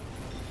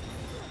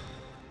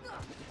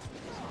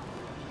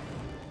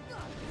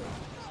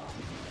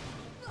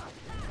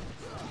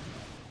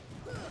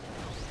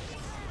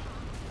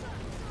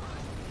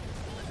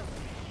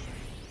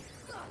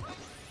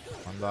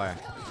 One bar.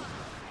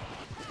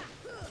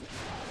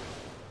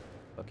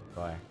 Fucking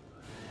bar.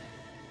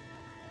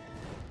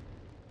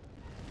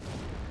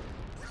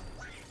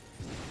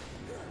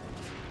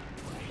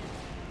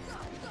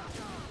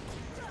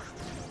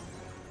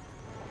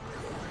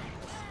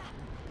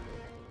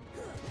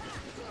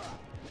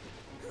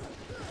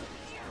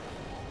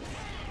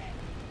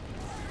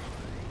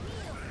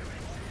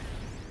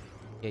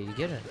 Yeah, you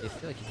get I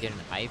feel like you get an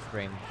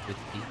iframe with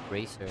Deep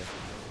Racer.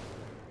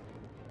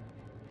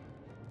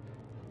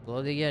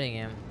 Slowly getting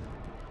him.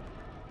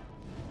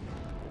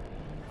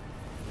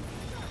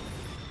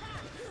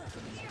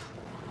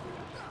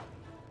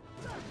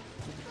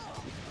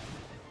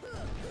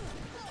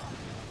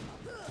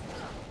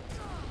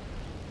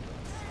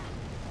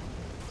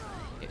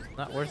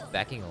 Not worth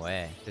backing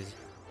away, because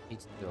he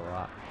needs to do a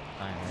lot of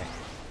time, right?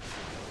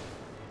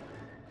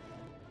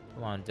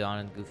 Come on, Don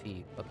and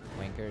Goofy, fucking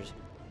wankers.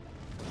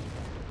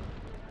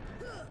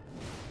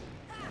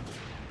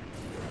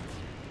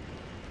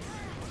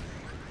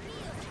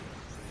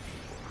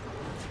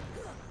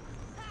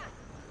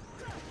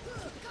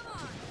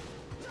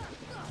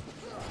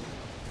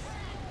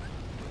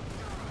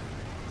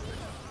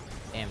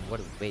 Damn, what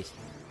a waste.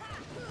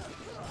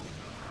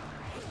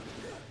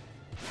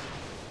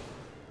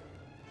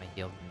 I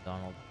healed from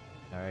Donald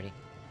already.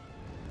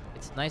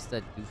 It's nice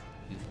that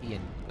Goofy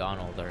and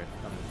Donald are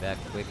coming back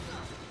quick.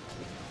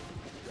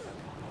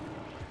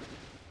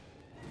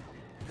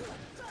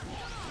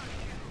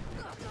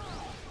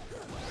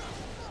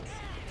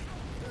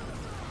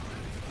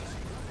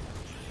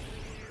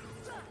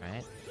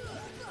 Right?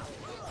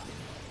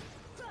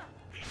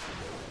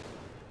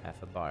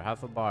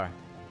 Half a bar.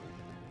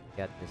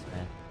 Got this,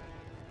 man.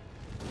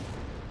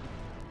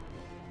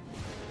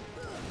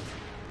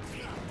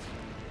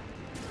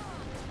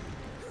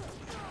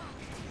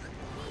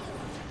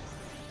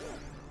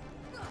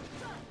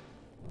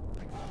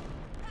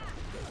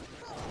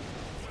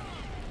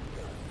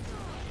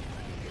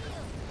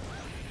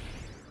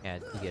 Yeah,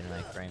 you get an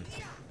iframe.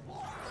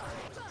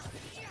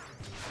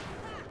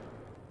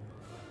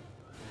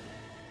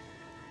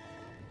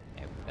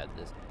 Yeah, we got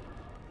this.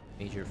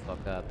 Major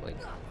fuck up, like.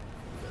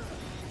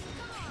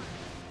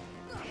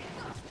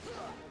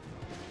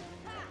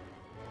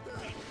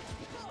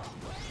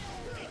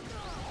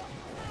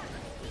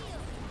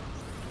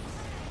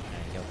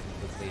 Alright, heal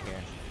quickly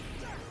here.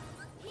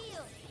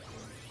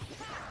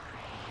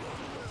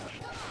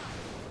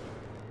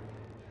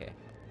 Okay.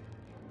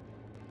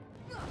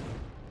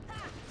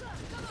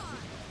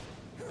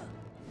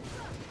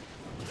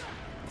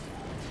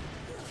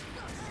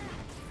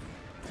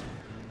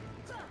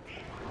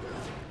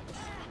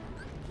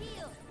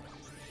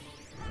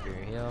 Your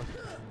heal.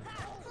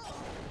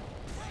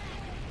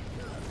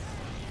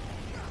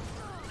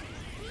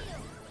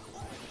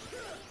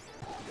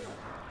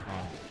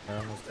 Oh, I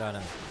almost got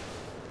him.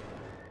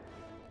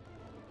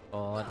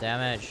 Oh,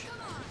 damage.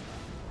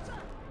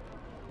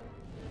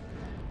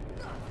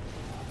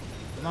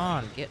 Come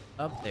on, get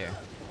up there.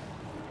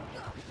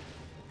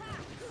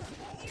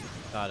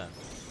 Got him.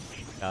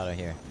 Out of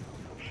here.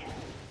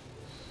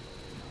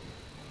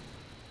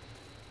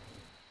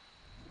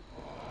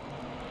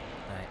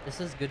 Alright,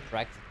 this is good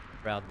practice for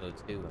crowd mode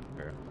too,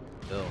 for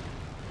Bill.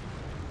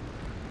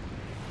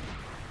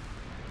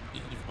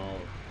 Evil.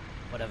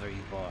 Whatever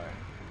you are.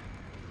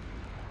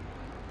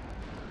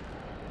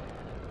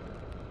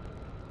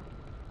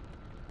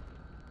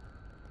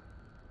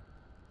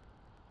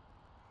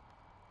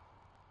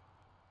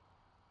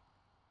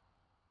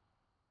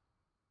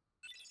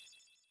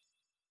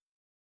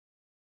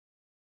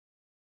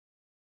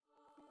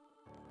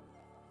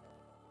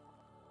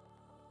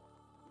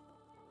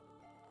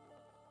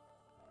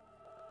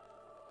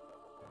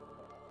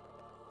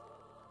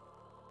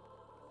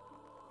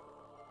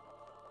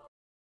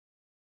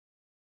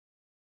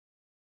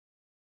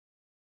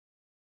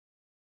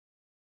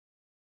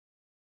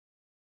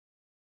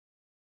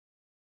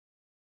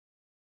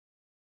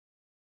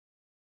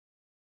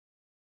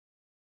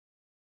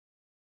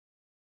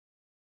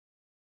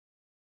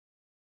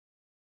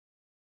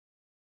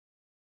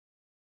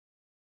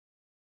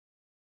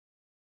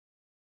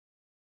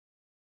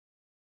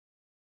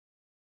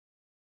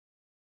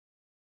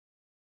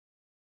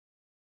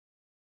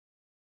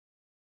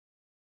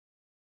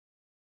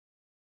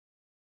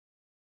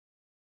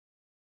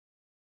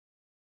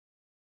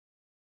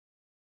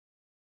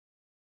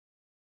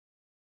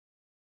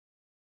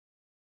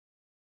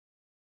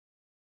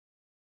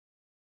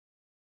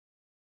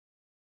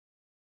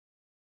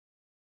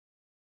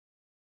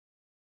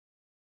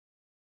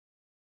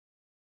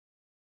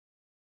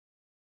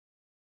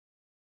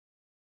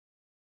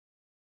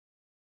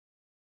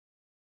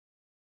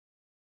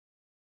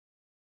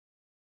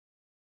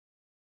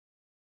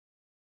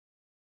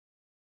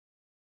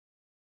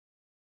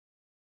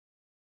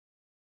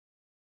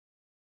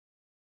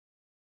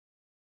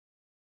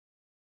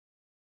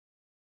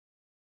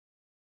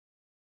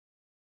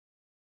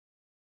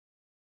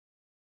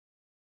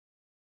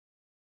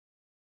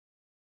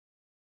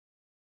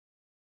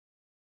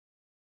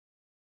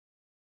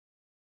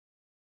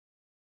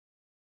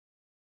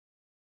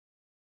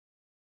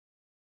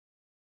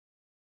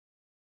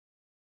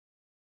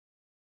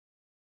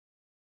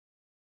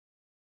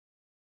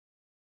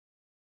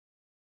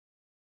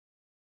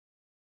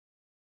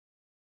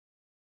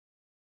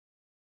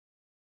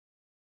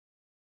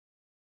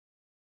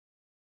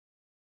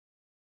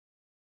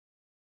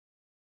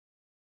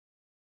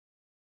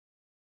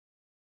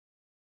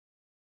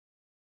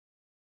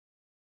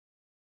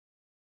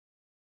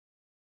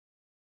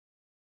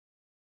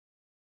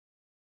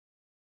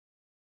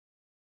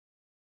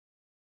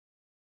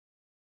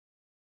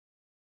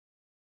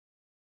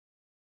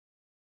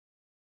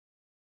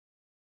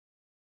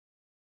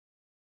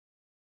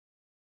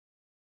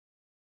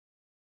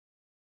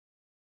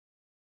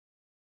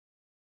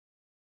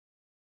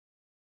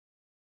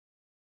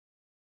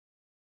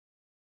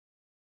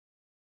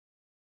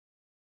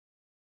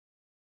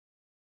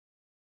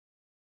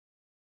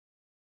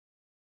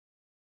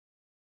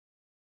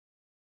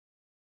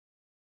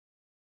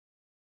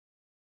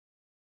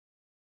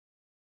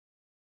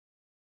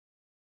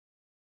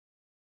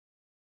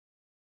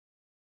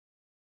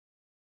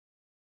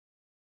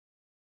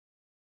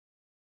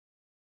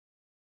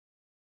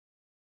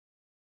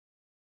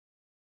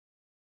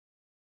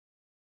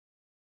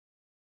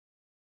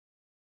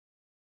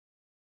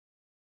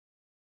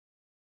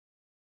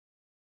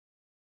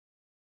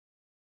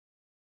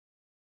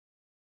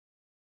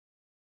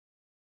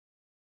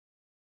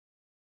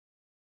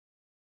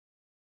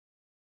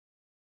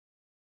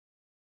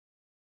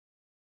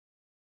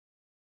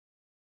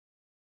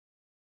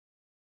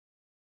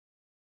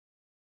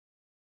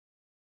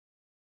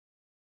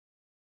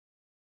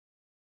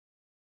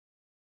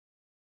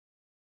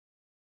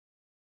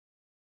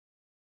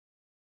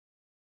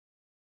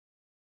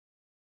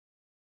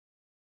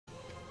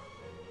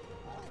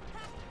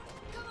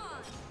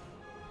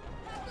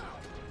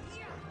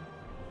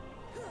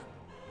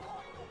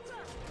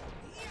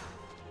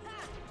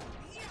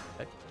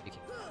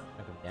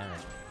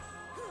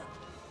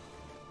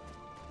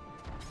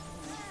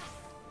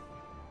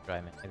 try,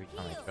 man. Every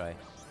time I try.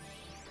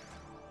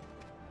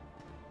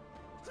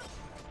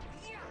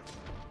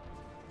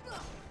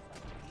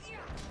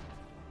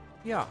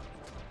 Yeah.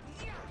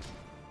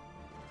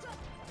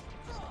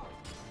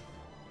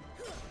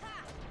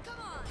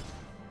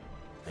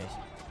 Nice.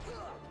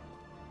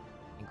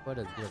 I think quite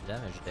a bit of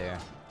damage there.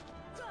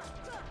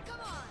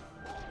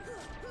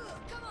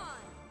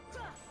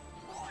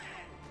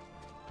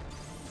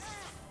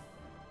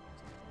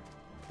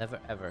 Never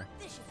ever.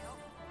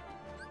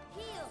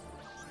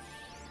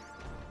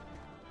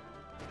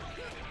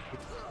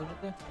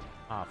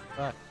 Ah,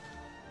 fuck.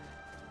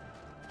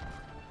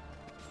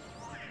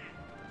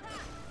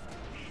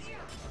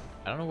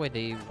 I don't know why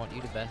they want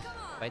you to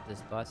fight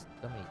this boss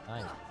so many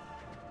times.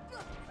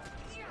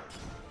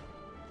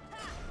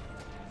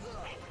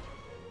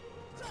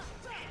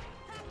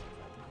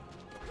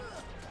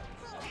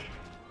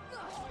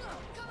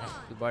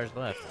 Alright, 2 bars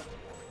left.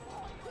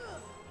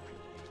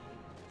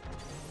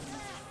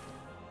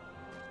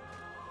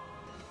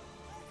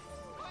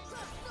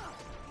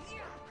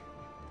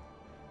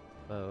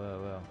 Whoa, whoa,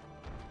 whoa.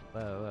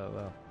 Whoa, whoa,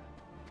 whoa.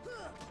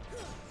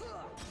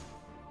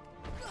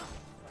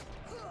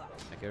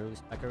 Smackaroo,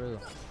 smackaroo.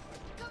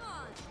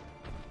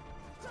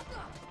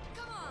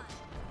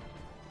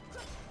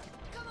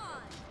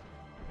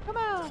 Come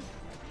on!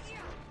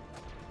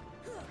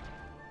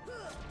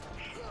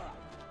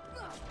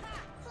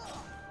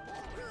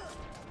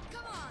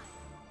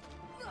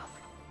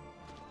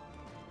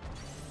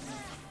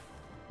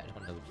 I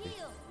don't know.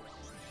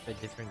 The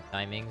different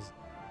timings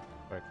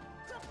work.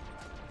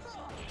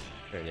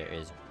 Sure, there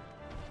is.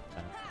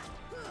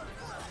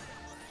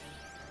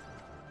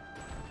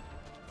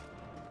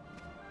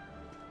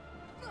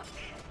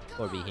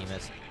 Poor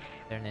behemoths.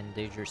 They're an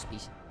endangered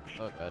species.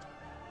 Oh god.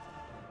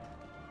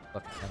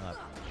 Fucking them up.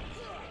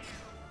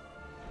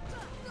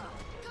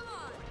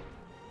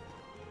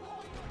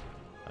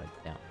 Oh,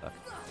 down. Fuck.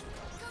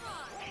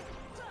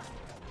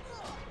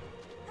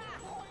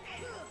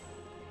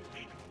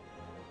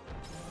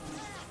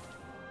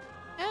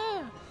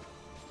 Ah!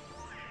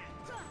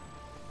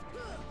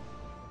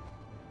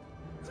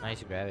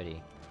 Nice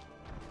gravity.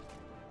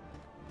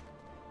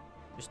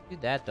 Just do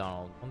that,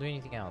 Donald. Don't do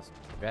anything else.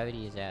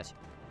 Gravity is ass.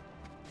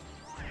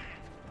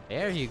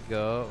 There you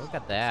go. Look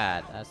at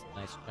that. That's a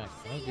nice chunk.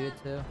 Can I do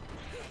it too?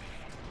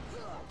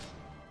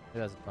 It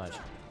doesn't much.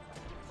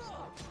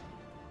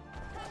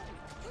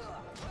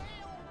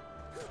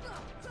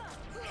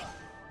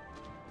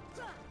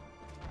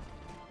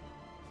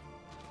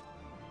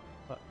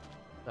 Fuck.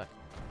 Fuck.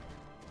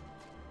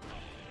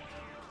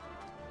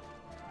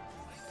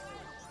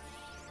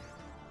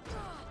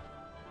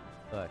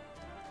 Fuck.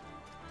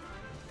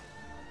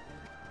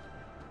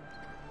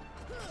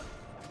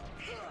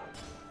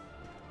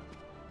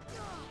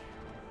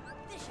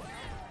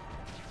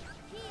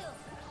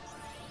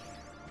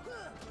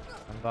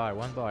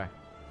 One bar.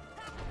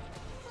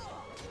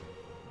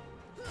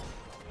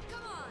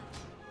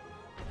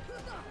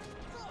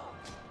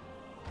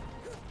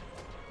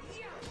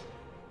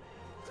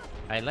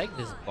 I like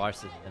this bar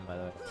system, by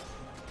the way.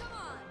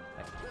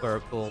 Like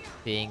purple,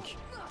 pink,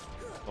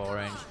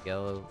 orange,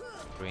 yellow,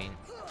 green.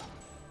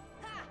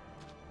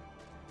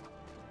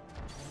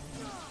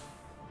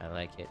 I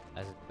like it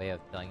as a way of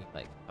telling you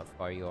like how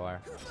far you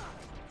are.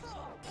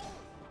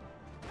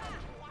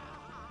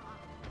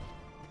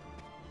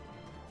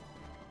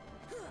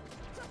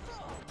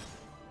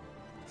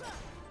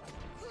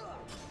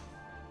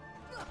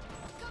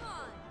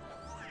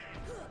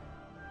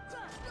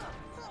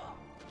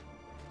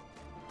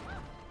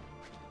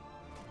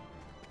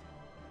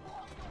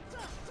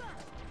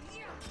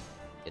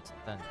 It's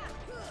done.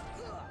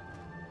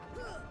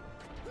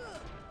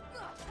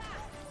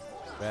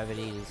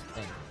 Gravity is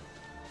thing.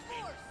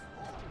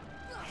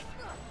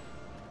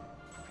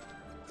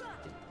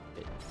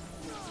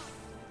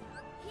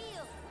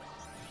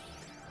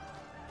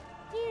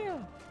 Heal.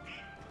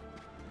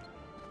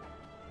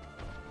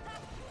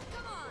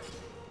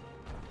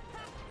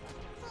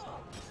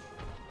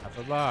 Half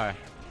a bar.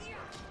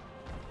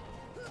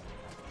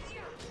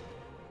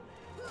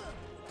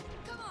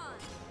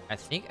 I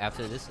think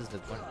after this is the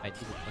point. I do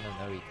the point of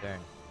no return.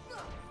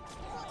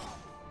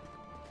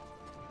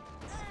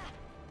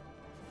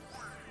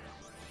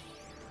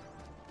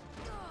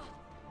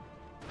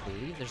 I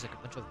believe there's like a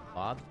bunch of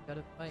mobs you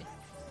gotta fight.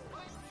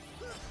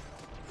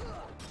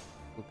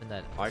 Open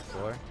that hard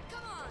door.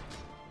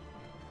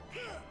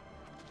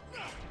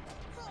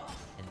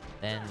 And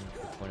then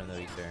the point of no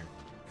return.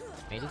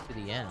 Made it to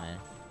the end, man.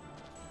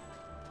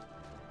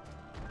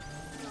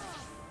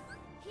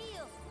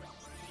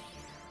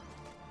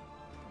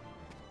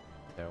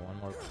 There,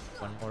 one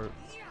more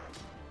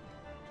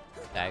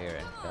dagger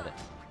and got it.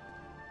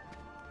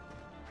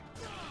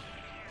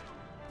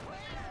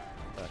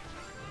 Fuck.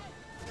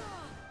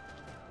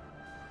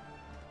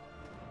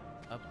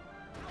 Up.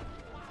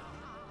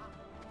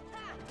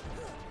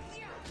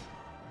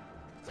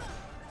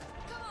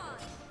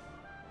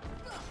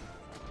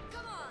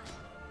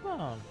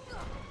 Come on.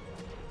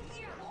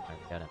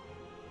 I got it.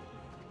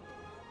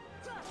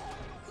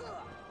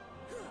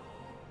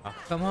 Oh,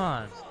 come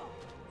on.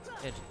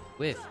 Yeah, just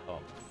whiff. Oh,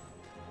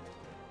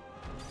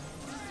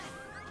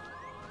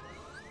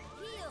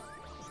 Heal.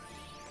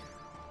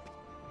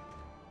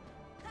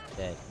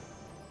 dead.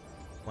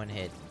 One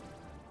hit.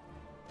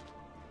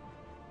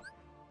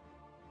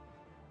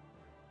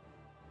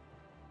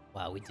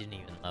 Wow, we didn't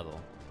even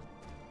level.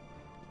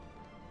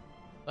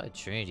 What a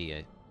Trinity,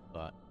 I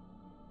thought.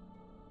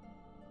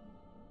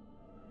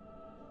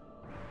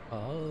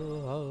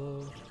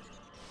 Oh,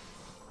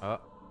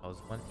 that was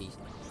one piece.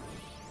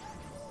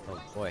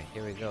 Oh boy,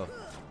 here we go.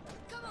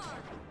 Come on.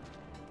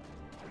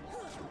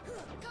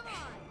 Come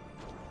on.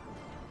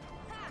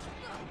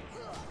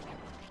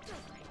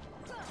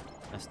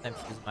 Last time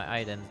to use my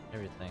items and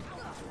everything.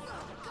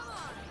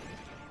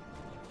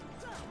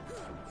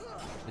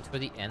 But for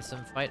the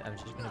Ansem fight, I'm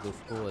just gonna go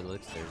full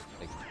elixirs,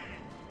 like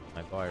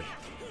my bars.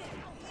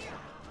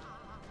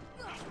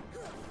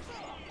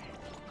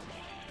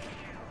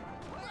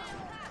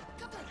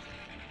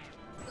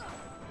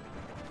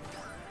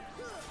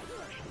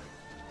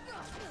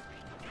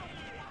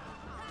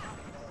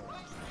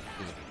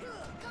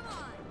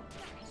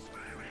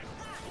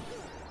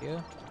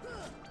 You?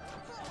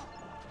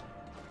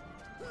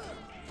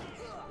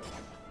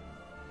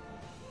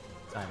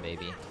 Time,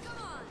 baby.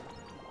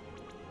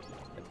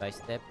 Step by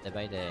step, day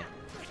by day.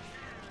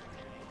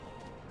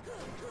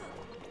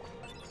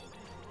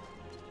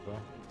 Cool.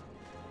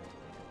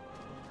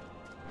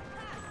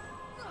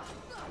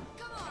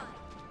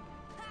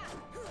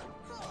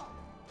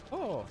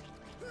 Oh!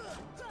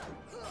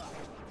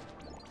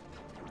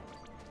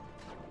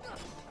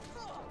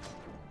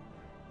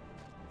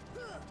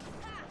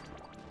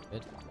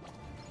 Good.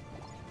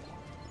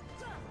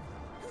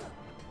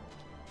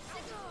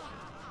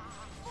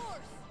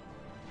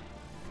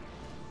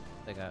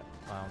 I got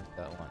found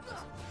that one.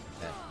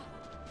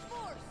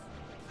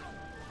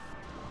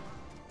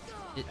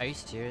 Okay. Are you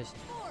serious?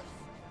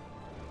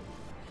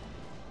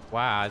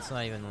 Wow, it's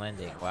not even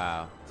landing.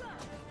 Wow.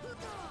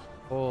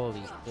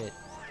 Holy shit.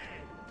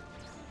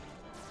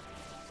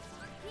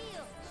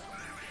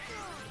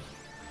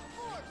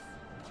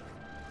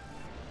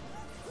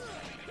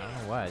 I don't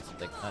know why, it's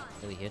like not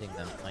really hitting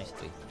them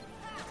nicely.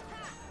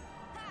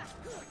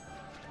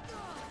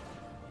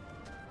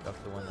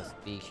 Drop the one to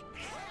speak.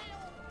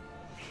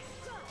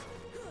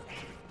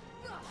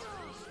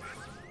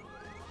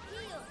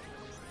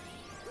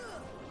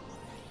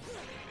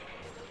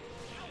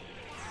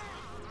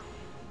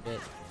 Shit.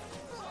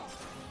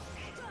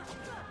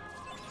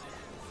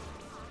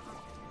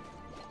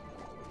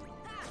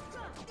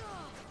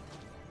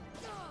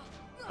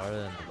 Harder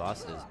than the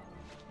bosses.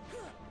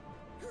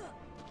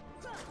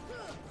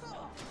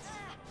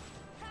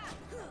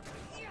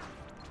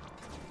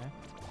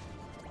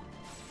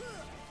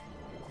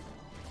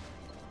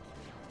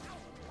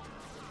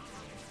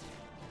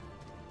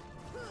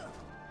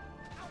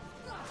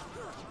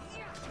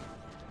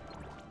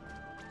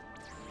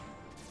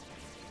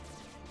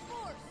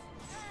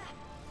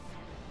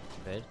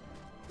 Good.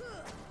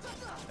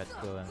 Let's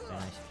go and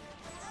finish.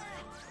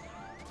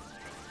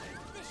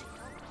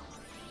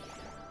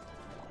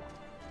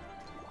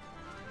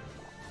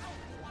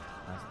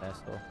 Nice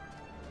asshole.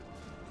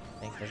 I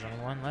think there's only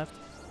one left.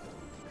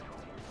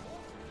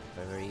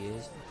 Whoever he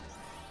is.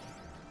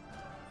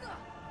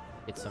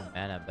 Get some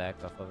mana back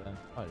off of him.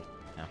 Oh,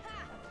 no.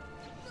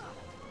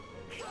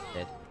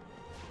 Dead.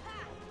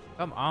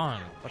 Come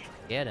on! Let's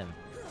get him.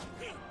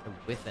 They're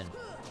whiffing.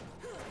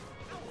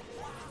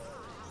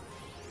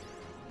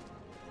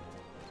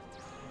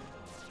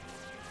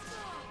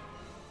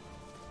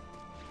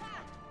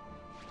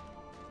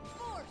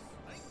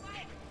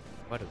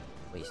 What a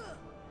waste.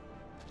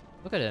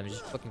 Look at him,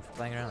 just fucking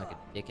flying around like a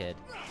dickhead.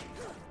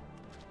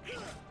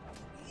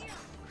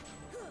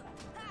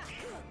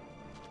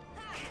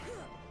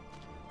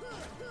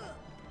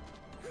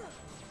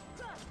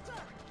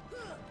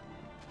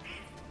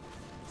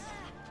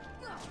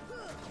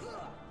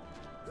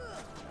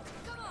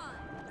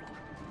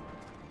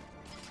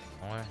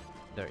 More?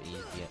 They're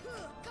easy.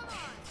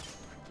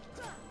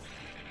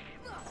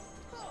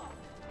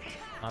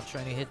 Not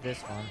trying to hit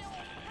this one.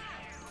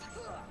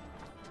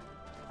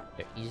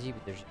 They're easy,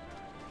 but they're just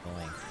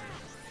annoying.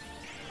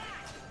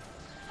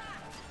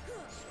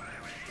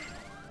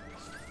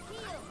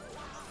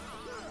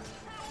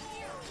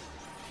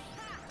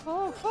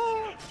 Oh,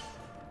 oh.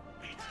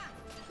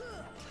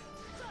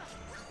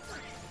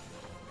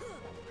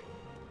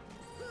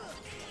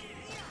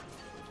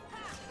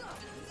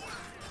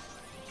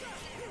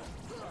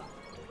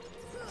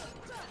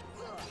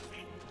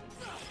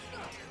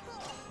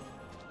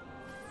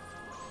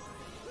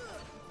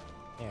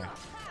 Here.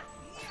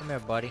 Come here,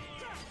 buddy.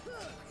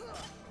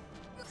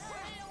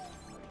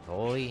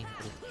 Holy.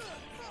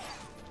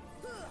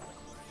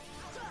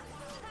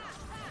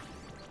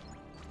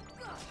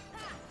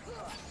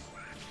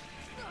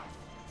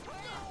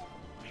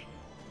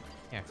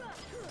 Here.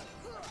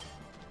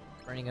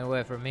 Running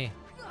away from me.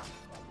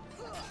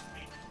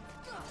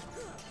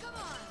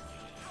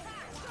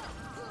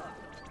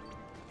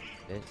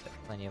 Good. Got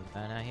plenty of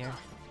mana here.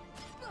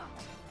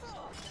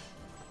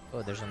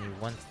 Oh, there's only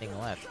one thing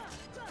left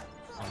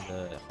on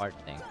the heart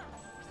thing.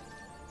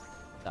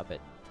 Stop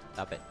it.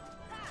 Stop it.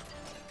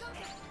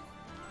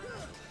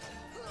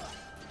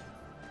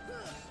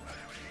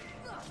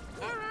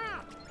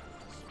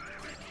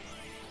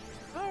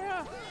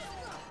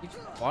 Keeps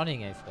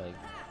spawning, I feel like.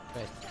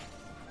 Right.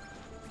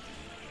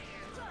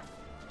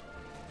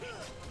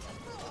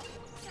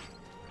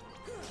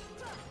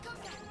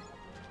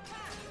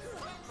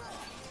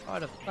 Oh,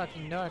 the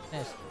fucking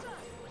darkness.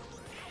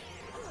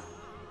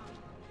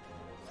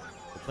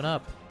 Open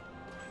up.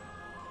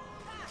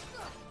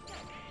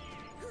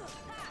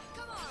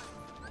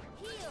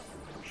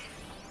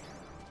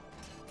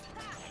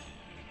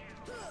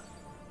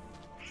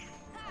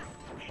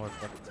 More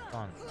fucking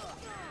fun.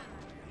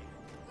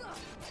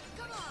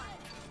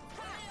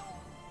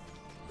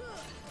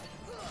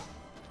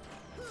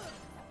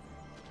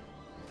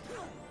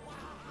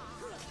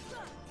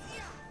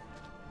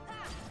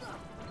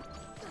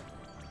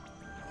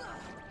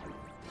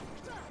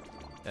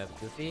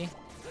 Goofy.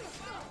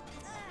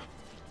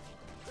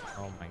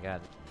 Oh my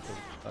god, these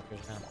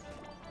fuckers now.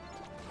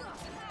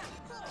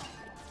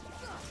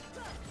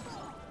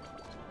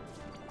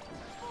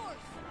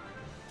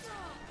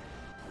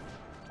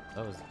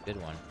 That was a good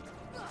one.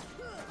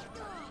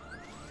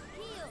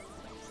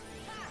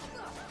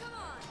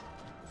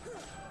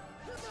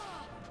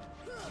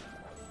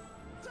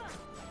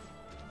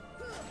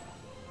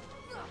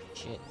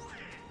 Shit.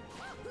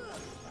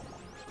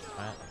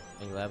 Alright,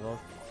 big level.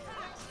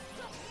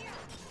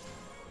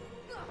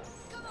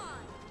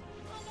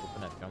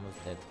 Open up, you're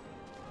almost dead.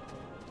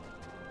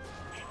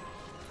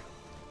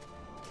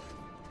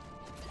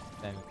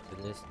 Time for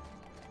this.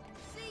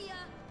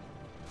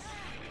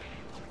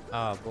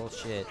 Oh,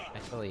 bullshit. I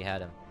totally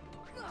had him.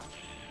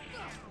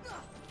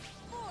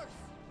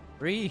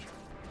 3!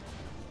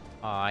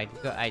 Oh, I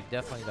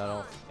definitely got all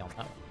on that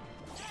one.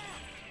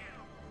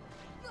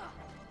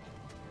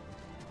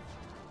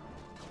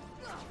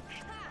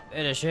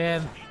 Finish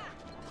him!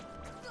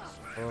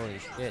 Holy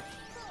shit.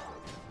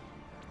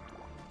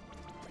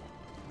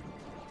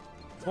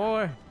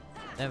 4!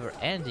 Never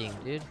ending,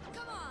 dude.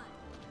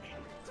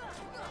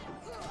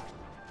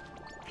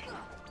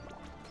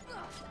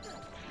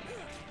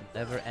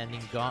 Never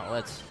ending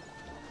gauntlets.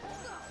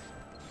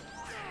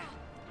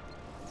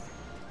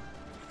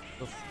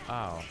 Oof,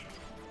 ow.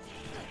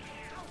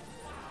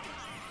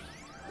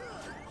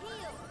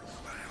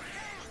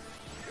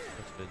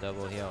 Let's go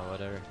double heal,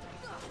 whatever.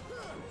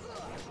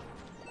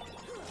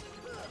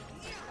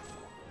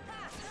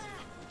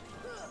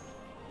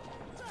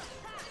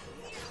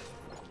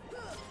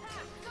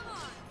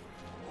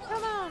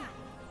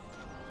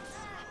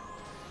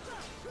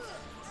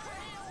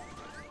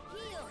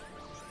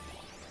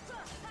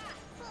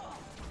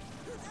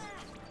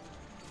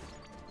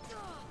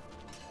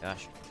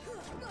 Gosh.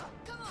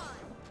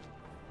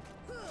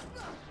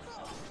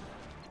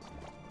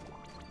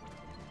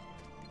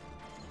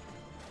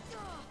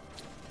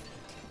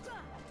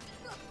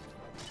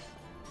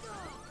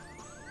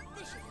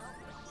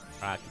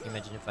 Ah, can you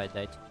imagine if I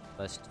died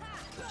first?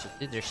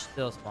 Dude, they're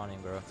still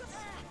spawning, bro.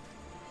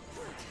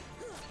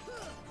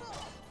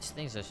 These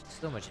things are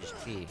so much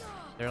HP.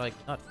 They're like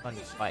not fun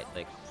to fight,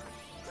 like.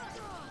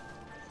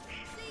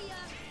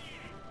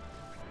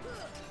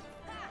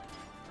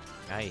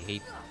 I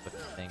hate fucking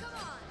things.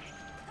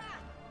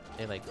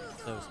 They're like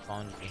so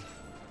spongy.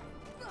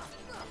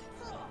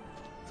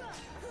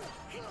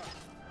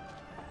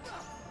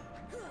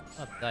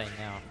 Not die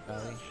now,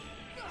 probably.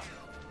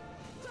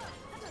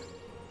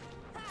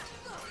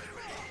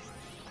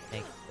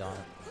 Thank you, Don.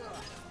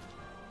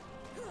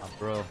 Oh,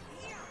 bro.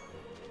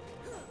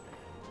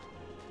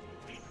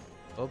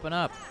 Open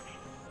up!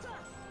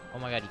 Oh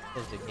my god, he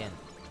closed again.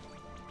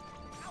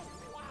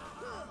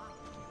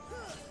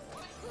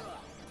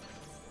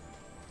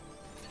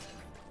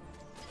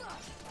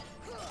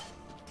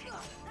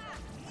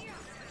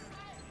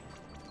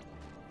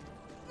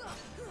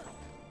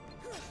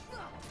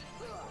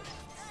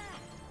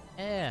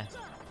 Yeah.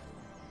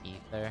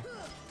 Ether.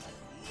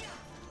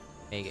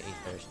 Mega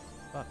ethers.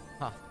 Fuck.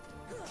 Huh.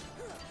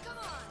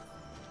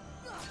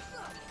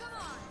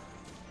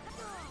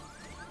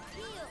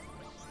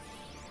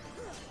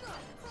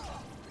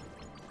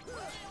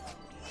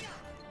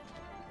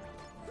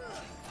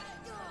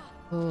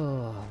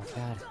 Oh my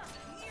god.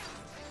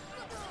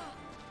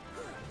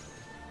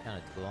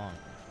 Kinda too long.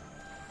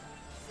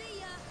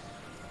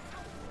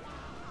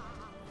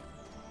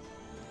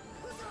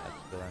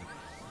 That's too long.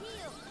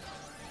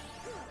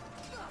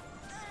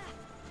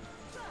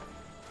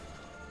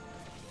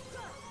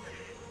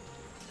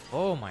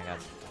 Oh my god.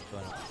 What's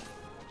going on?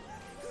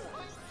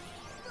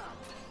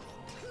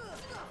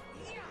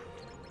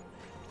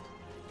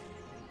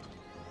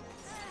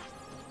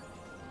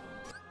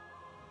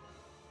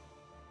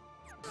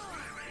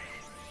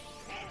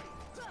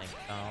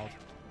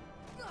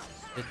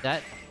 Did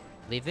that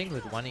living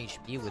with 1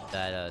 HP with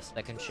that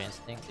second chance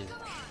thing is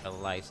a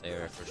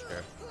lifesaver for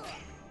sure.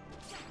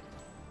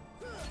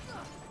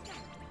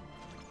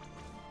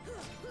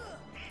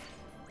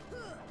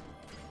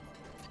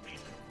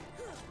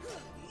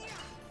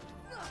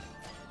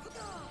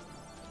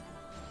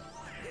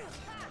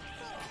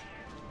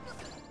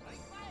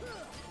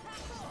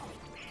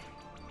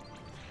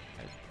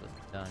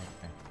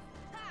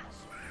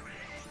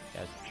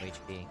 Got some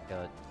HP.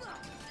 Kill it.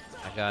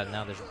 My god,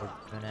 now there's more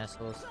Demon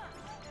assholes.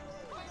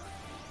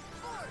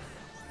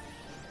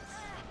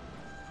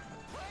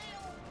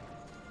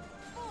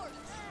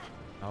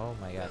 Oh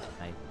my god,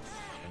 nice.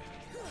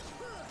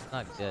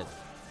 Not good.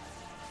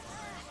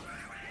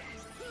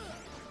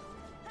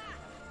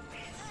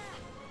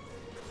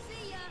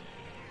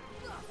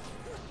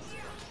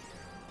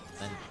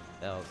 Then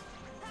belt.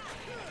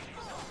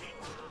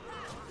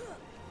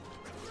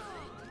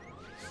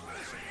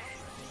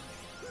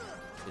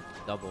 The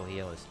double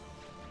heal is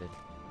good.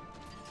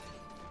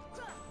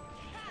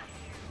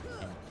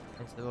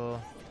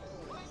 Invincible.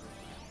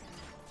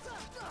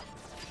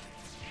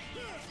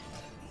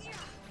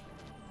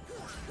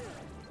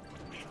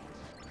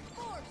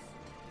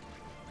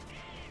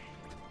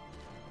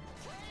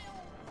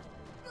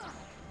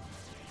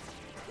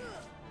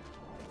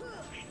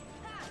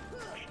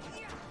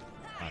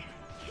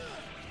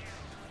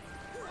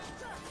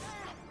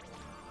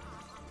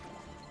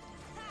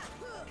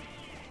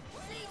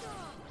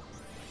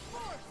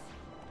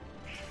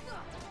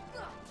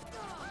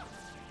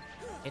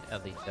 Hit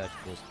at least dodge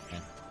this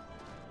man.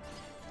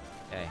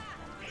 Okay.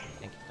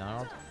 Thank you,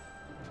 Donald.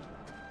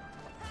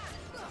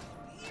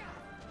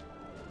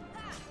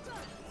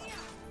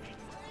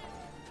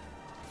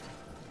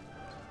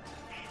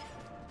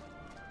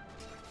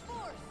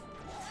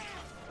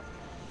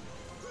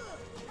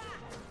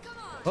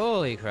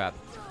 Holy crap.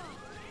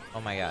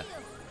 Oh my god.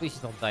 Please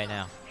don't die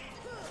now.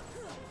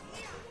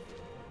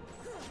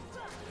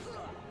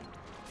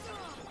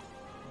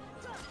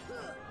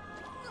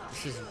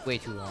 This is way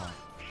too long.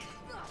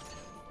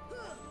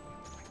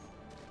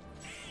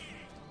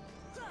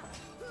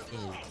 This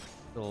is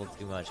a little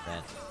too much,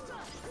 man.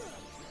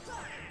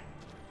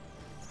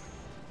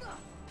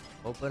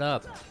 Open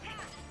up.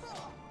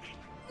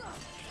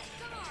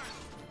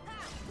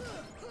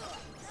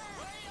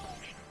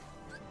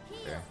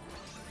 Sure.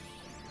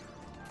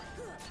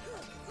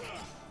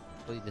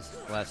 Hopefully this is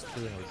the last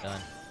two and we're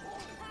done.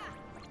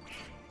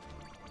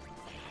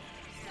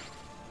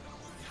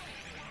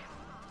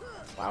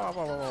 Wow,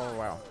 wow, wow, wow,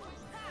 wow.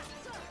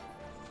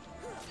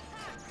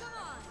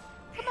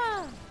 Come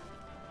on!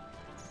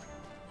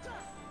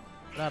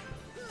 What up?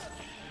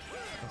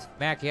 Let's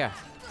back here.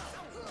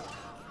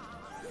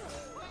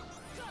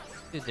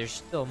 Dude, there's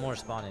still more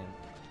spawning.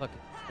 Fucking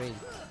crazy.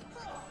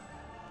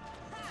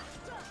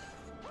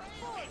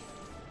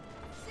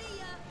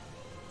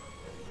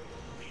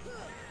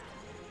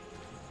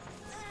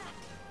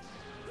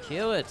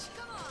 Kill it!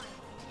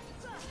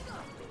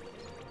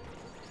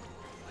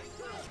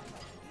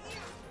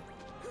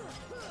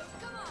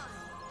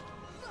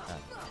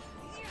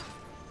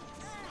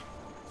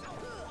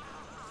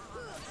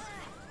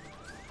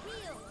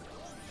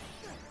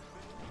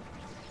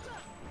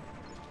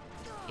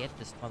 Get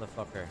this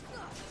motherfucker.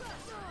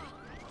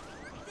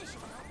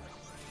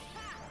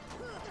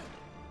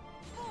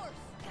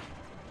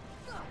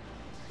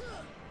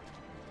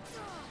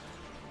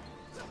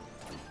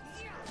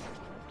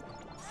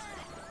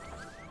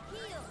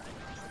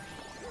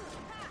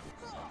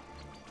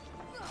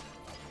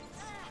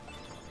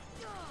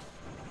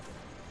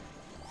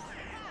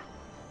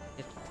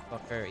 Get the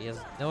fucker. He has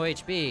no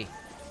HP.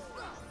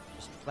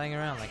 Just playing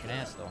around like an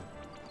asshole.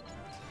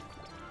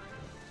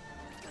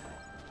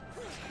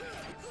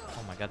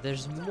 Oh my god,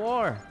 there's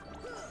more!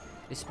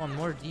 They spawn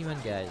more demon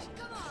guys.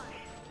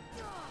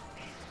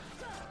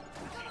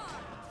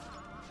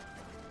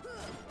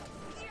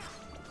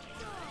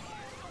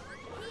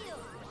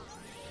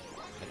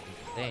 That's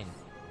insane.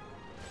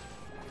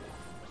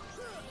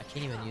 I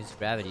can't even use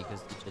gravity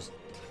because it just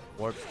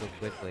warps so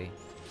quickly.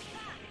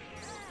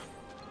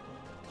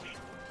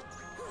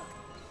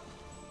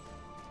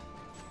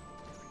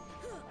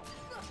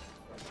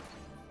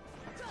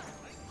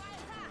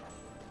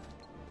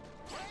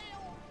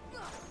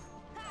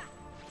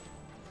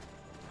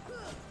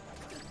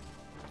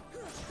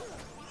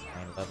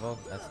 Level,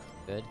 that's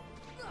good.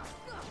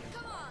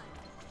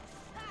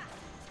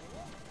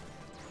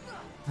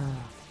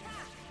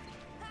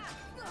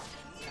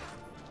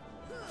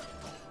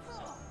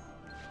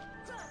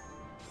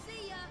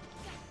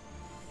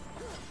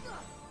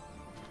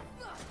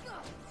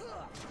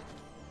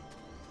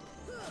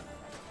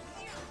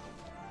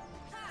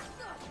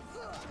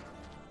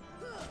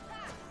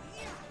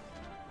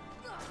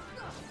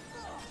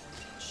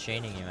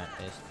 Chaining him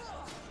at least.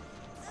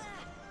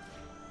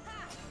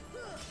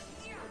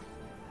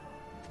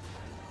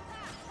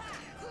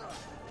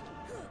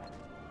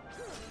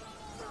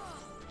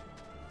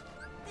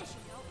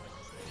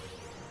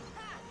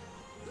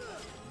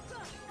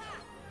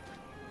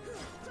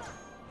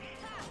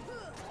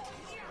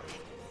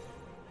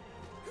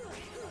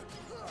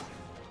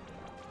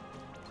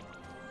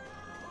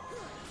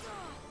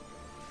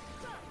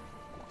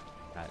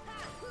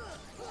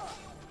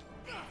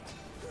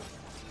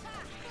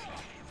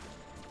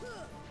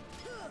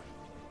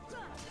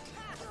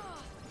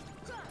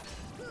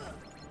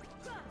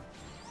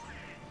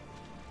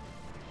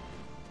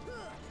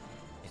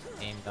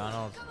 Aim,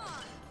 Donald.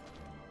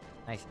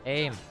 Nice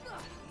aim.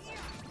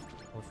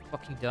 Are we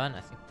fucking done?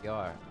 I think we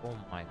are. Oh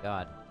my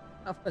god.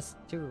 That was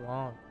too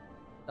long.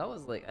 That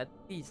was like at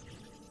least,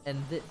 and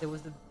there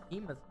was the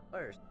behemoth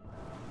first.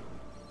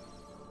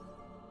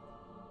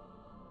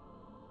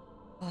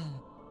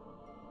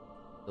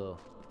 So.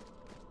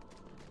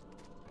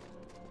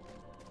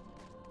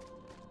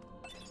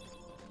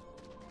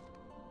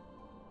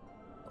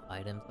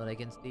 Items that I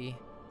can see.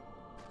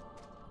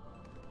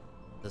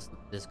 This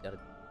gotta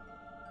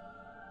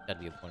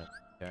be a point of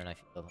turn. I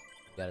feel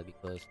gotta be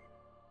close.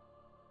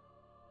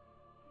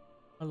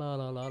 La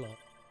la la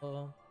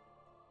la.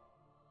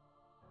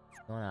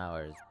 1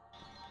 hours.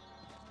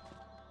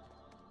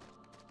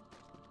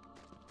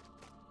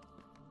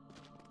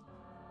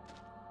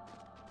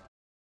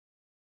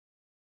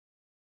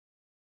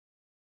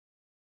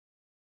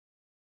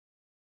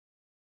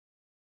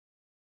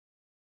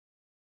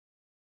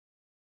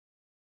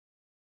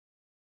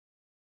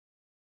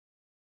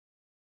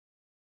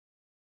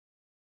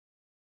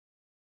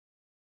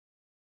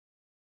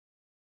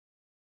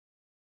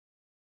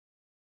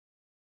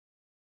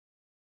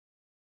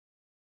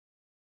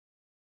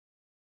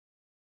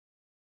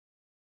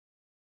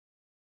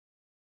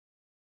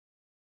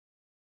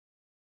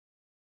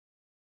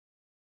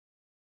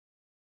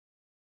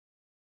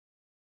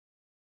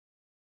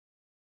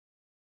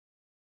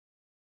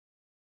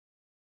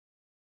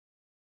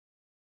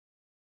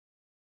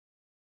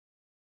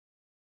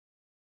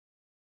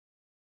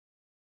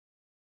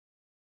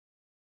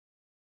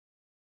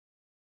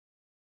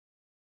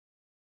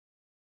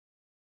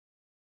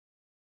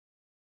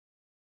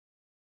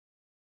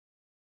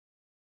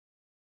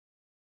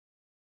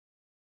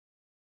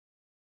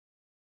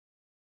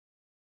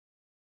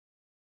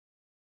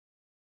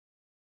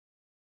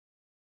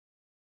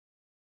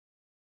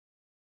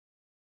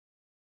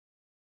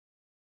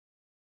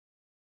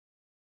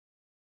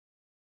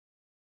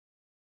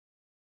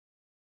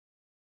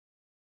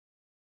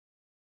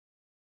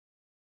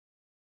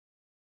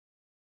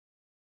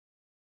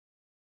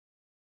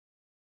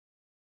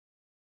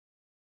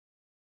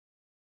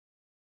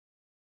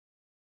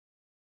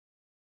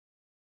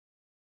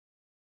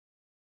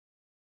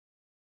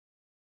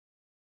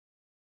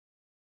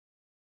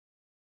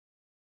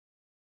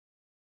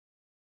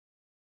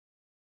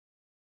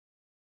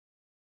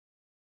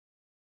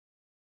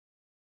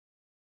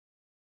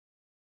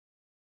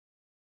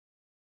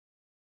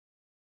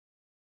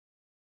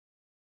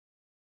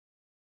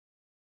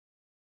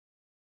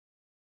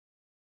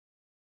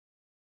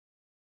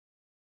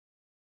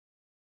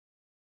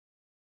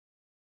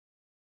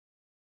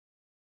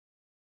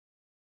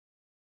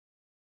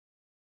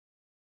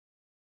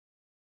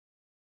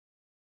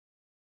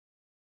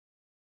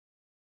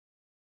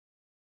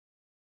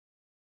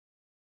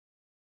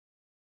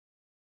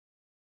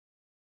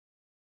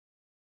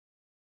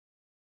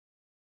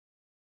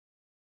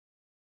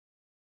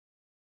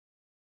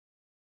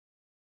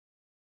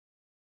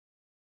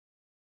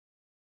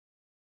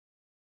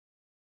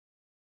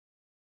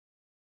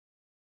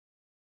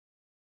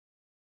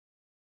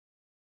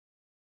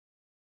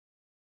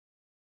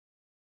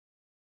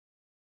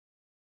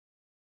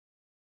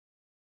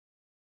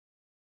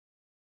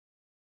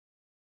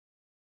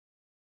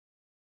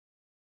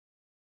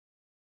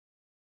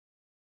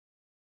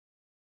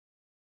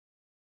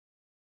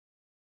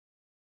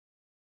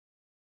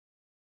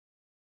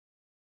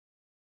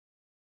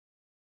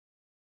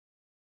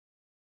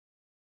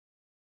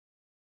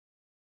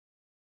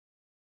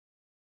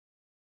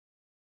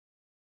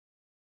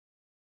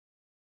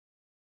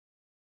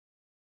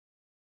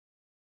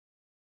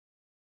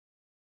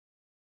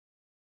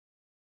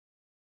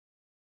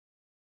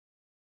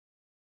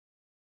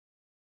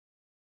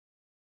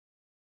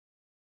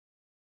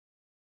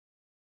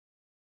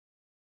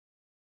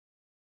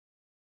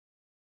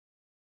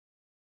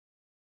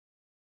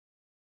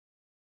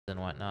 And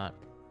whatnot.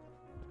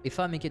 If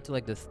I make it to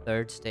like the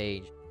 3rd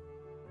stage,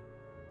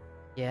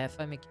 yeah, if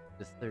I make it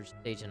to the 3rd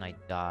stage and I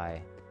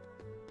die,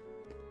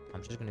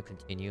 I'm just gonna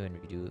continue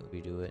and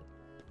redo it.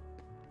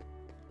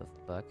 The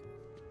fuck?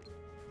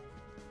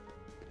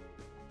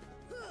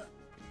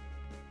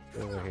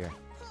 Go over here.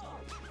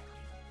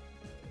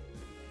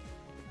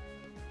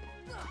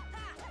 I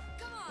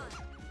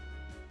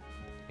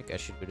think I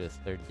should go to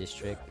the 3rd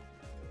district.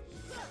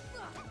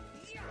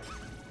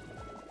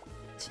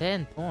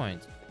 10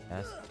 points.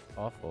 That's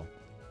awful.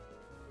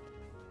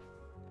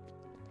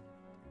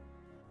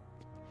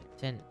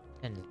 10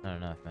 is not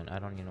enough, man. I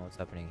don't even know what's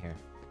happening here.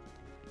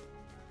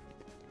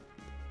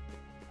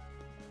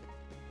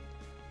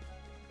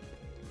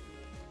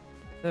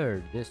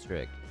 Third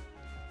district.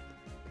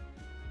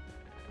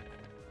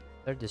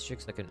 3rd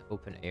district's like an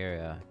open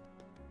area.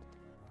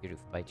 Here to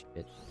fight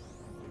shit.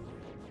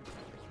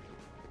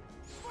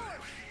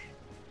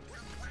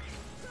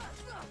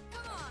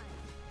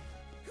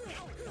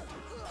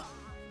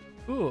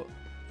 Ooh.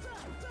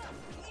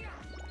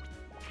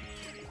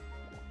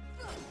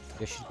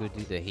 I should go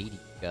do the Hades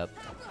Cup.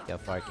 See how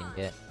far I can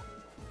get.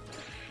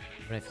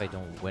 Even if I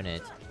don't win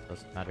it, it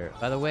doesn't matter.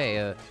 By the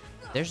way,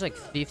 there's like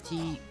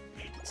 50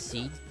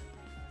 seeds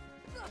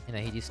in the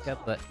Hades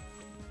Cup, but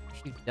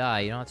if you die,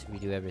 you don't have to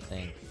redo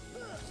everything.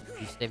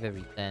 You save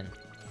every 10.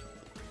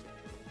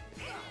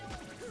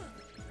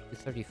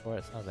 234,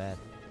 it's not bad.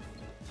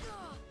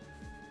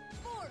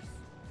 Force.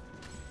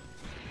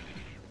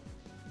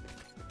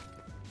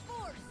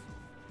 Force.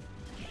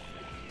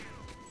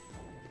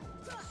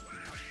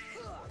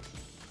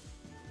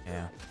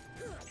 Yeah.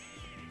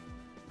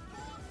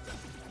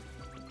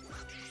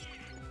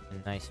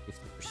 A nice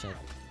 50%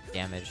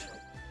 damage.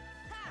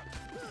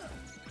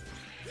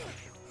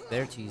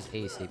 Better to use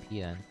ASAP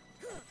then.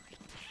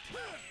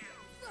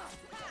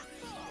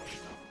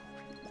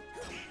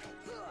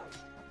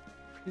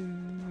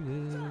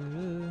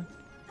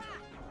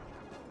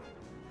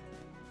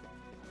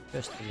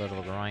 Just a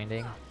little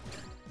grinding.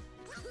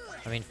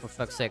 I mean, for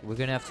fuck's sake, we're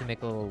gonna have to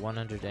make level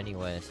 100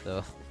 anyway,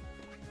 so...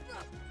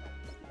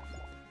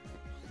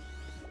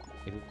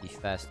 It would be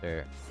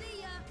faster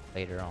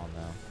later on,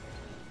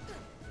 though.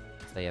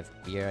 So I have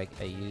gear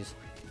I use.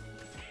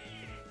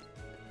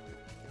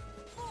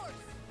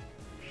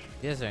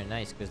 These are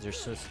nice because they're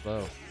so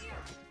slow.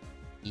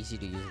 Easy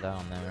to use that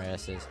on them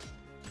asses.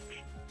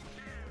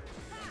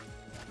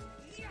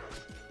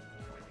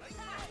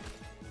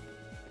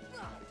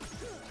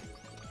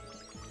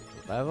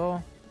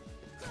 Level.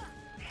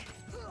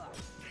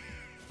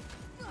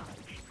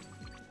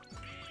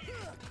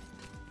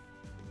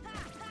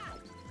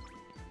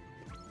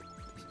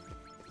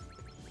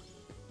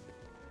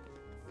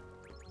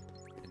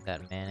 Get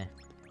that mana.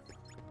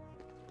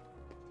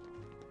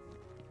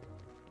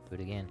 Do it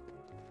again.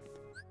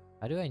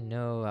 How do I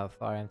know how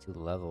far I'm to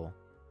level?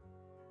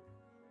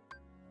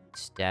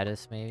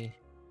 Status, maybe?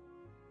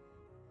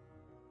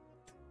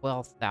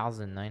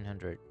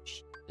 12,900.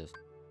 Jesus.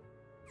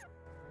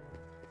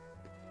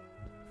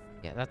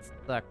 Yeah, that's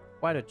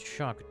quite a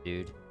chunk,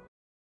 dude.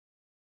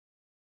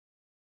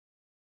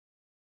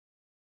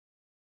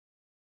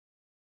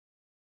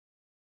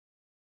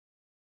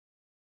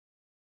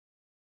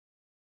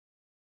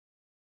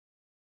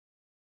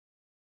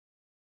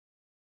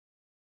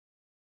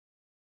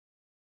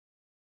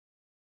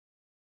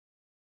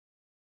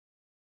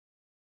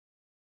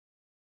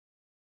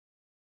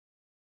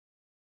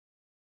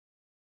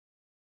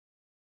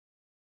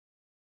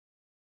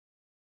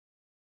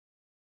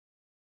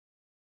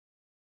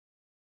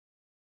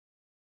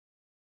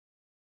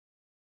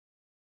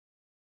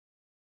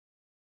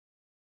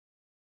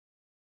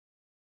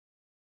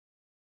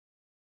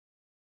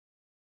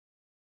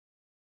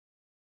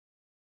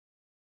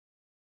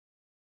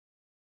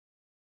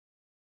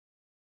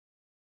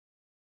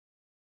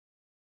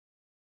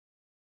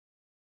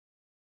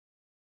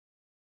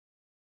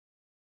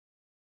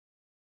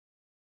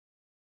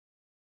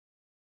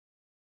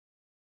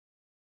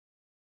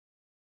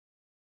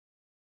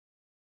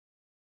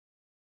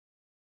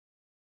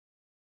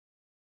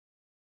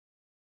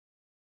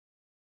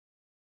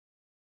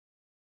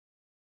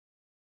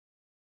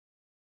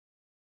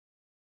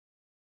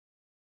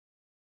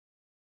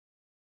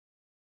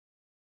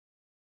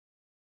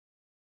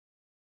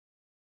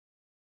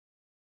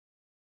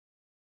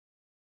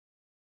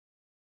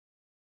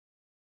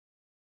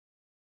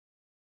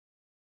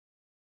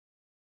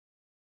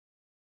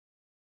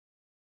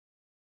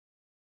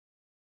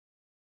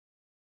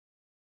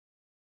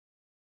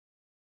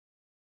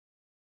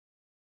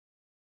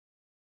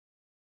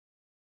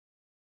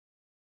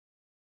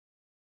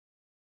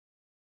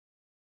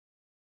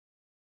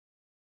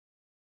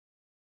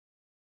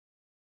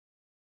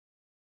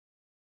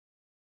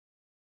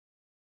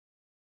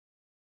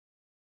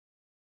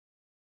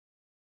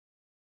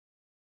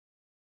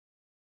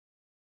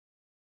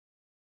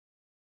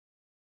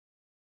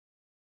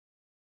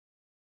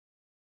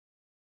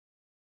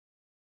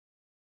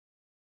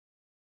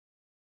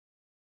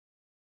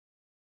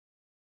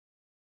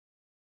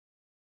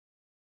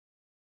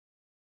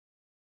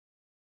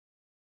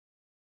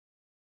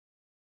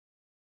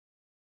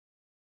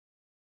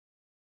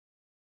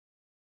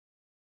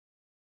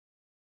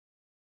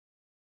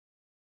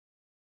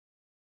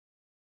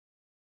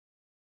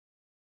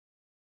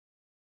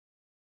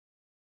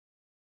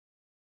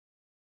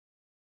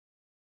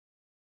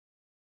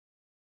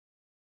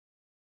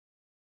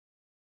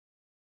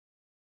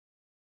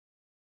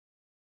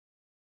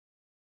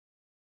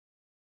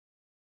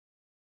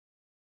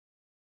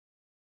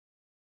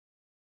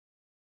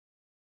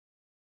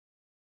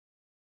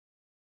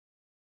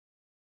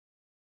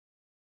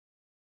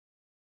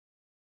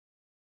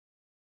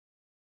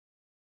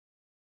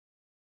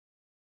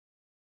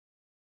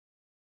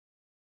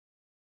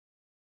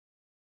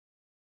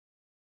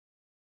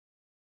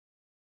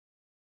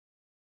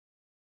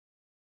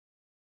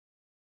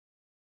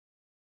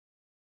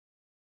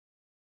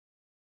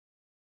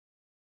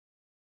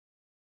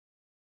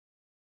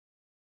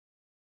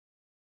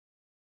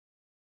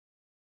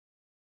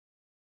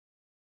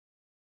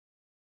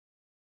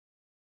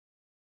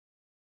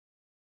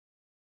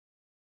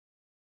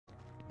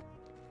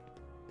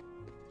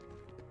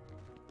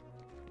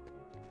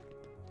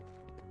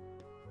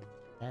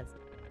 That's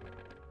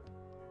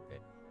good.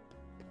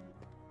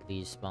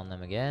 Please spawn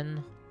them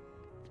again.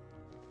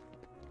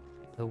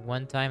 The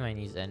one time I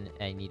need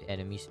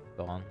enemies to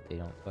spawn, they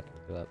don't fucking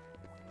show up.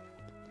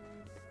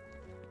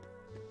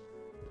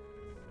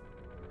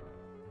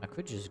 I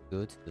could just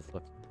go to the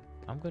fucking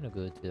I'm gonna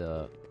go to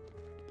the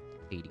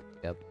 80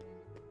 cup.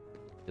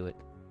 Do it.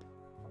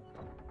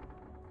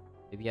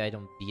 Maybe I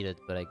don't beat it,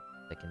 but I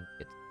can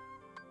get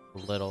a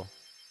little,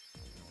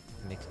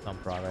 make some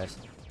progress.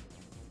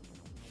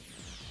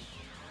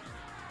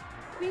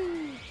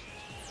 Whee!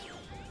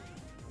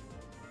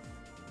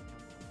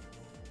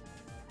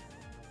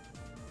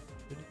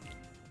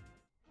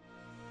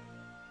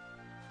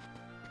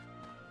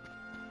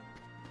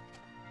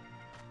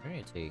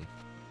 Trinity.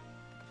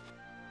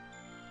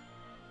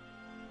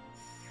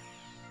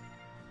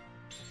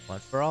 One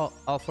for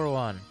all for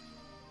one.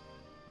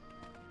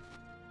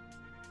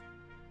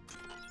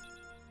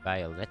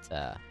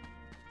 Violetta.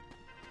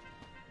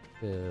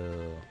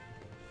 Cool.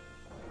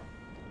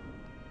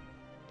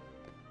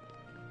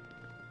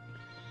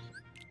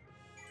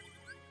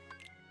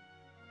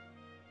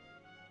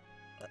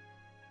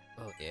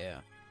 Oh yeah.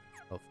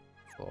 Oh,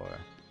 for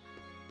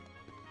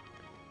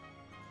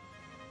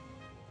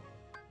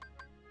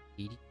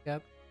 80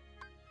 cup?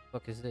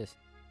 What is this?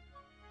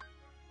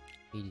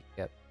 80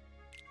 cup.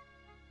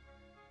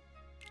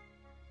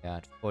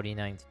 Got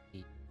 49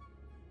 speed.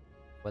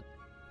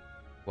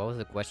 What was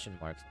the question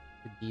marks?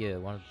 Could be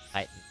one of the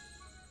Titans.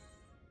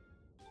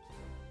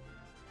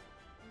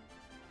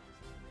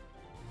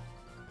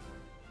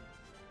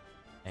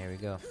 There we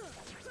go.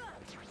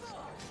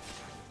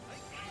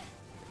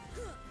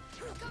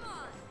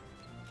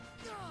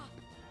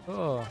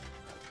 Oh.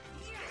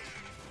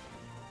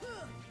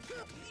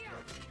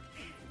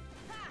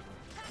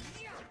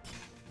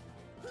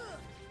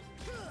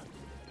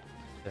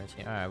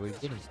 Alright, we're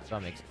getting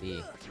some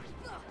XP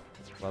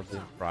while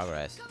doing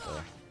progress,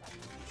 so.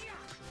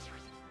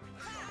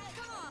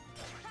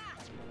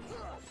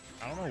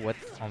 I don't know what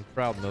on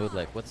proud mode,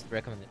 like what's the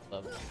recommended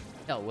level?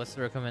 Hell, what's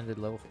the recommended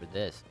level for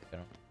this? Like, I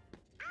don't.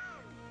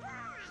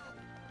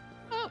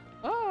 Oh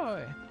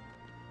boy!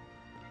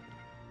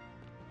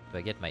 Do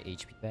I get my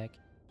HP back?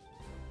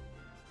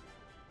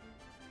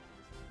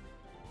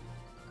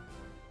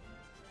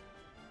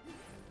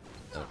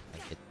 Oh, I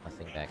get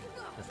nothing back.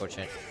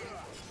 Unfortunate.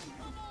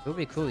 It would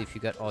be cool if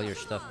you got all your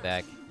stuff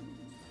back.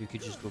 You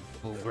could just go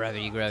full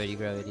gravity, gravity,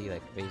 gravity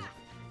like crazy.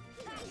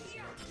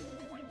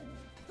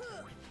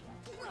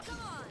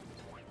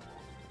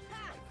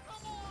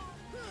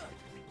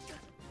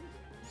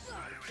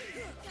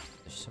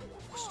 There's some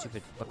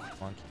stupid fucking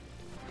monkey.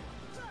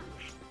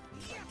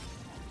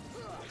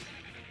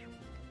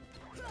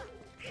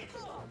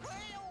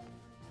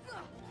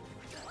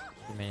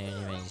 Too many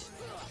enemies.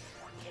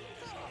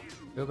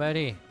 Go,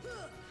 buddy.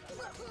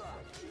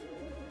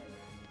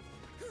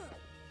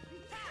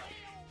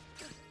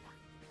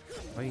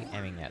 Why are you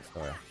aiming that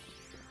for?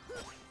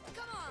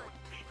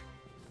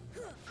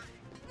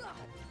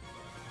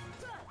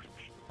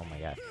 Oh my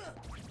god.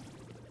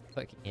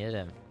 Fucking hit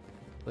him.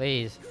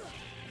 Please.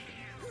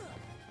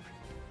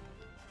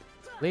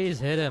 Please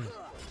hit him.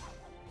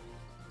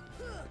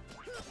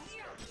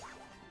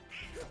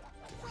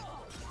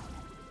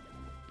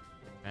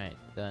 Alright,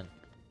 done.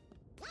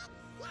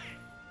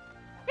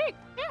 Hey,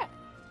 yeah.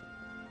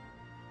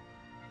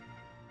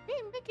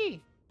 Hey,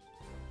 Mickey.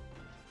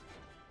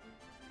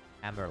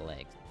 Amber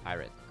legs,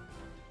 pirate.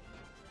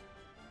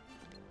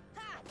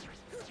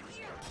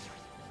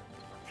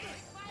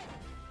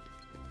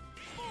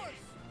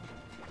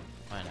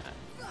 Why not?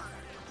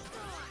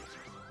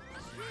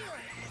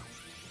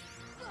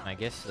 I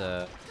guess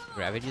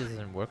gravity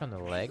doesn't work on the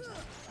legs.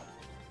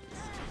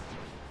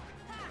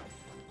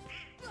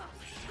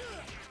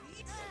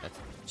 That's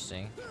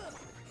interesting.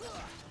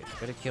 Okay,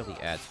 gotta kill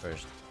the ads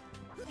first.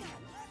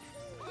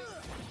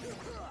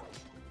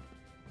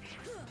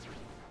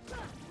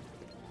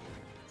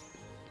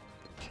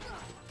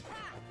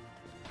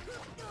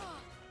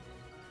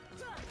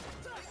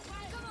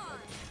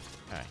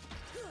 Alright.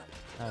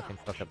 Now I can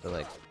fuck up the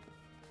legs.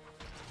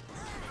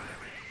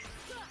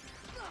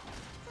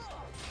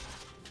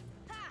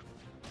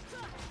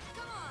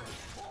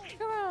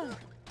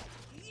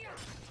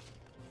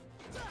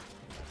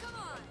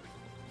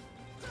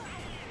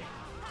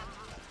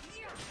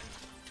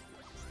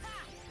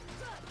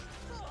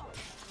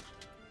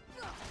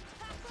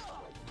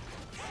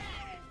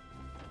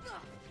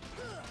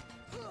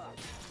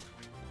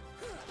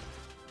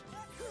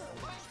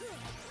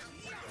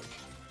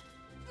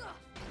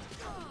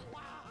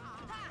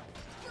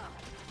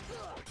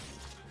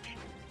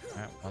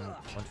 Alright,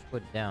 one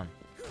foot down.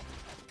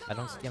 I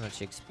don't see how much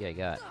XP I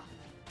got.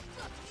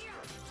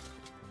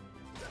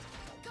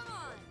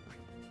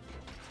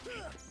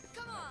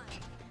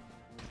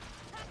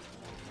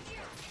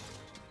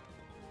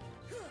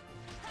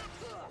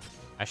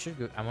 I should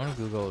go. I want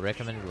to Google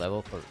recommended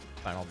level for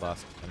final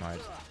boss MRs.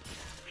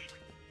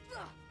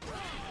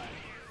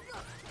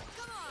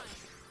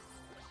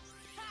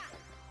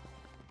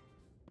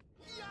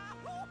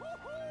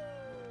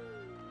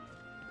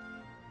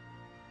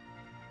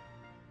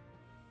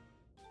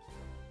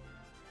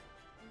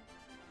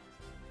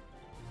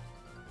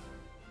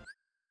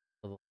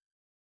 Level.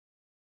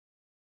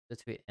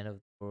 Let's be end of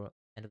the world.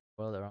 End of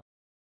the world around.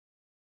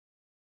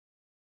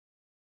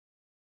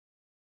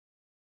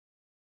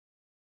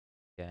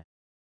 Okay.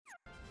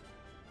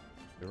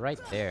 You're right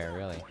there,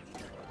 really.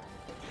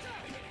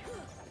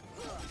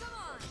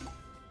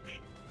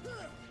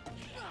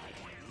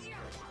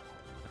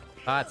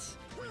 Bots.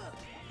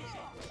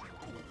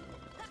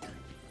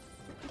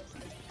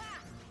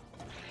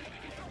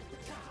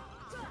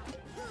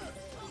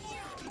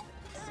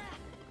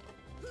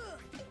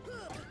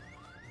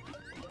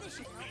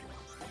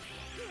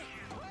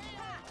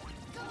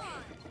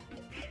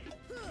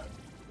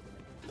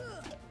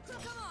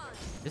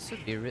 This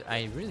would be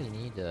I really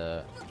need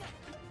the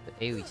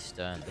AoE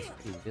stun. This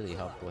would be really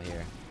helpful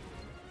here.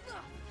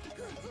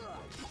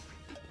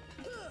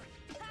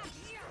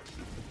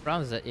 The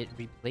problem is that it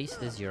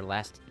replaces your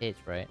last hit,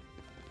 right?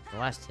 The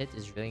last hit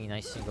is really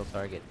nice single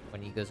target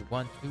when he goes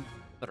 1, 2,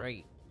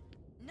 3.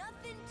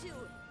 Nothing to it.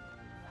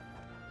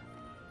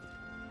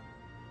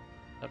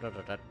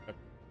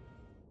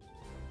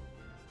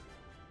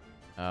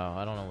 Oh,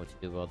 I don't know what to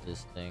do about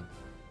this thing.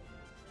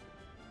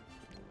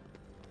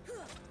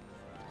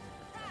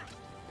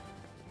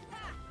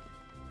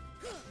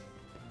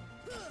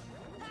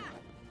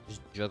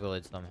 Just juggle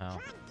it somehow.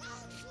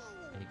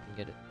 And you can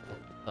get a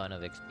ton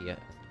of XP, I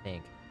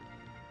think.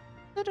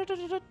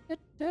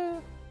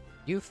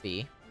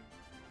 Yuffie?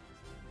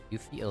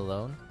 Yuffie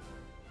alone?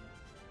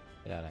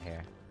 Get out of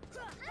here.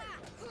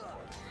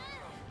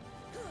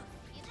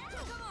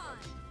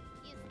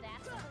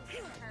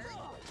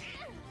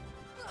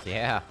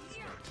 Yeah,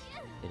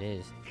 it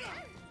is.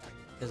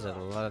 There's a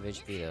lot of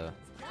HP though.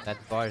 That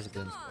bar is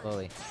going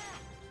slowly.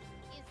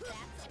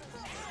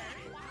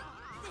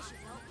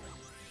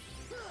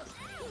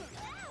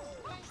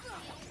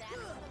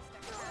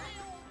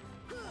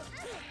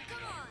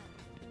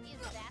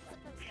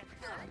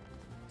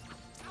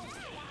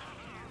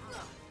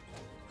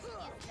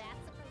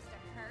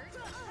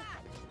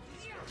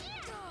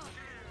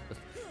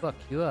 Fuck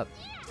you up.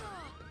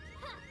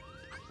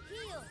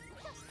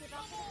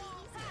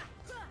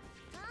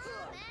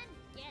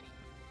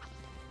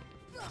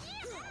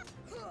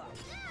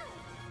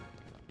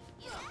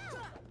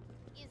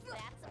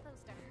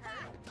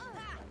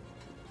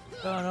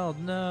 Donald,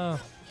 no.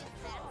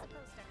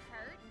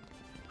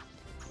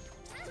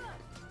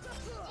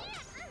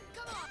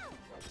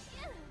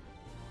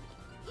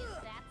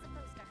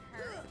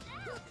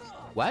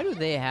 Why do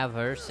they have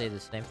her say the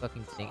same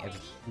fucking thing every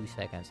 2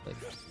 seconds? Like,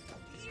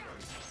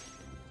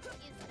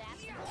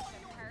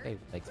 they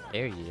like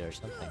dare you or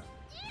something.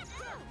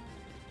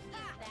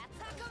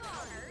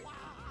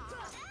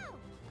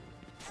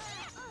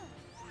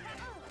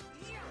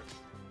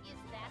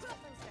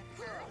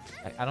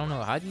 I don't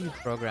know, how do you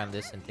program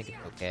this and think it's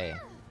okay?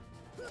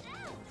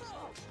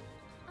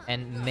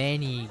 And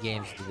many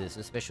games do this,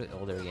 especially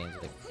older games.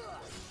 Like,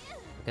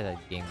 look at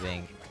that game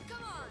bang.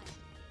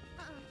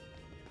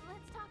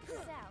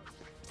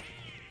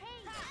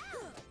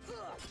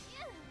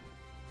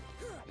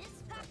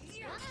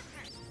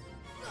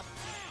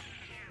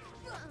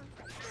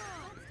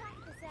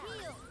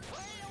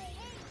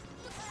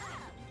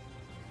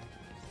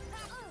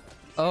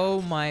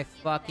 Oh my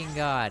fucking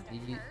god.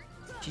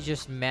 She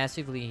just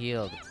massively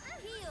healed.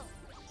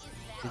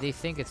 Do they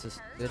think it's as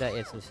good at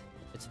it's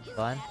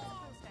fun?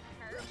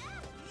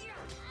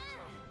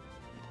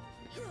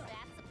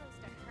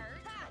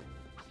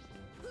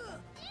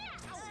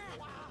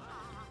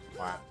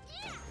 Wow.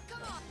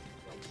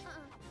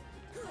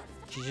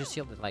 She just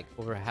healed like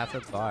over half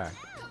a bar.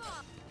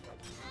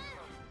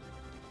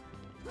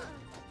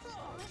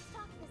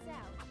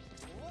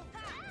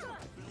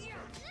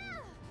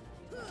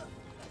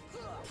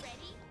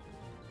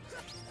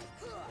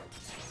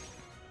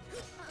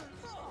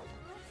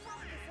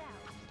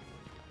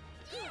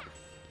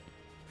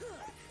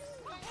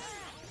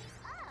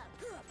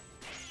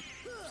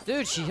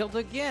 Dude, she healed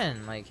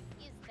again. Like,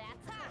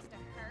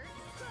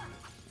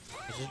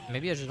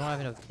 maybe I just don't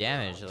have enough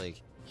damage. Like,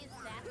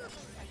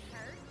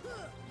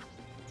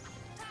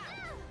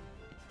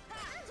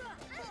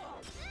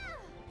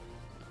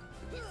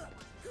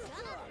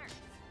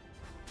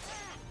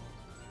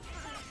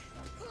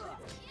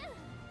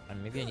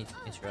 and maybe I need to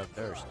interrupt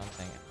her or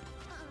something.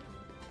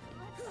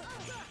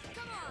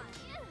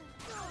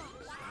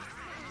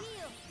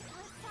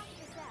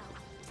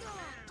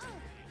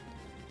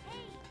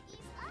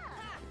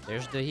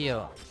 There's the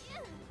heal.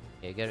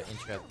 Okay, you gotta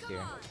interrupt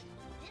here.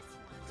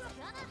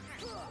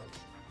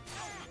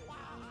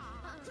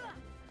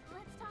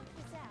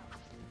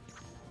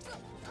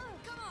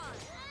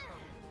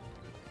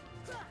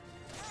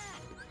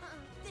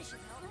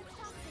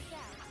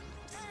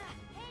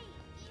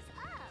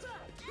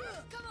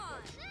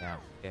 Yeah,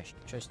 yeah, she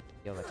tries to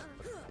heal like a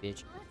fucking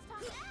bitch.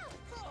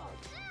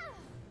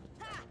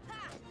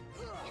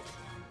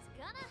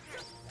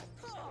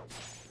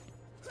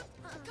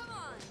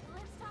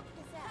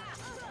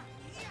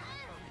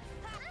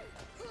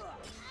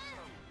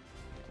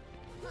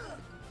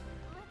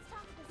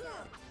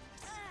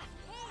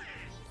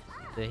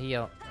 The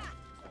heal.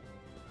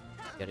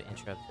 Gotta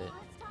interrupt it.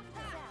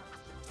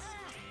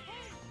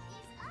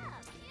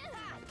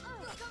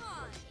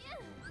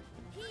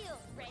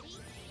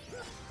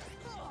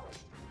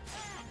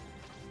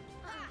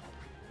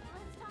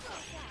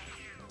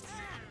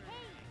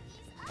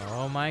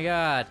 my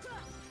god.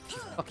 She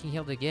fucking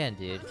healed again,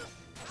 dude.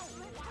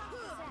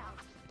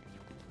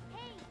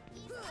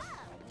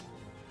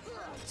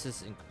 This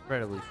is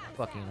incredibly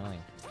fucking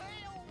annoying.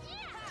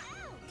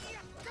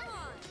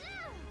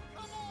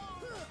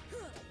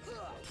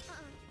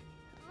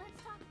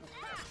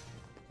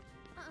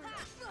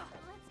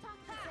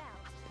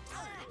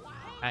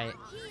 Alright.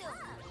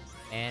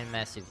 And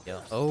massive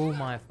kill. Oh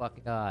my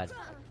fucking god.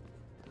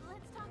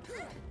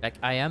 Like,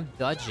 I am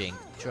dodging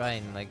to try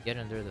and, like, get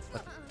under the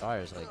fucking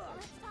cars, like.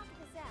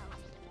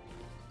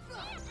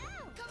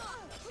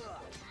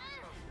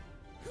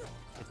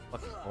 It's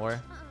fucking more.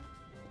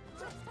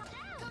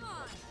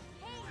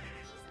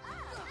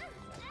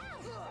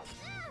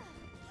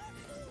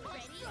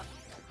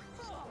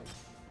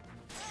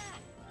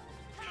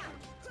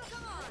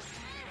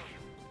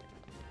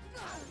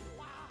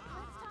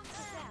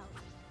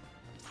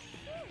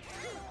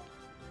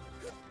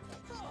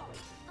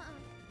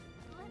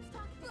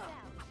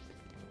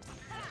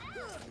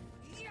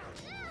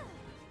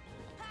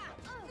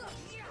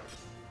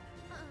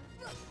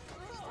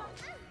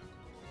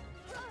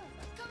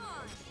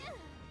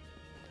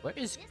 Where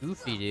is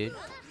Goofy, dude?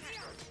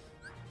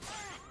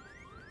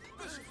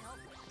 Just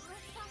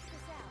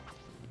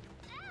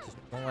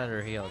don't let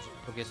her heal. Just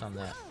focus on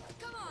that.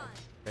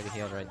 Already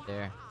healed right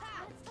there.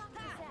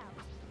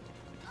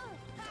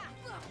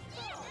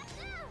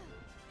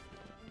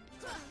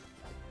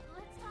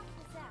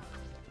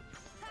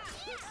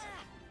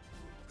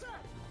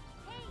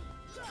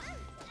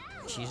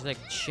 She's like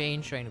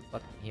chain trying to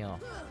fucking heal.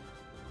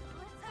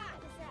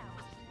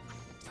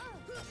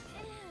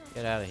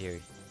 Get out of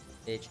here,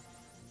 bitch.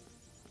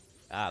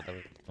 Ah, that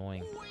was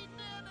annoying.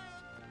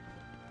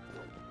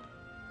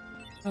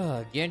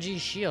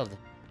 Genji's shield.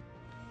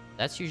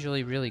 That's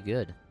usually really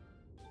good.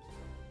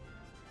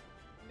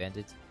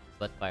 Bandits,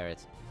 butt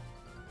pirates.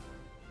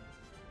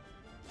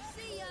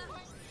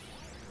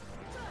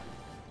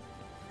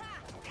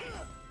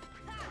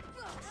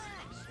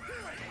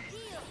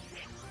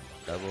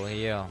 Double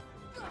heal.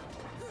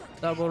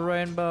 Double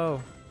rainbow.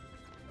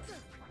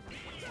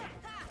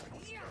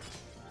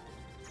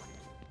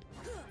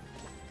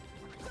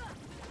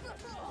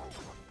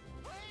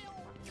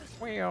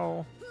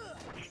 Wheel.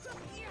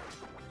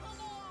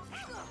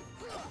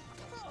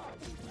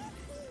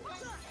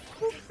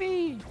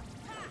 Whoopee.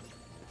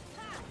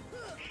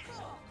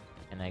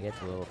 Can I get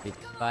to level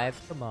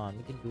 55? Come on,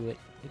 we can do it.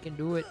 We can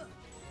do it.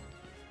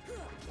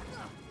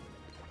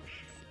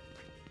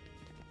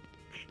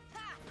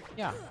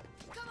 Yeah.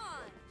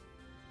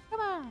 Come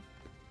on.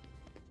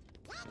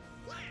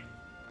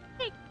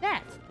 Take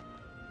that.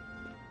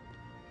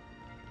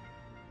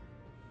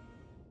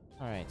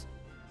 Alright.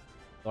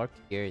 Dark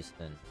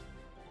Garrison.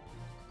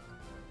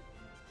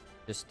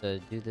 Just do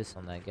this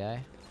on that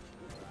guy.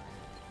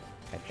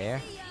 Right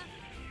there.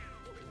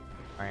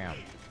 Bam.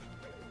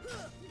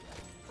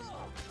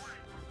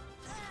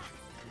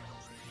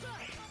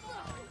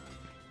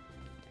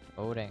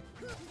 Holding.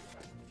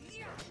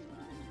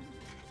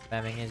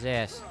 Spamming his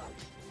ass.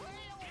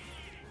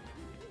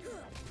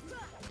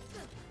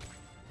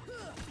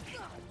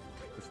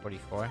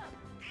 $244.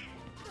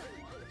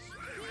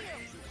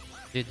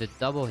 Dude, the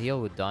double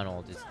heal with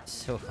Donald is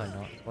so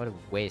annoying. What a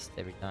waste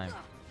every time.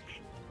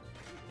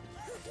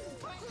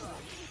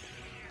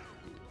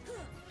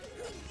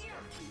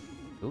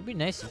 It would be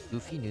nice if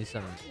Goofy knew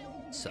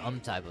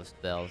some type of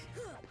spells.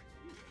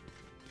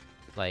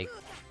 Like,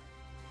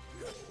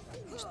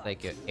 just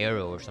like an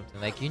arrow or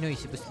something. Like, you know, he's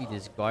supposed to be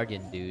this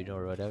guardian dude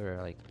or whatever.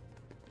 Like,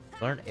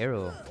 learn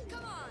arrow.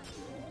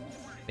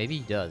 Maybe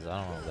he does,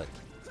 I don't know, but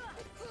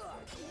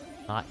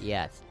not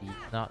yet. He's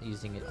not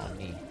using it on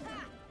me.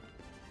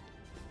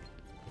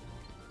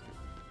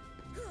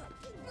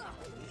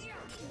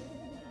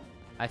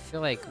 I feel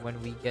like when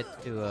we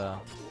get to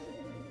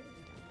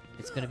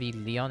it's gonna be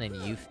Leon and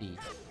Yuffie.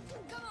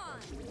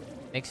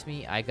 Makes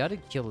me, I gotta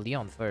kill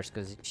Leon first,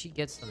 because if she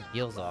gets some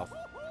heals off,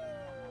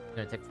 it's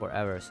gonna take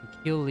forever. So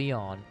kill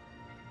Leon.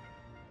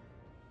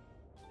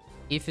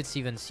 If it's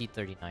even seed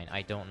 39,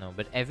 I don't know.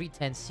 But every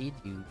 10 seed,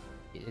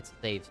 it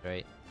saves,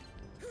 right?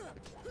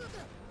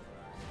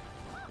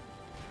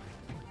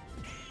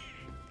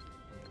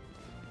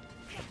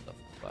 What the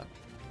fuck?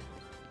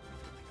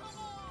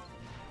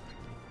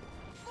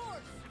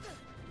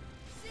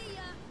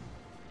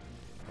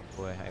 Oh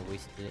boy, I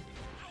wasted it.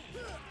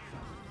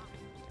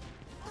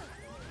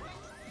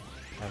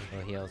 I have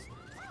no heals.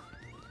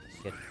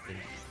 Get in.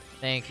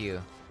 Thank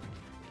you.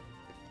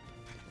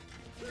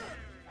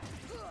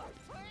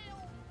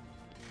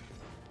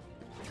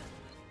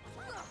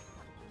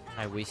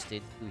 I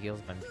wasted 2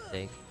 heals by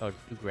mistake. Or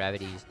 2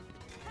 gravities.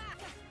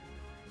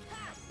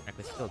 I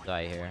could still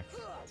die here.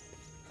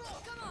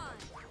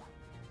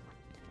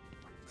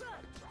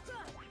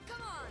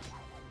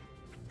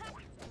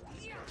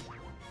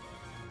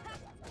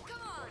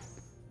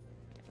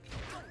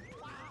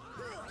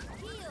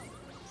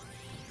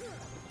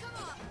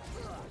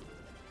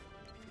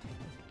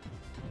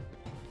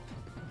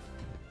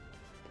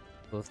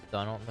 Both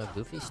Donald and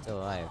Goofy still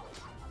alive.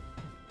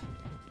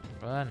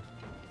 Run.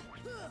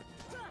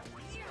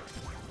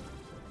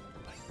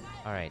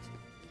 Alright.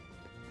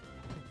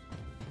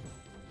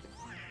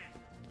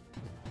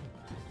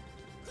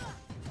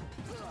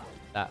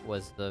 That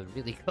was the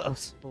really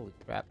close. Holy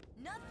crap.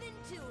 Nothing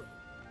to it.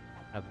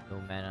 I have no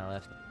mana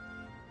left.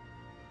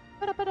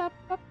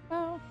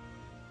 Uh-oh.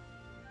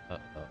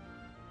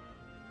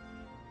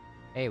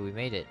 Hey, we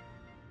made it.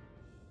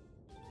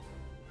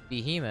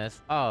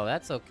 Behemoth? Oh,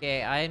 that's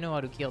okay. I know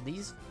how to kill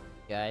these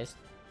guys.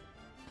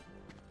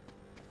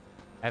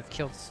 I've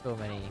killed so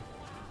many.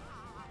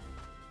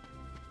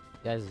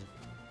 Guys,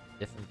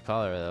 different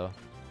color though.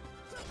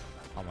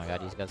 Oh my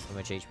god, he's got so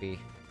much HP.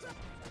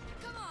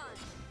 Come on.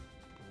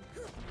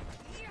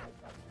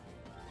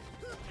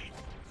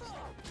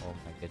 Oh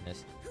my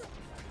goodness.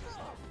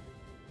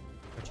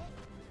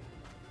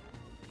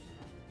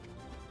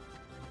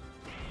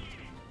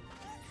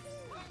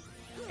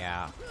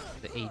 Yeah,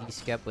 the 80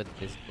 skep with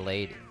this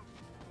blade.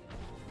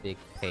 Big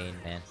pain,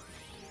 man.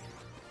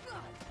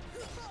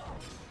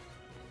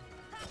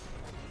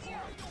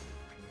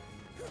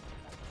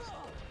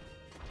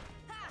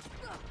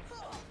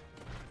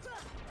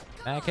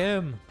 Back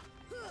him!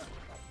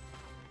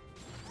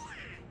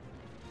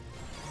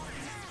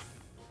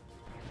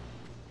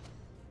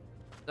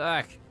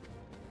 Suck!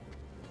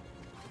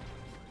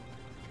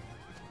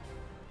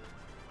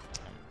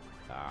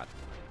 God.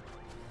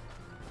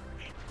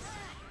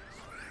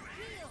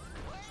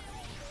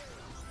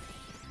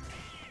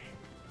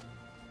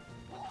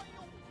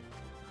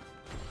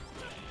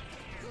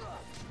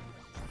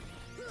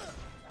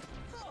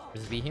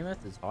 This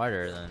behemoth is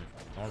harder than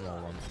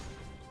normal ones.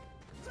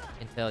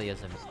 I can tell he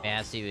has a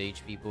massive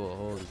HP pool.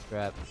 Holy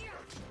crap.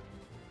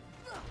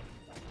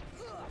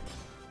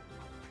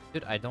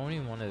 Dude, I don't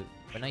even want to...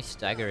 When I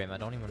stagger him, I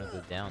don't even want to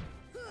go down.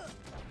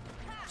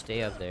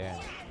 Stay up there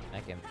and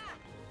smack him.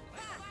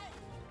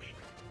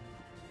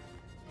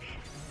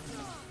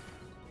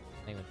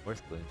 Not even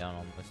worth going down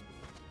almost.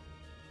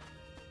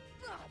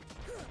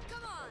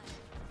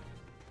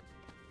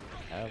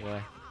 Oh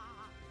boy.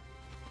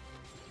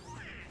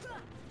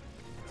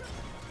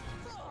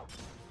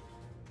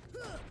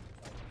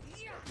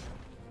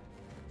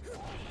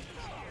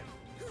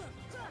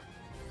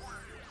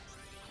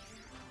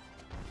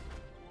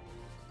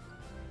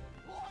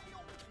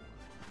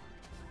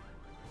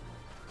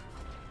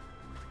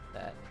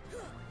 That.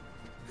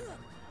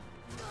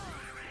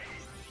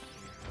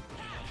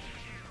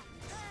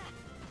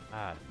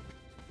 Ah.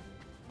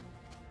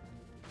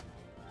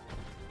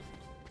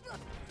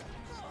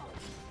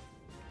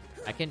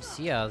 I can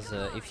see as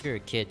if you're a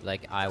kid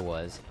like I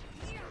was,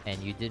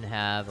 and you didn't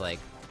have like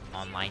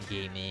online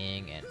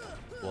gaming and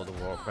World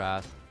of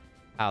Warcraft,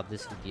 how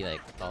this would be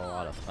like a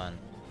lot of fun,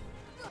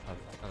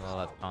 a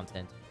lot of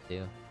content to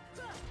do.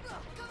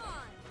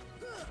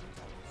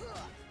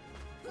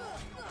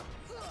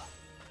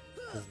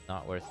 This is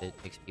not worth it.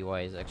 XP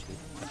wise, actually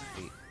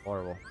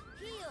horrible.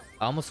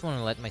 I almost want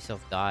to let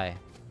myself die.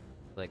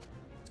 Like,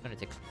 it's gonna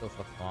take so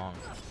fucking long.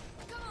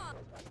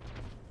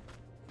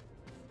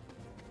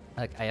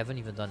 Like, I haven't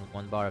even done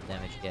 1 bar of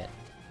damage yet.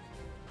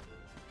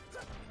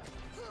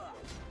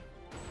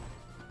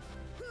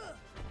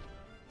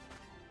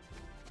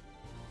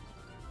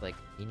 Like,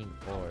 leaning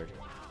forward.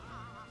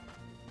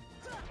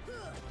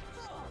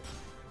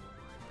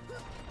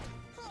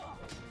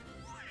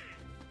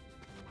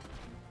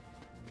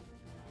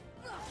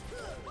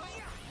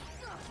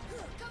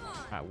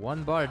 Alright,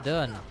 1 bar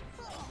done.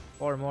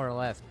 4 more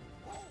left.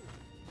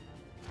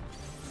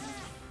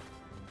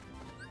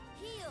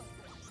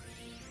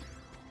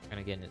 And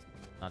again, it's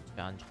not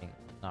challenging,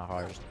 it's not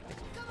hard, it's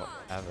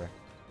whatever.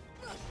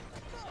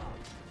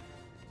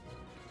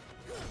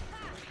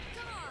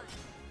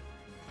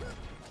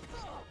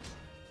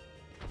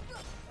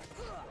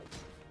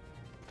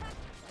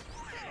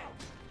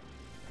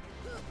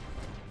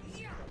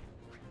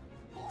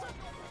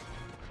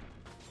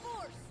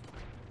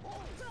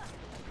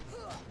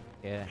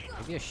 Yeah,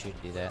 maybe I should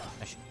do that.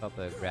 I should pop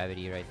a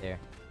gravity right there.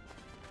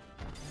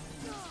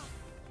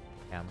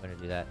 Yeah, I'm gonna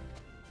do that.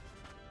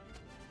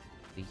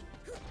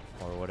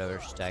 Or whatever,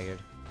 staggered.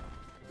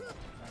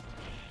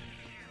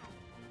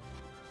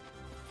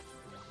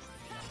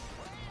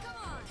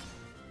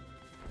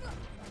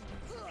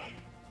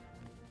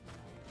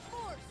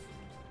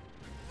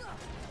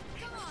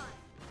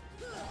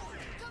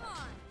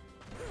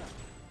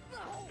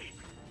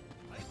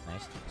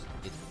 Nice.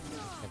 Get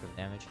some type of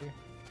damage here.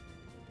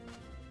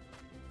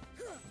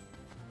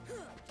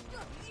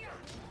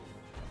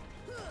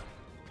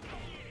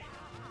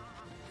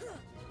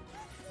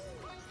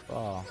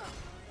 Fall.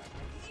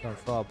 Don't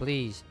fall,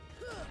 please.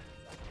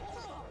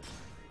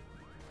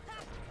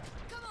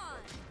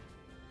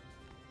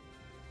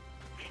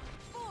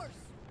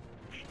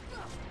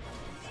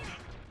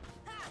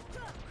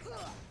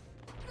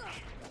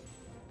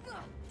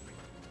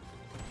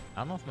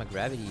 I don't know if my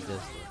gravity does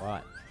a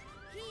lot.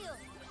 I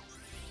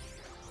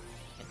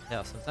can't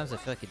tell. Sometimes I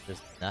feel like it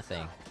does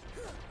nothing.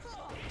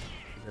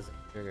 It doesn't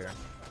trigger.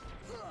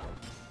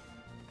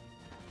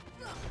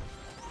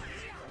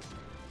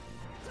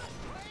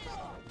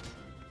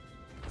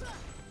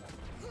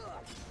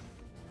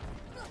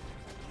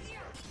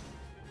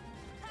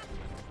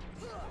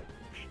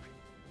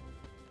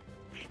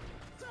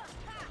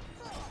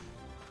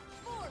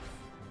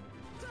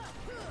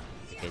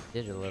 Okay,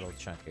 did a little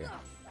chunk here.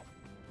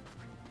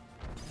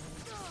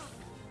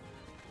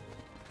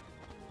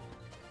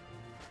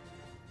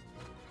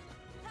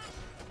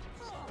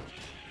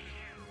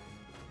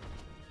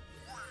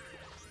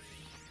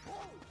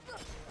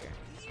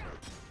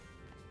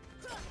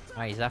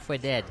 Alright, he's halfway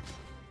dead.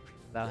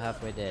 About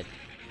halfway dead.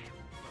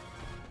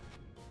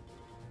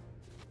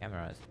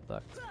 Camera is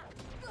fucked.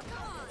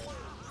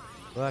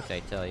 Fucked,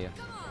 I tell you.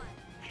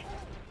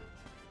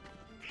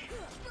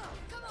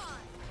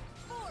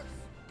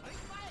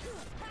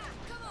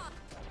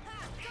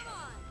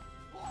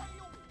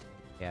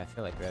 Yeah, I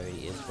feel like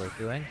gravity is worth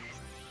doing.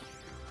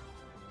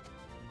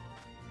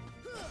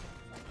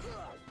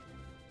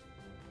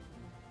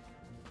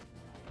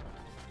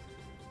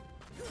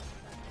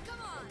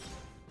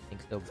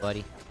 Think so,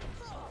 buddy.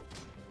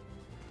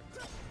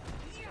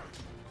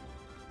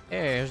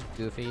 There's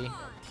Goofy.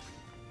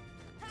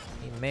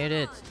 He made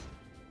it.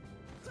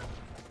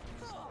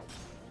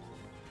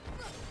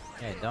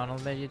 Hey,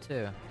 Donald made you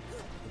too.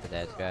 Look at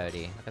that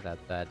gravity. Look at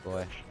that bad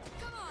boy.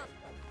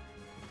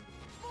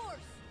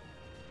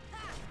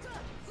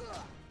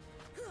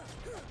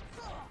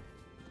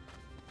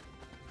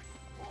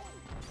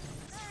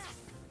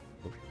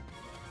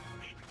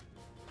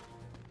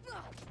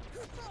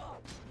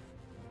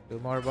 Two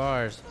more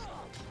bars.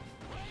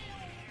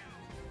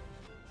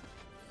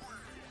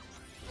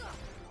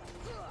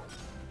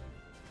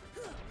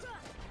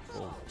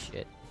 Oh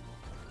shit.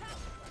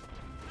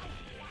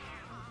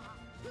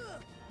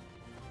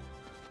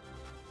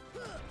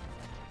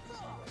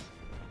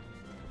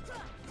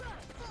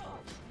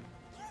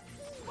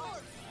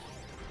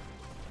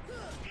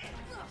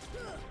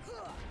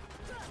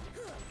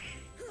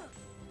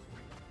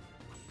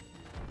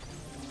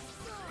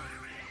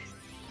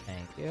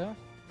 Thank you.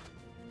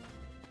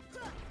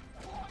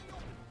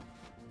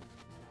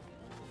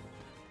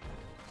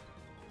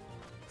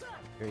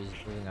 Sure, he's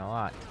moving a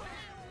lot.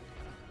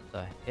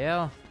 What the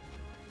hell?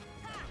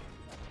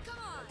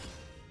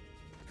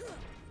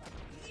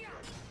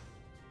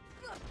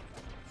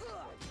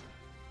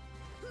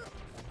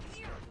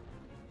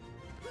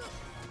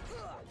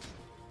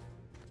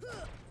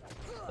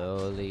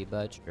 Slowly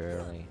but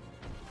surely.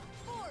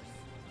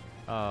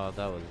 Oh,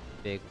 that was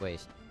a big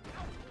waste.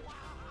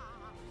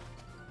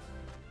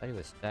 I thought he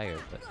was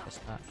staggered, but it's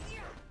not.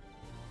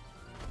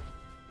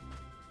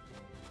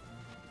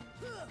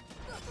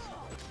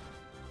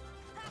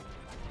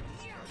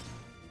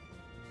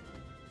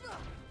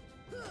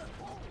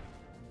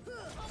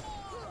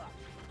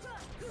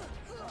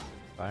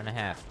 Bar and a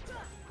half.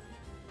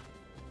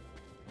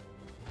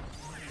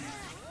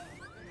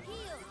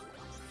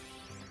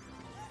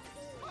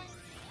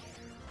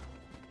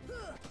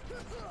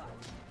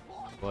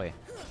 Boy.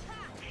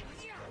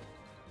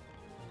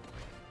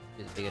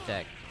 This is a big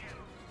attack.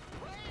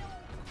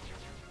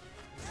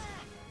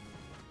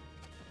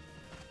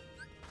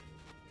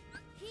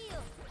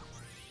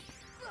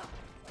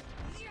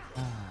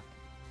 Ah.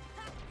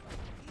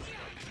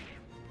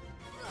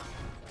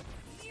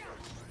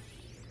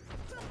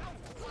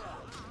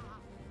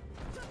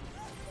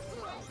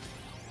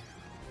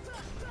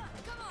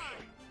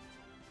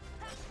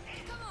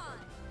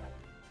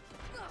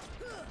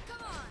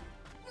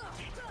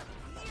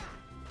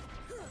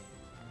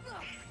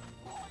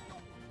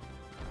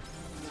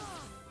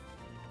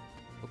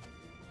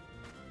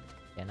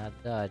 Cannot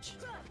dodge.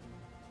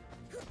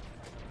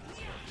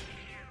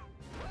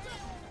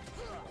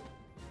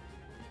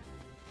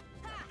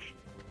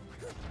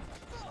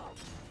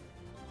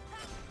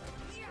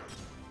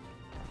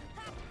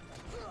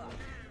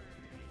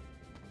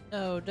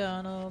 No,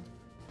 Donald.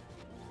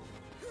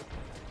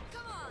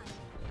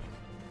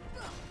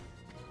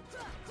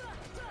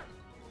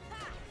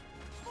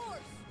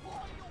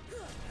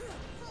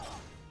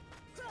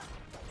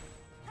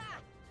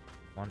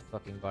 One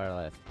fucking bar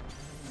left.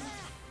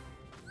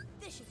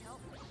 This should help.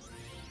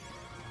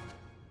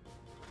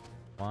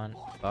 One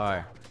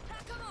bar.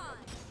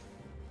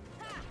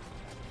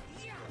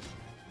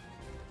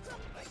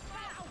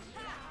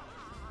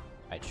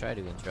 I tried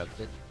to interrupt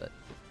it, but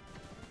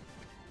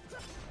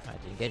I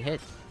didn't get hit.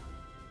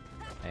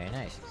 Very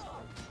nice.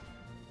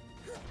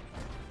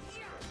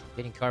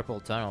 Getting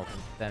carpal tunnel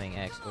from spamming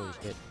X. Holy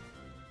shit.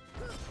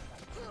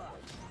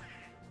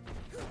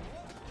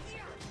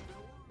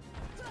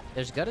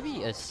 There's gotta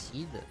be a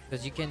seed,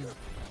 because you can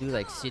do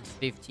like seed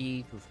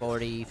 50 through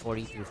 40,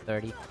 40 through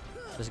 30.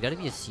 There's gotta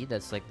be a seed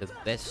that's like the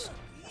best.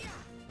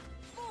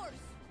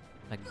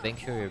 Like make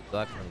sure you're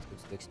blocked when it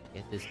looks to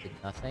get this to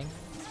nothing.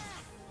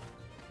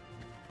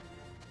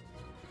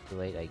 Too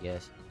late, I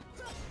guess.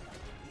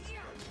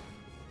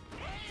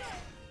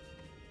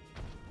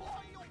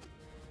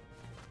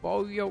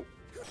 Oh yo.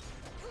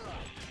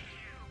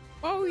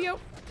 Oh yo.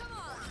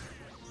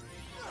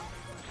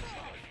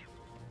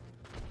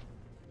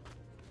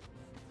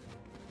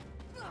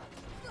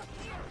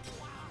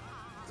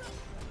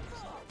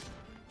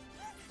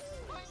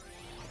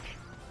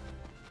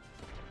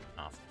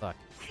 Oh fuck.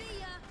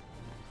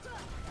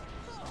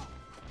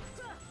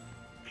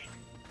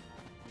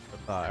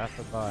 Off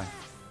the bar.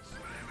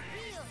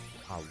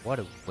 Oh, what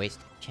a waste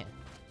of chance.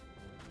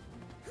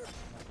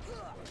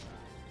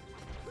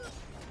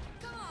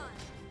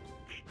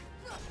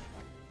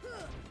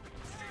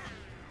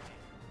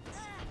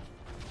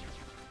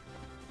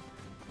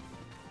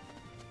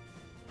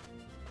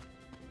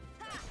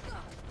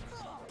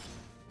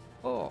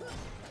 Oh.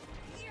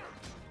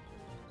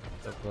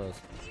 So close.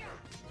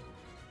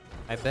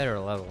 I better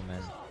level,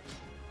 man.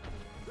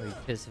 I'll be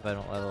pissed if I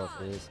don't level up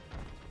for this.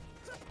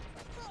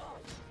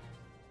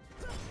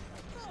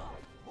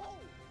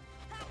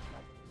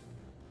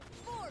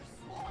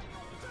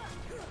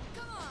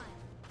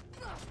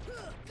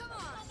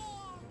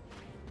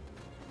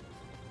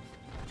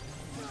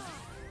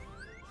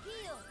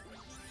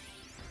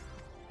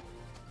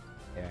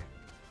 There.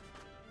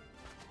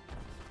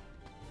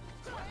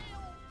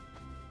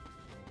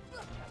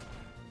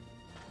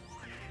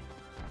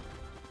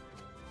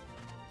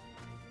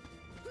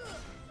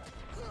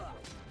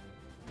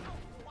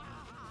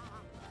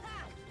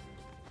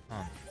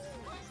 Huh.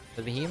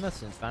 The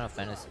behemoths in Final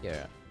Fantasy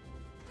are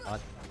a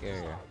lot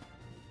scarier.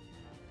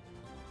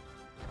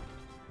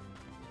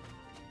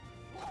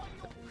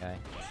 Okay.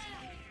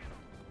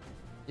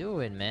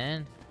 Do it,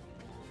 man.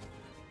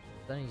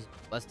 Then he's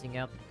busting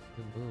out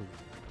the move.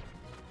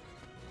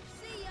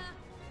 See ya.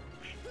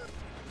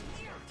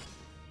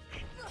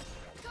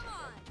 Come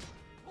on.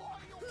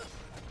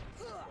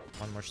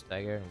 One more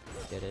stagger and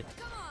get it.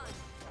 Come on.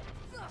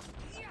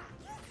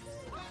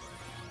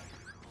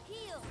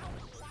 Heal.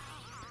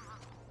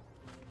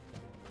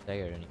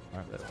 Staggered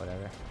anymore, but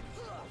whatever.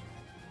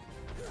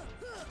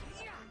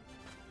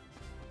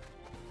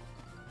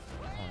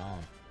 What's going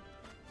on?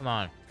 Come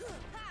on.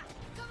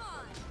 Come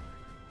on.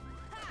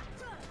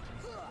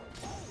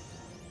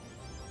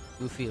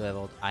 Goofy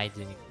leveled. I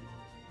didn't.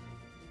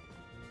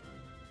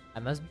 I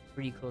must be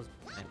pretty close.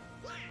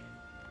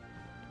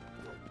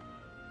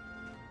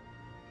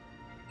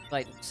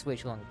 Like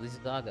switch along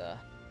Blizzaga.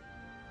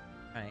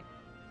 Right.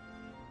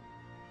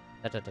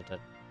 Da da da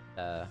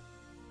da.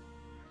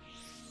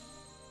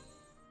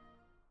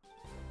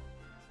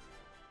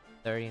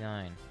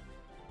 39.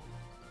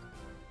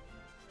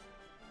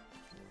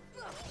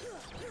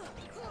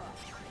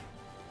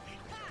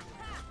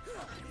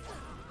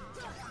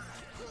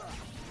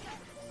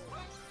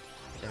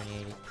 I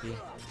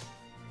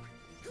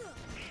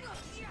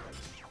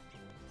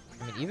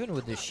mean, even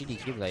with the shitty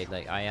Keyblade,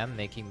 like, I am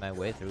making my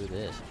way through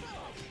this.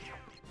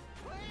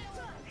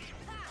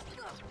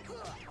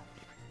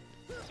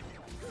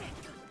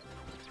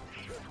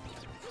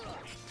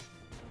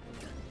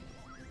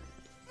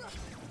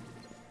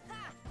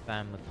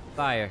 Bam with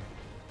fire.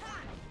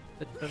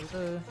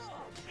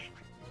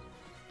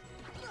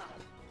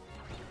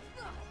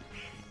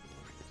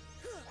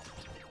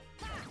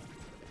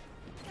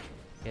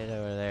 Get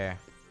over there.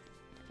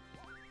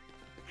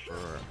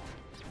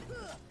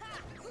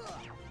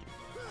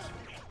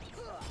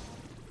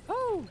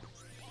 Oh!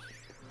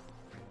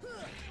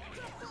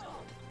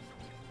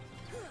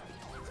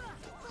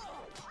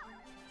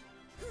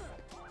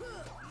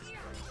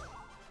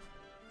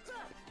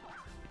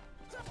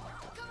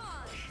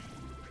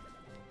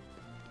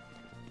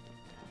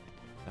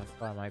 How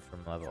far am I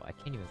from level? I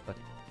can't even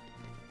fucking.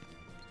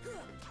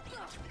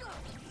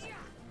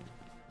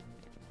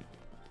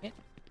 Can't.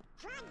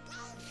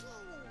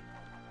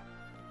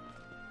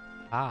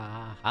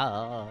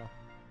 Ah.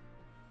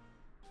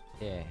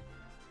 Yeah.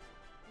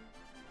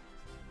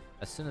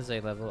 As soon as I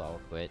level, I'll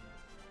quit.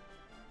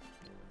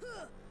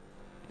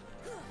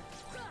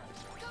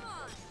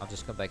 I'll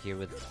just come back here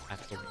with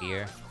actual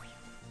gear.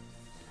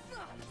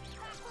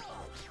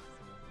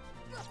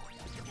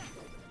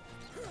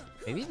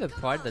 Maybe the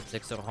part that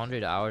takes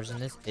 100 hours in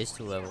this is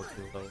to level 2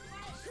 low.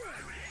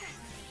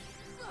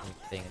 I'm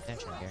paying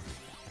attention here.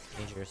 That's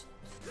dangerous.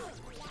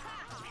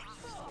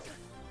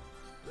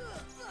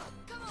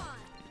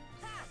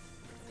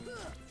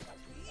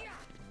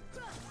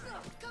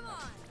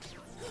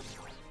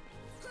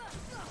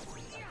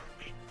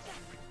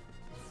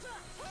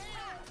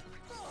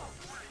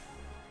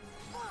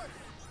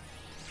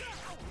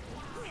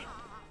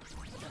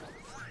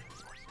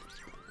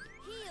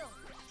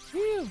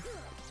 Heal.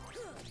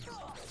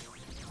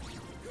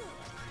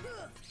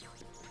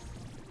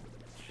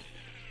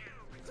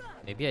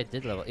 Maybe I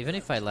did level. Even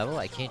if I level,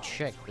 I can't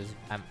check because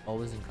I'm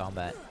always in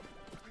combat.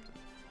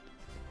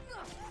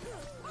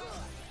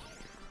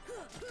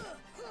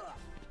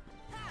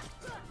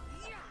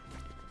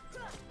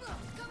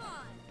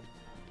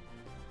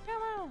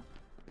 Come on.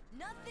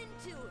 Nothing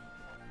to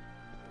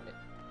it.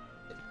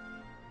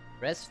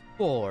 Press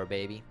 4,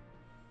 baby.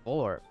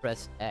 4.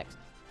 Press X.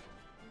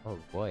 Oh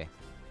boy.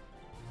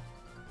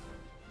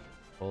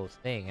 Whole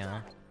thing,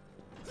 huh?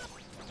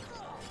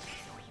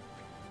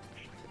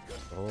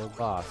 The whole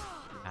boss.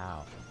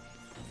 Ow.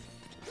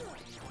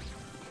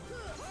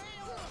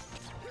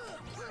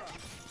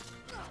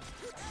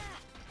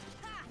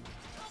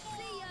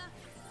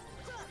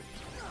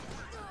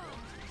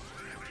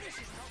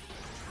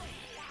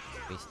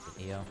 Wasted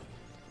heal.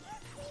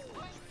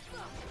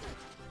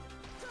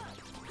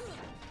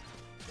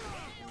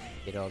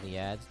 Get all the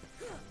ads.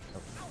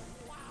 Oh.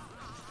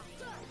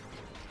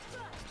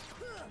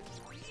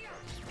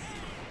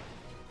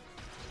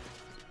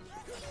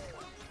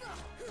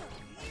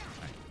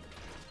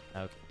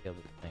 Now we can kill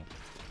this thing.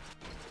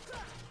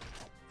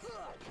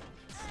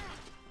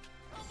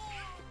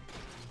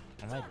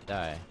 I might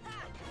die.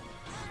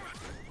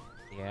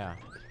 Yeah.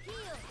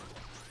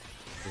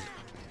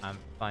 I'm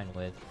fine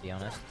with, to be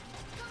honest.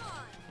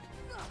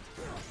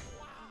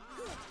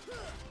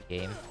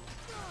 Game.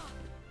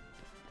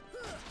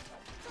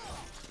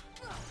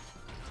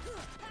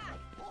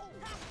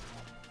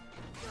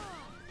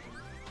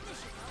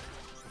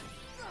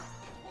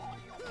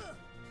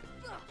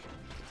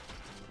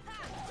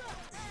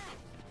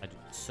 I do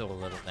so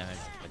little damage,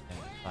 I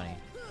think it's funny.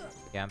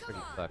 Yeah, I'm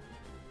pretty fucked.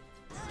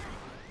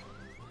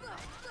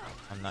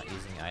 I'm not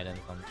using items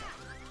on.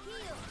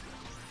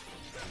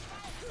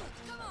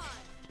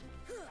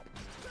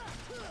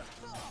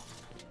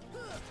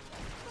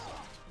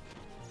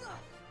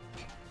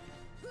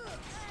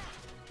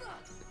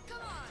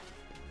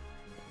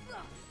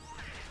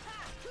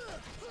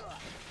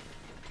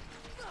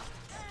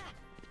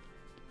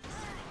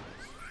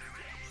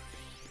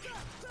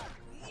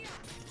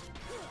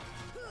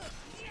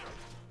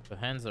 The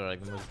hands are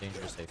like the most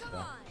dangerous I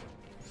feel.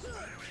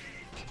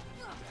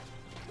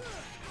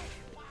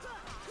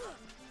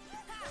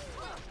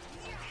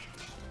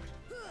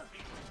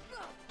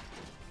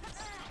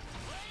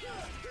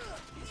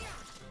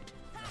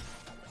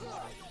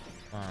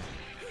 Come on.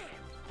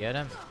 Get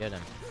him, get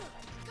him.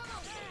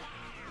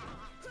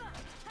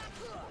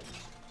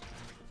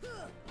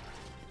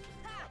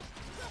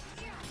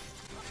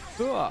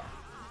 Cool.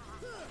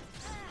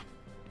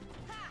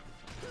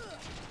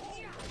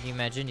 Can you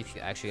imagine if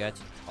you actually had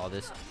to call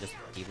this just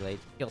Keyblade?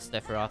 Kill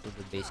Sephiroth with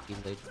the base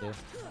Keyblade too.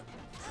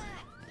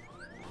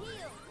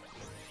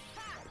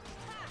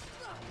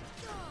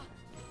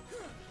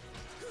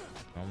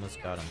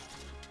 Almost got him.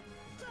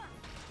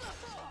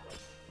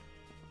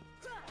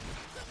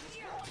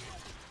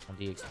 On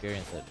the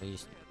experience at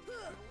least.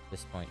 At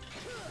this point.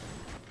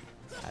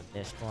 At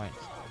this point.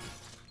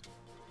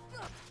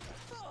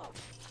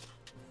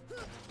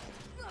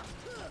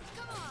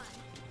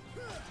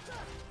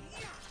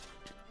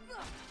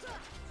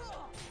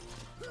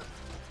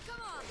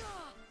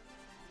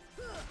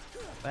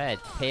 If I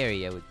had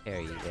parry, I would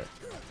parry it.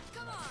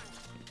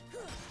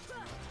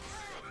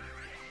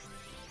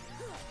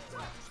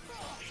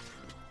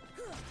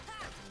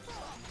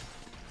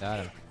 Got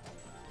him.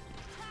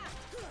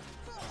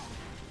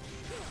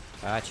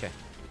 Gotcha.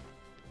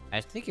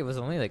 I think it was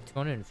only like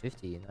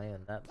 250, not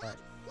even that much.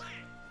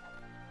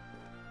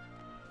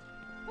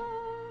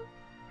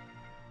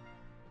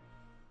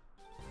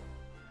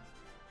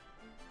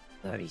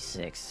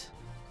 $36.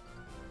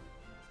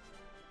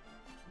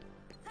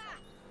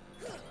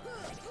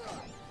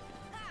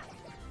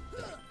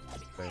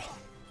 First.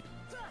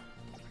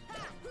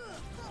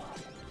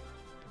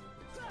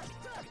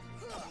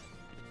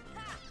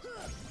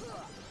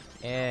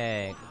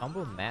 Hey,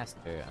 combo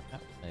master. I'm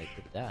not gonna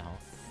get that, huh?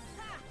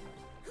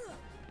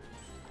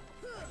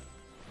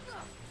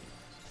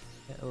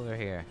 Get over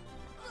here.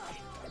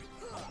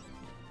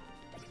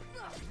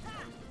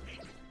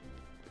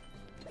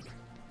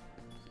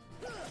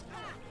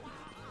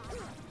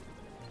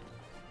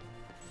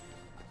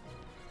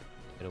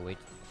 Gotta wait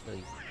until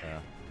you,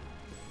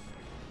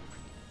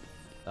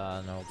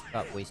 no,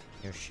 stop wasting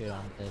your shit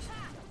on this.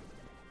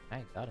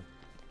 Alright, got him.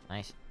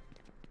 Nice.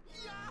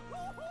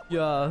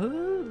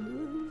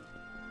 Yahoo!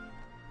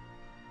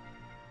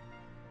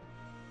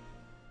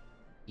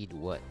 Eat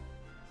what?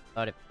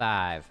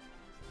 35.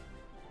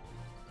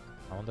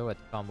 I wonder what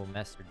the combo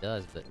master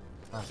does, but it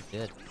sounds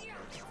good.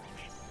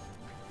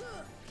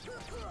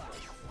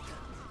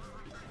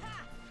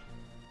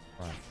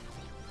 Come on.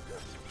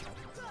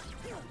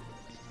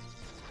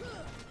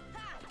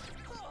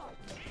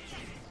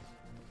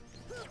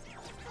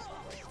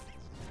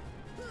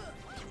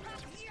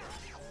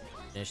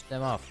 Finish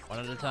them off one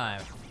at a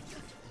time.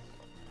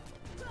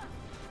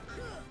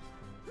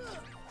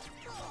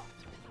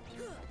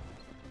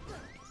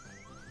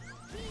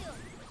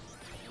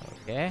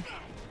 Okay.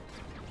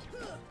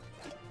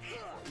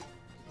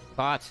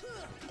 Caught.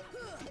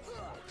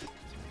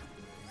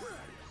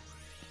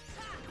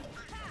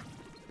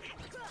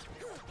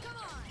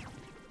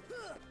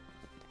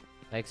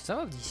 Like, some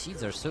of these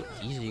seeds are so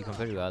easy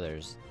compared to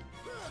others.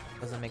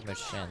 Doesn't make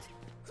much sense.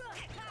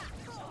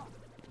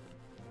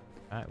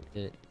 Alright, we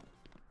did it.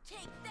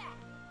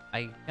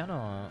 I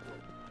kinda...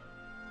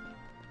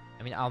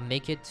 I mean, I'll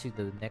make it to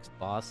the next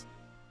boss.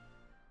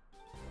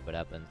 What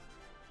happens?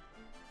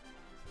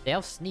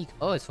 Stealth sneak.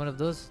 Oh, it's one of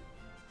those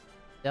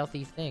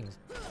stealthy things.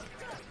 You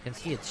can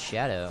see its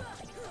shadow.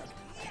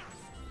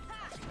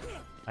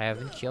 I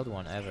haven't killed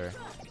one ever.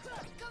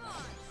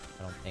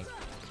 I don't think.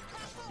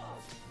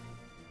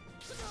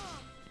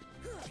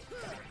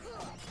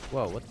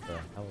 Whoa, what the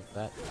hell was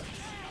that?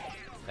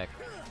 Heck.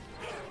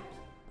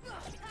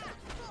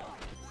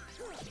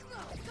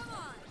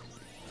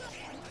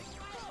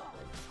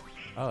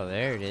 Oh,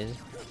 there it is.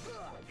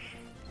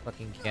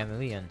 Fucking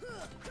chameleon.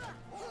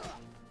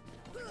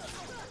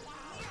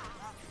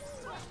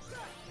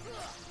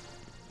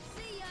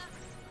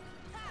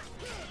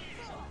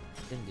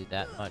 Didn't do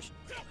that much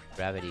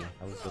gravity.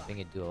 I was hoping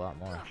it'd do a lot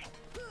more.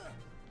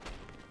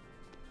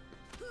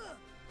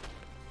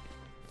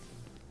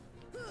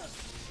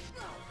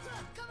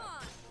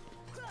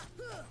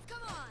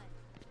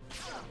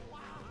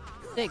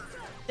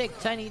 Take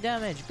tiny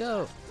damage,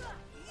 go!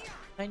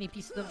 tiny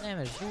pieces of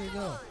damage. Here you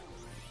go.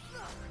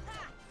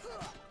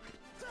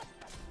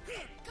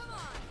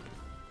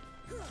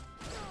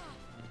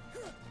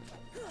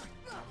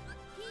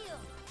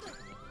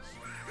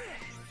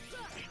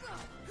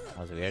 That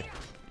was weird.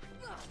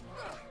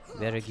 You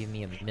better give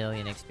me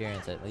 1,000,000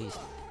 experience at least.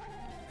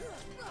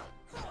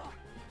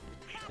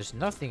 There's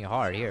nothing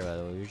hard here, by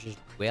the way. You're just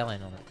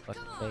wailing on the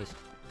fucking face.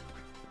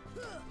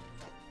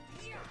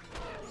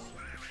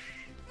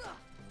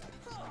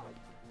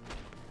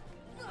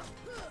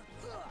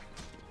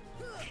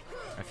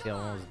 I feel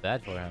almost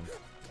bad for him.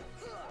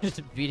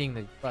 Just beating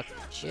the fucking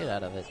shit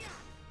out of it.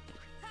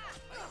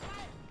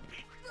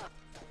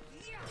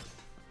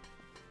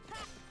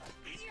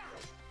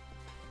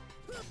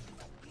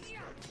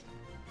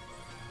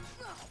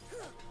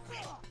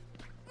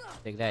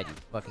 Take that, you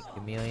fucking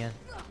chameleon.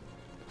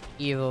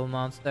 Evil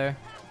monster.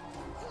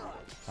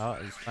 Oh,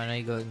 he's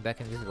finally going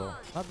back invisible.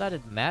 Not that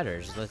it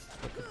matters. Let's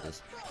look at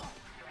this.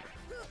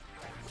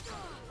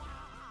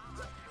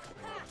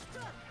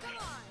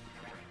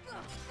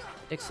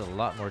 Takes a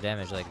lot more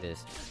damage like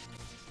this.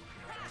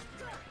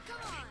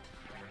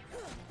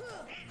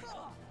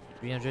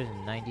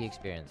 390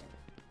 experience.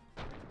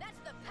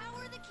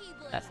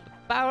 That's the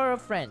power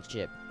of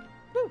friendship.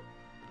 Woo!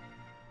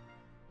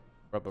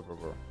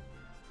 Bro.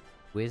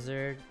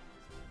 Wizard.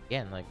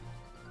 Again, like,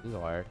 too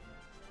hard.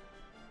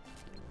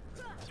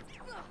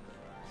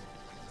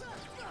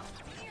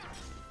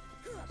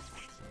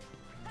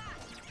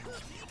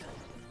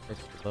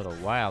 Takes a little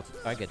while to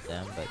target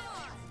them, but...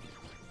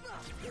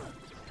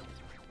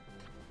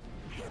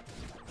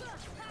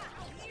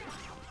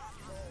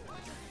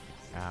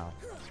 Ow.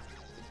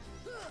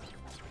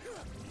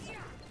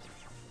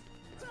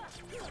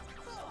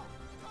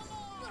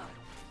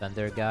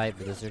 Thunder guy,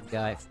 blizzard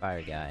guy,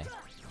 fire guy.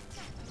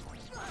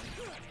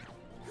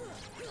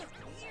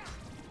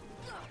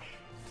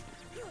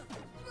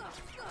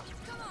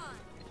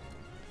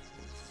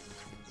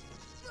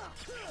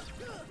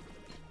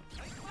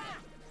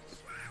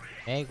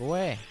 Take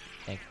away.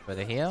 Thank you for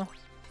the heal.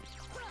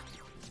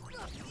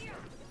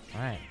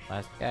 Alright,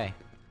 last guy.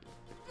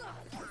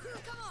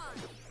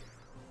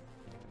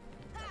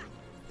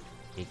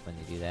 Hate when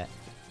they do that.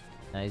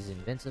 Now he's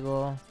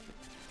invincible.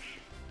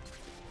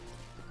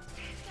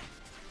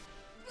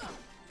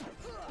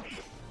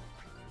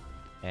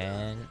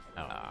 And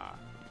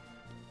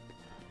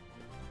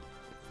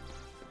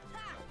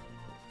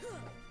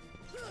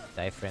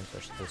diaphragms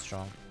are still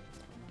strong.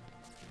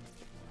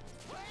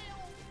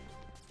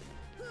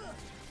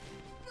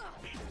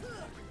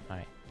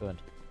 Alright, good.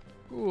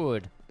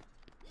 Good.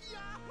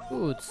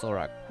 Good,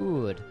 Sora,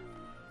 good.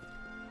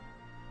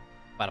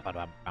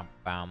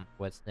 Ba-da-ba-da-bam-bam.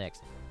 What's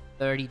next?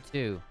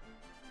 32.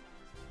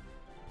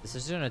 This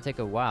is gonna take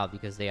a while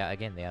because they have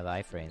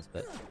iframes,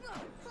 but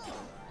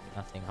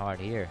nothing hard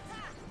here.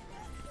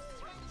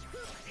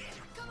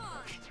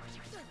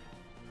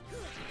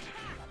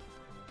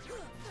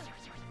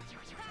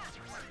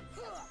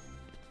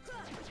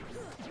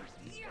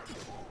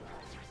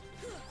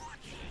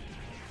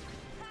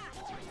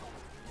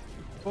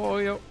 Oh,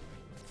 yo.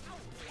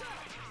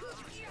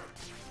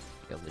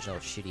 Kill the little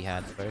shitty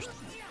hats first.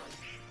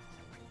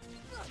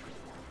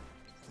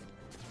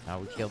 Now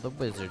we kill the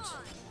wizards.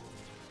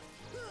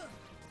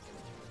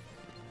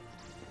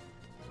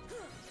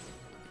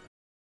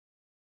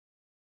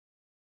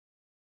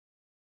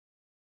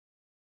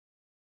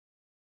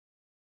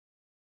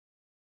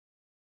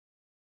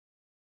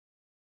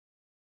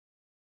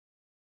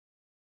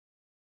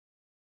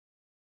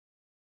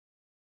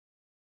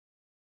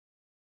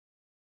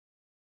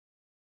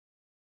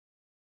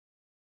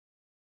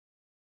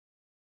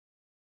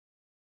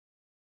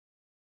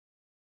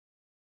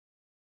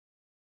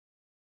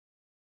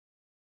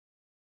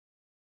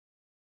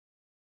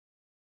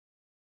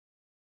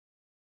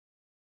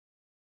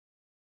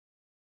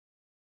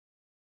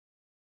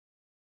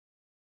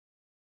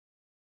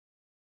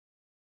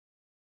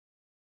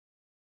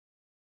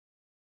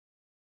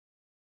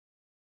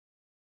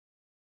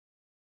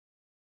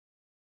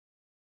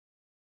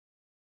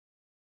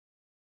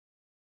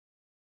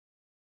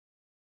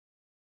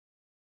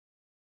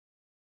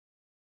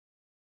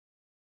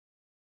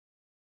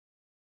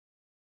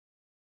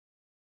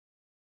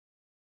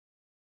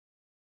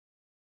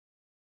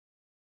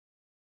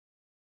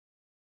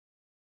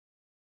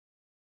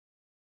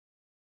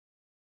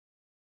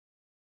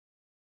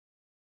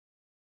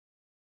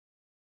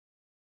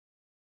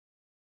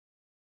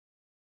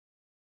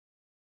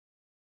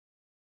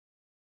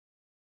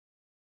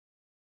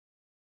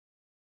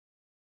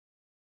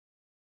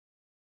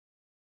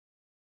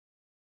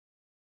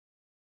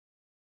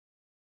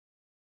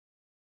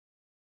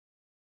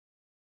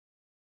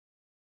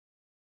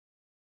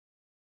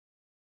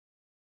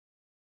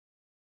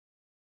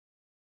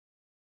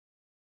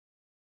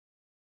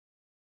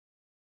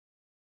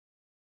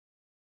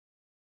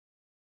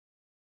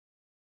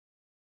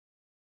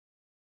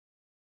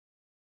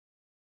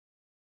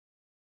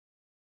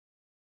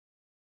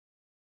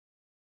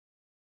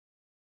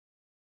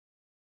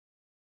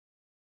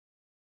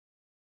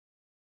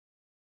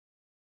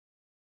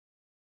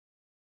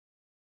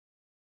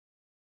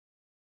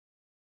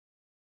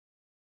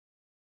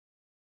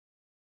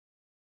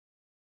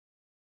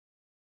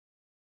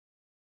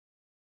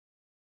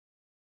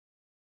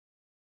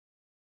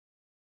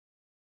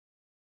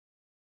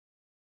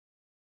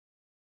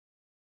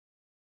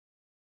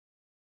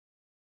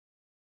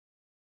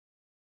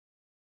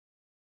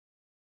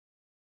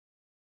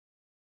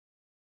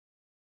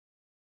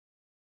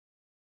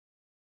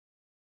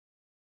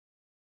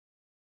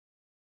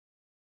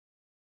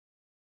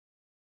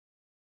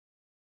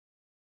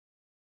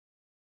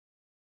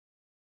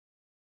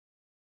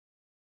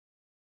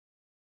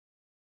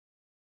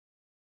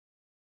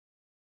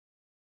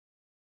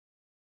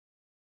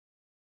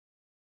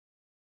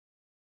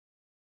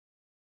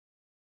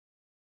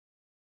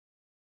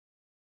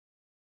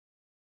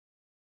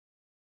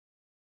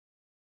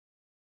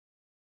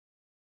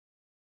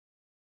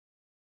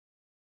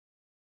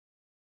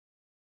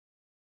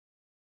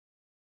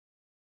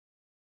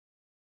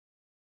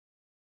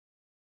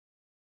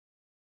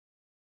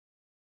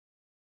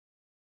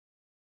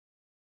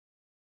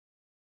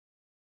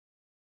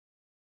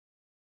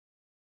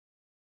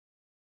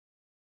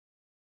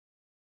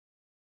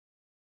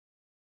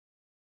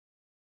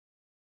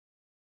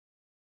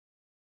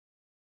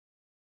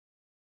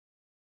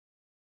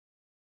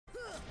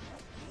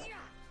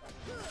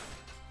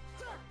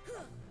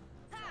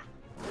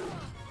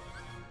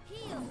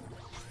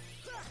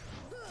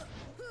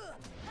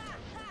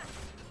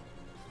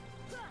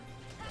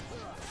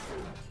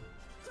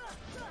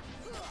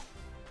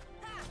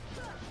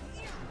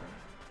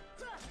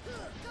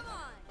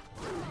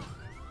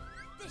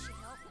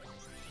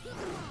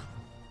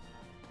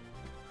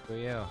 for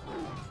you.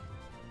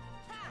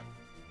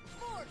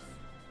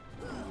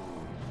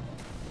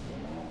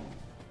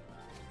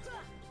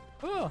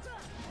 Oh.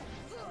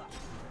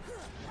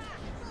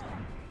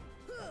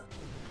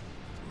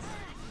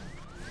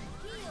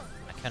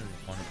 I kind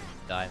of want to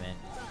die, man.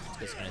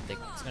 It's gonna take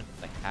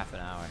like half an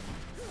hour.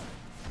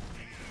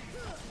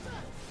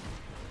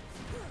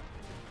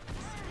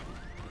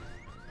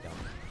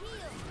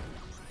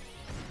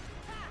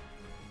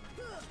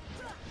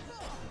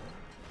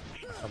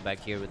 Come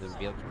back here with a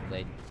real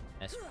blade.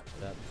 Mess it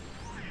up.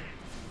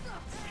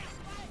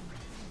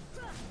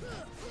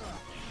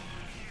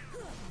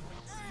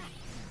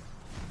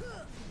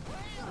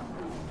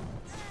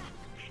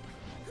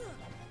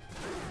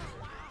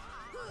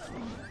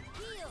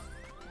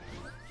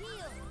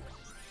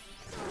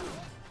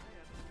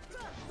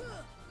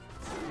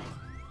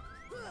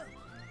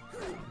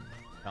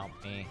 Help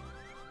me.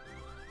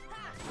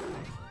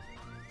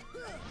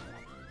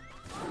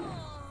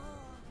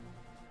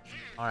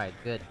 Alright,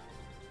 good.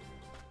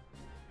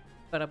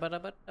 I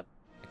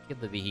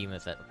killed the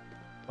behemoth at...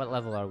 What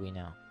level are we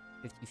now?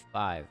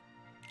 55.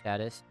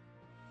 Status.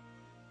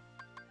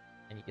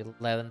 And you get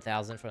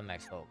 11,000 from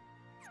max hope.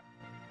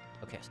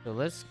 Okay, so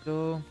let's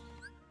go...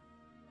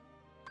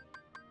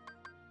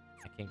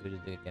 I can't go to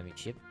the Gummy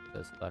ship,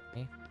 because fuck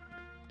me.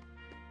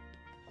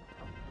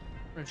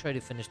 I'm gonna try to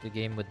finish the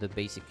game with the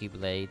basic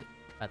keyblade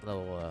at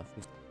level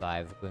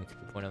 55, going to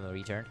the point of no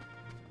return.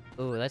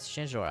 Oh, let's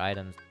change our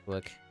items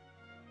quick.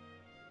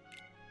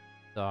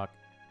 Stock.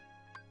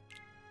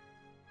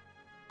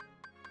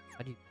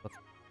 How do you look?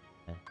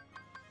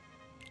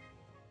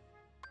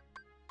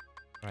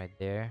 Right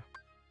there.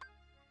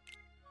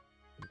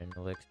 An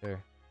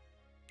elixir.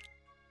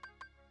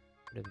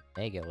 What a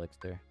mega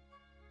elixir.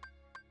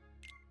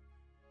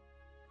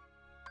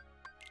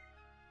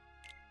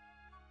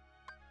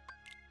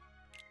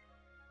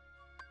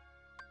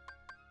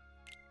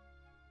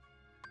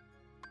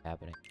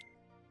 Happening.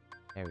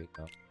 There we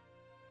go.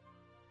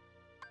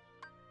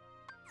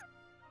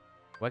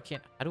 How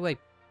do I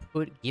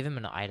give him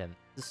an item?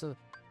 The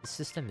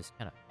system is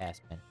kind of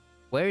ass, man.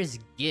 Where is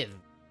give?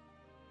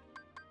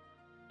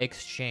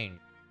 Exchange.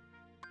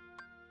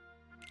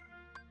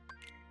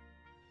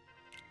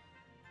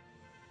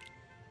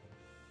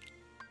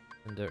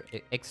 Under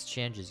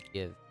exchange is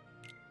give.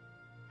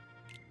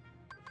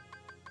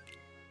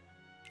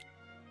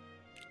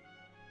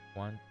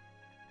 One.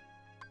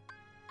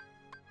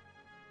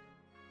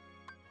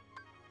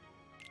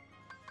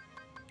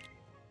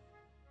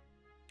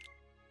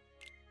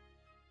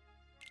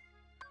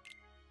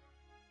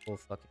 Full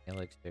fucking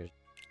elixirs.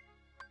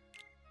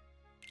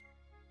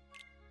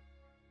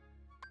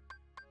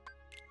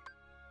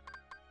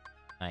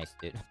 Nice,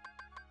 dude.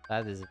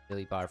 That is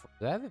really powerful.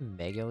 Do I have a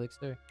mega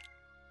elixir?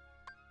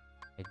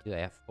 I do. I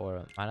have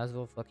 4. Might as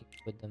well fucking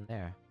put them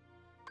there.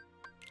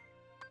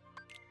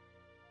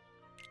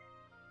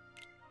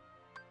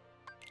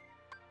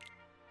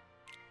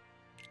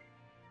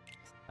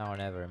 Now or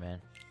never,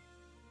 man.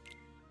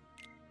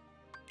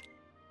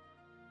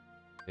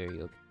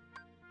 Very okay.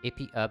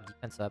 AP up,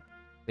 defense up.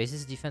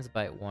 Raises defense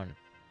by 1.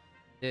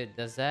 Dude,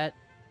 does AP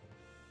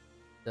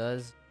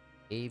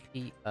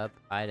up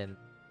item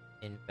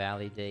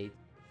invalidate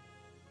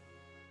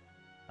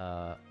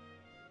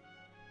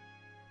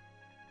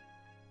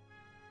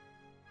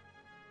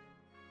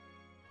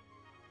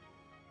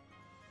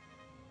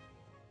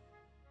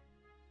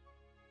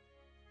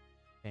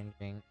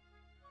changing?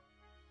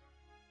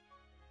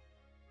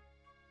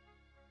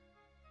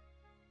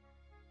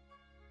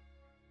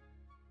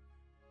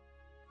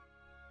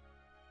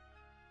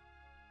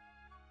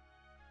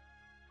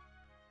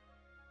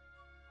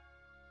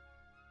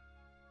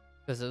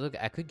 Because look,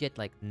 I could get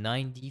like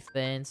 9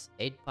 defense,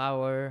 8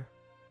 power.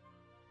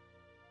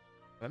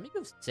 Let me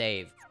go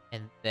save,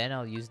 and then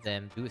I'll use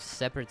them, do a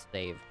separate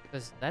save.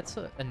 Because that's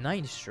a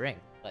 9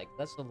 strength. Like,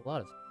 that's a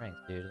lot of strength,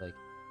 dude. Like,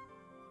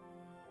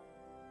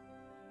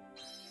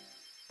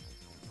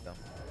 go.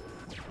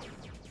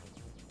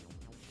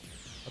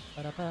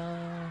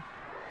 Ba-ba-da-ba.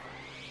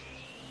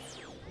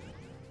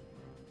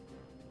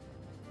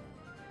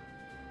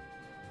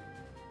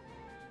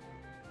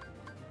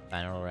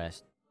 Final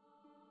rest.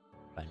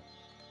 Fine.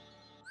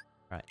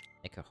 Alright,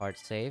 make a hard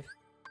save.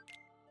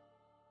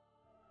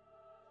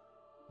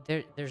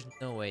 There's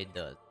no way it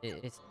does.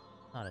 It's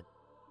not an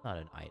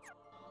item.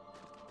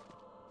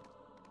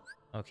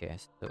 Okay,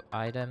 so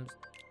items.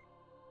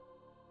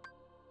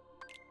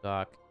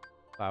 Dock.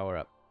 Power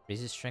up.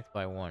 Raises strength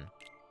by 1.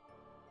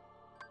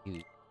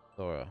 Use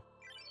Sora.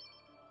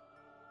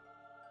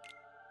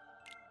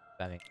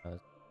 Spamming those.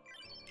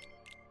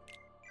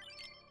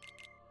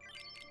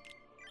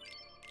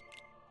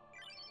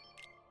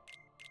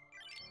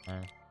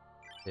 One,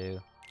 2.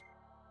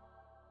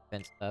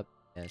 Fence up.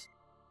 Yes.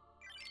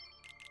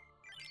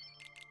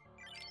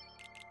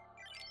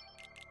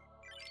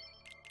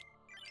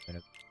 I'm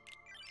gonna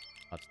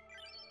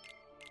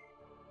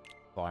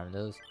farm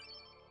those.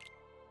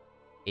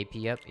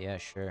 AP up? Yeah,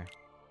 sure.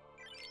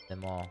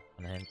 Them all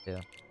on him too.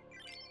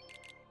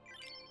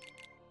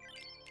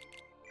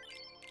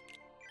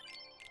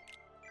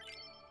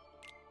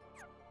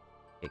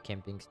 Okay,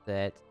 camping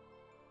set.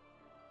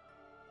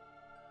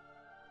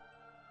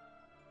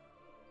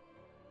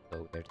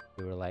 So weird.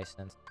 Viewer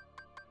license.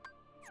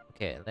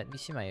 Okay, let me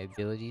see my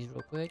abilities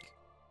real quick.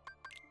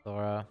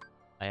 Sora,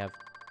 I have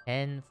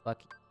 10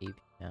 fucking AP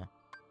now.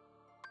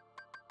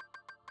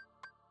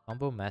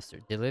 Combo master.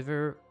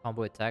 Deliver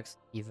combo attacks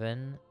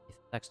even if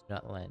attacks do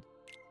not land.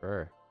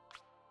 Sure.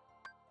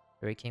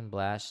 Hurricane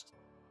blast.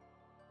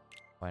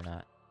 Why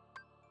not?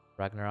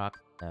 Ragnarok.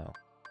 No.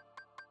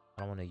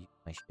 I don't want to use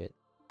my shit.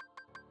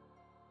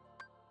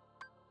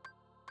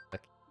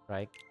 Lucky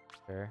strike.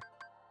 Sure.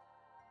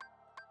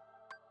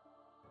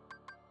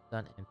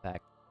 Stun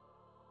impact.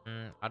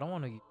 I don't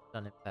want to use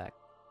stun impact.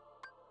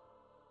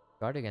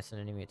 Guard against an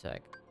enemy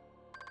attack.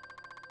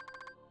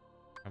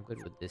 I'm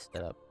good with this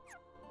setup.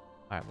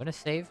 Alright, I'm gonna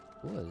save.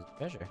 Ooh, there's a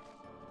treasure.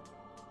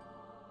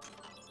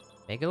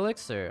 Mega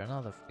Elixir,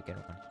 another freaking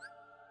one.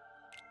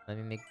 Let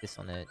me make this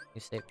on a new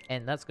save.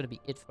 And that's gonna be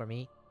it for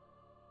me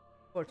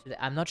for today.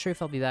 I'm not sure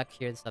if I'll be back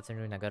here this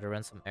afternoon. I gotta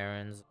run some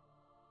errands and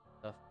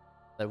stuff.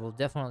 But we'll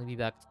definitely be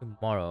back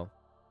tomorrow.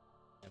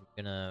 I'm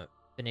gonna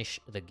finish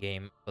the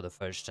game for the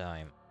first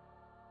time.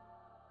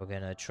 We're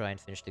gonna try and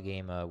finish the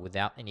game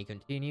without any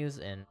continues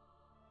and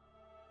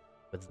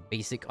with the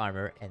basic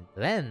armor. And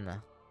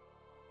then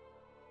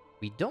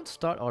we don't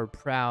start our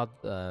proud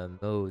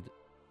mode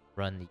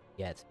run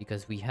yet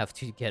because we have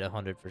to get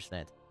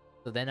 100%.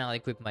 So then I'll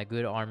equip my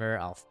good armor.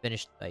 I'll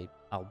finish.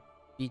 I'll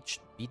beat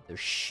the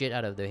shit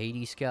out of the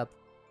Hades cup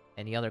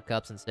and the other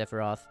cups in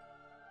Sephiroth.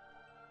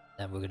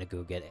 Then we're gonna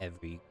go get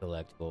every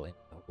collectible in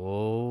the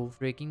whole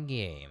freaking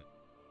game.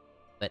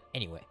 But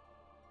anyway,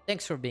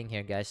 thanks for being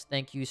here, guys.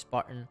 Thank you,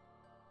 Spartan,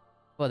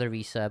 for the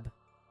resub.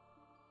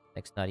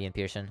 Thanks, Nutty and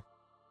Pearson.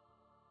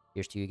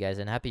 Here's to you guys,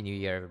 and Happy New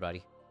Year,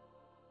 everybody.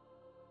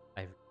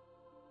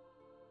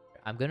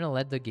 I'm gonna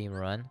let the game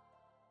run.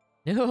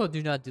 No,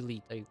 do not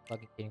delete. Are you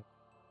fucking kidding?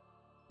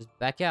 Just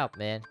back out,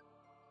 man.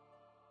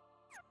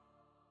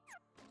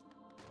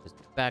 Just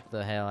back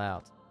the hell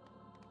out.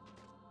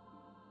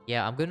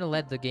 Yeah, I'm gonna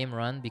let the game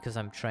run because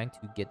I'm trying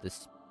to get the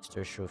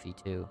Speedster trophy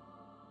too.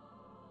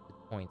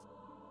 Good point.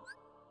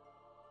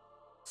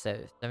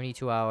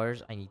 72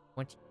 hours. I need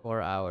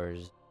 24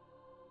 hours.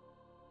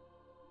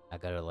 I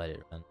gotta let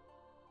it run.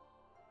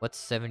 What's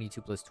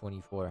 72 plus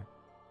 24?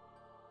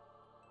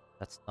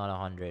 That's not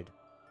 100.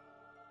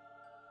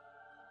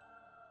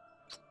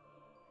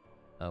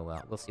 Oh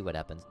well, we'll see what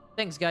happens.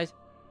 Thanks, guys.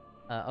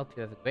 Hope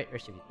you have a great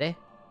rest of your day.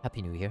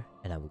 Happy New Year,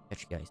 and I will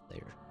catch you guys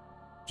later.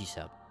 Peace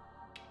out.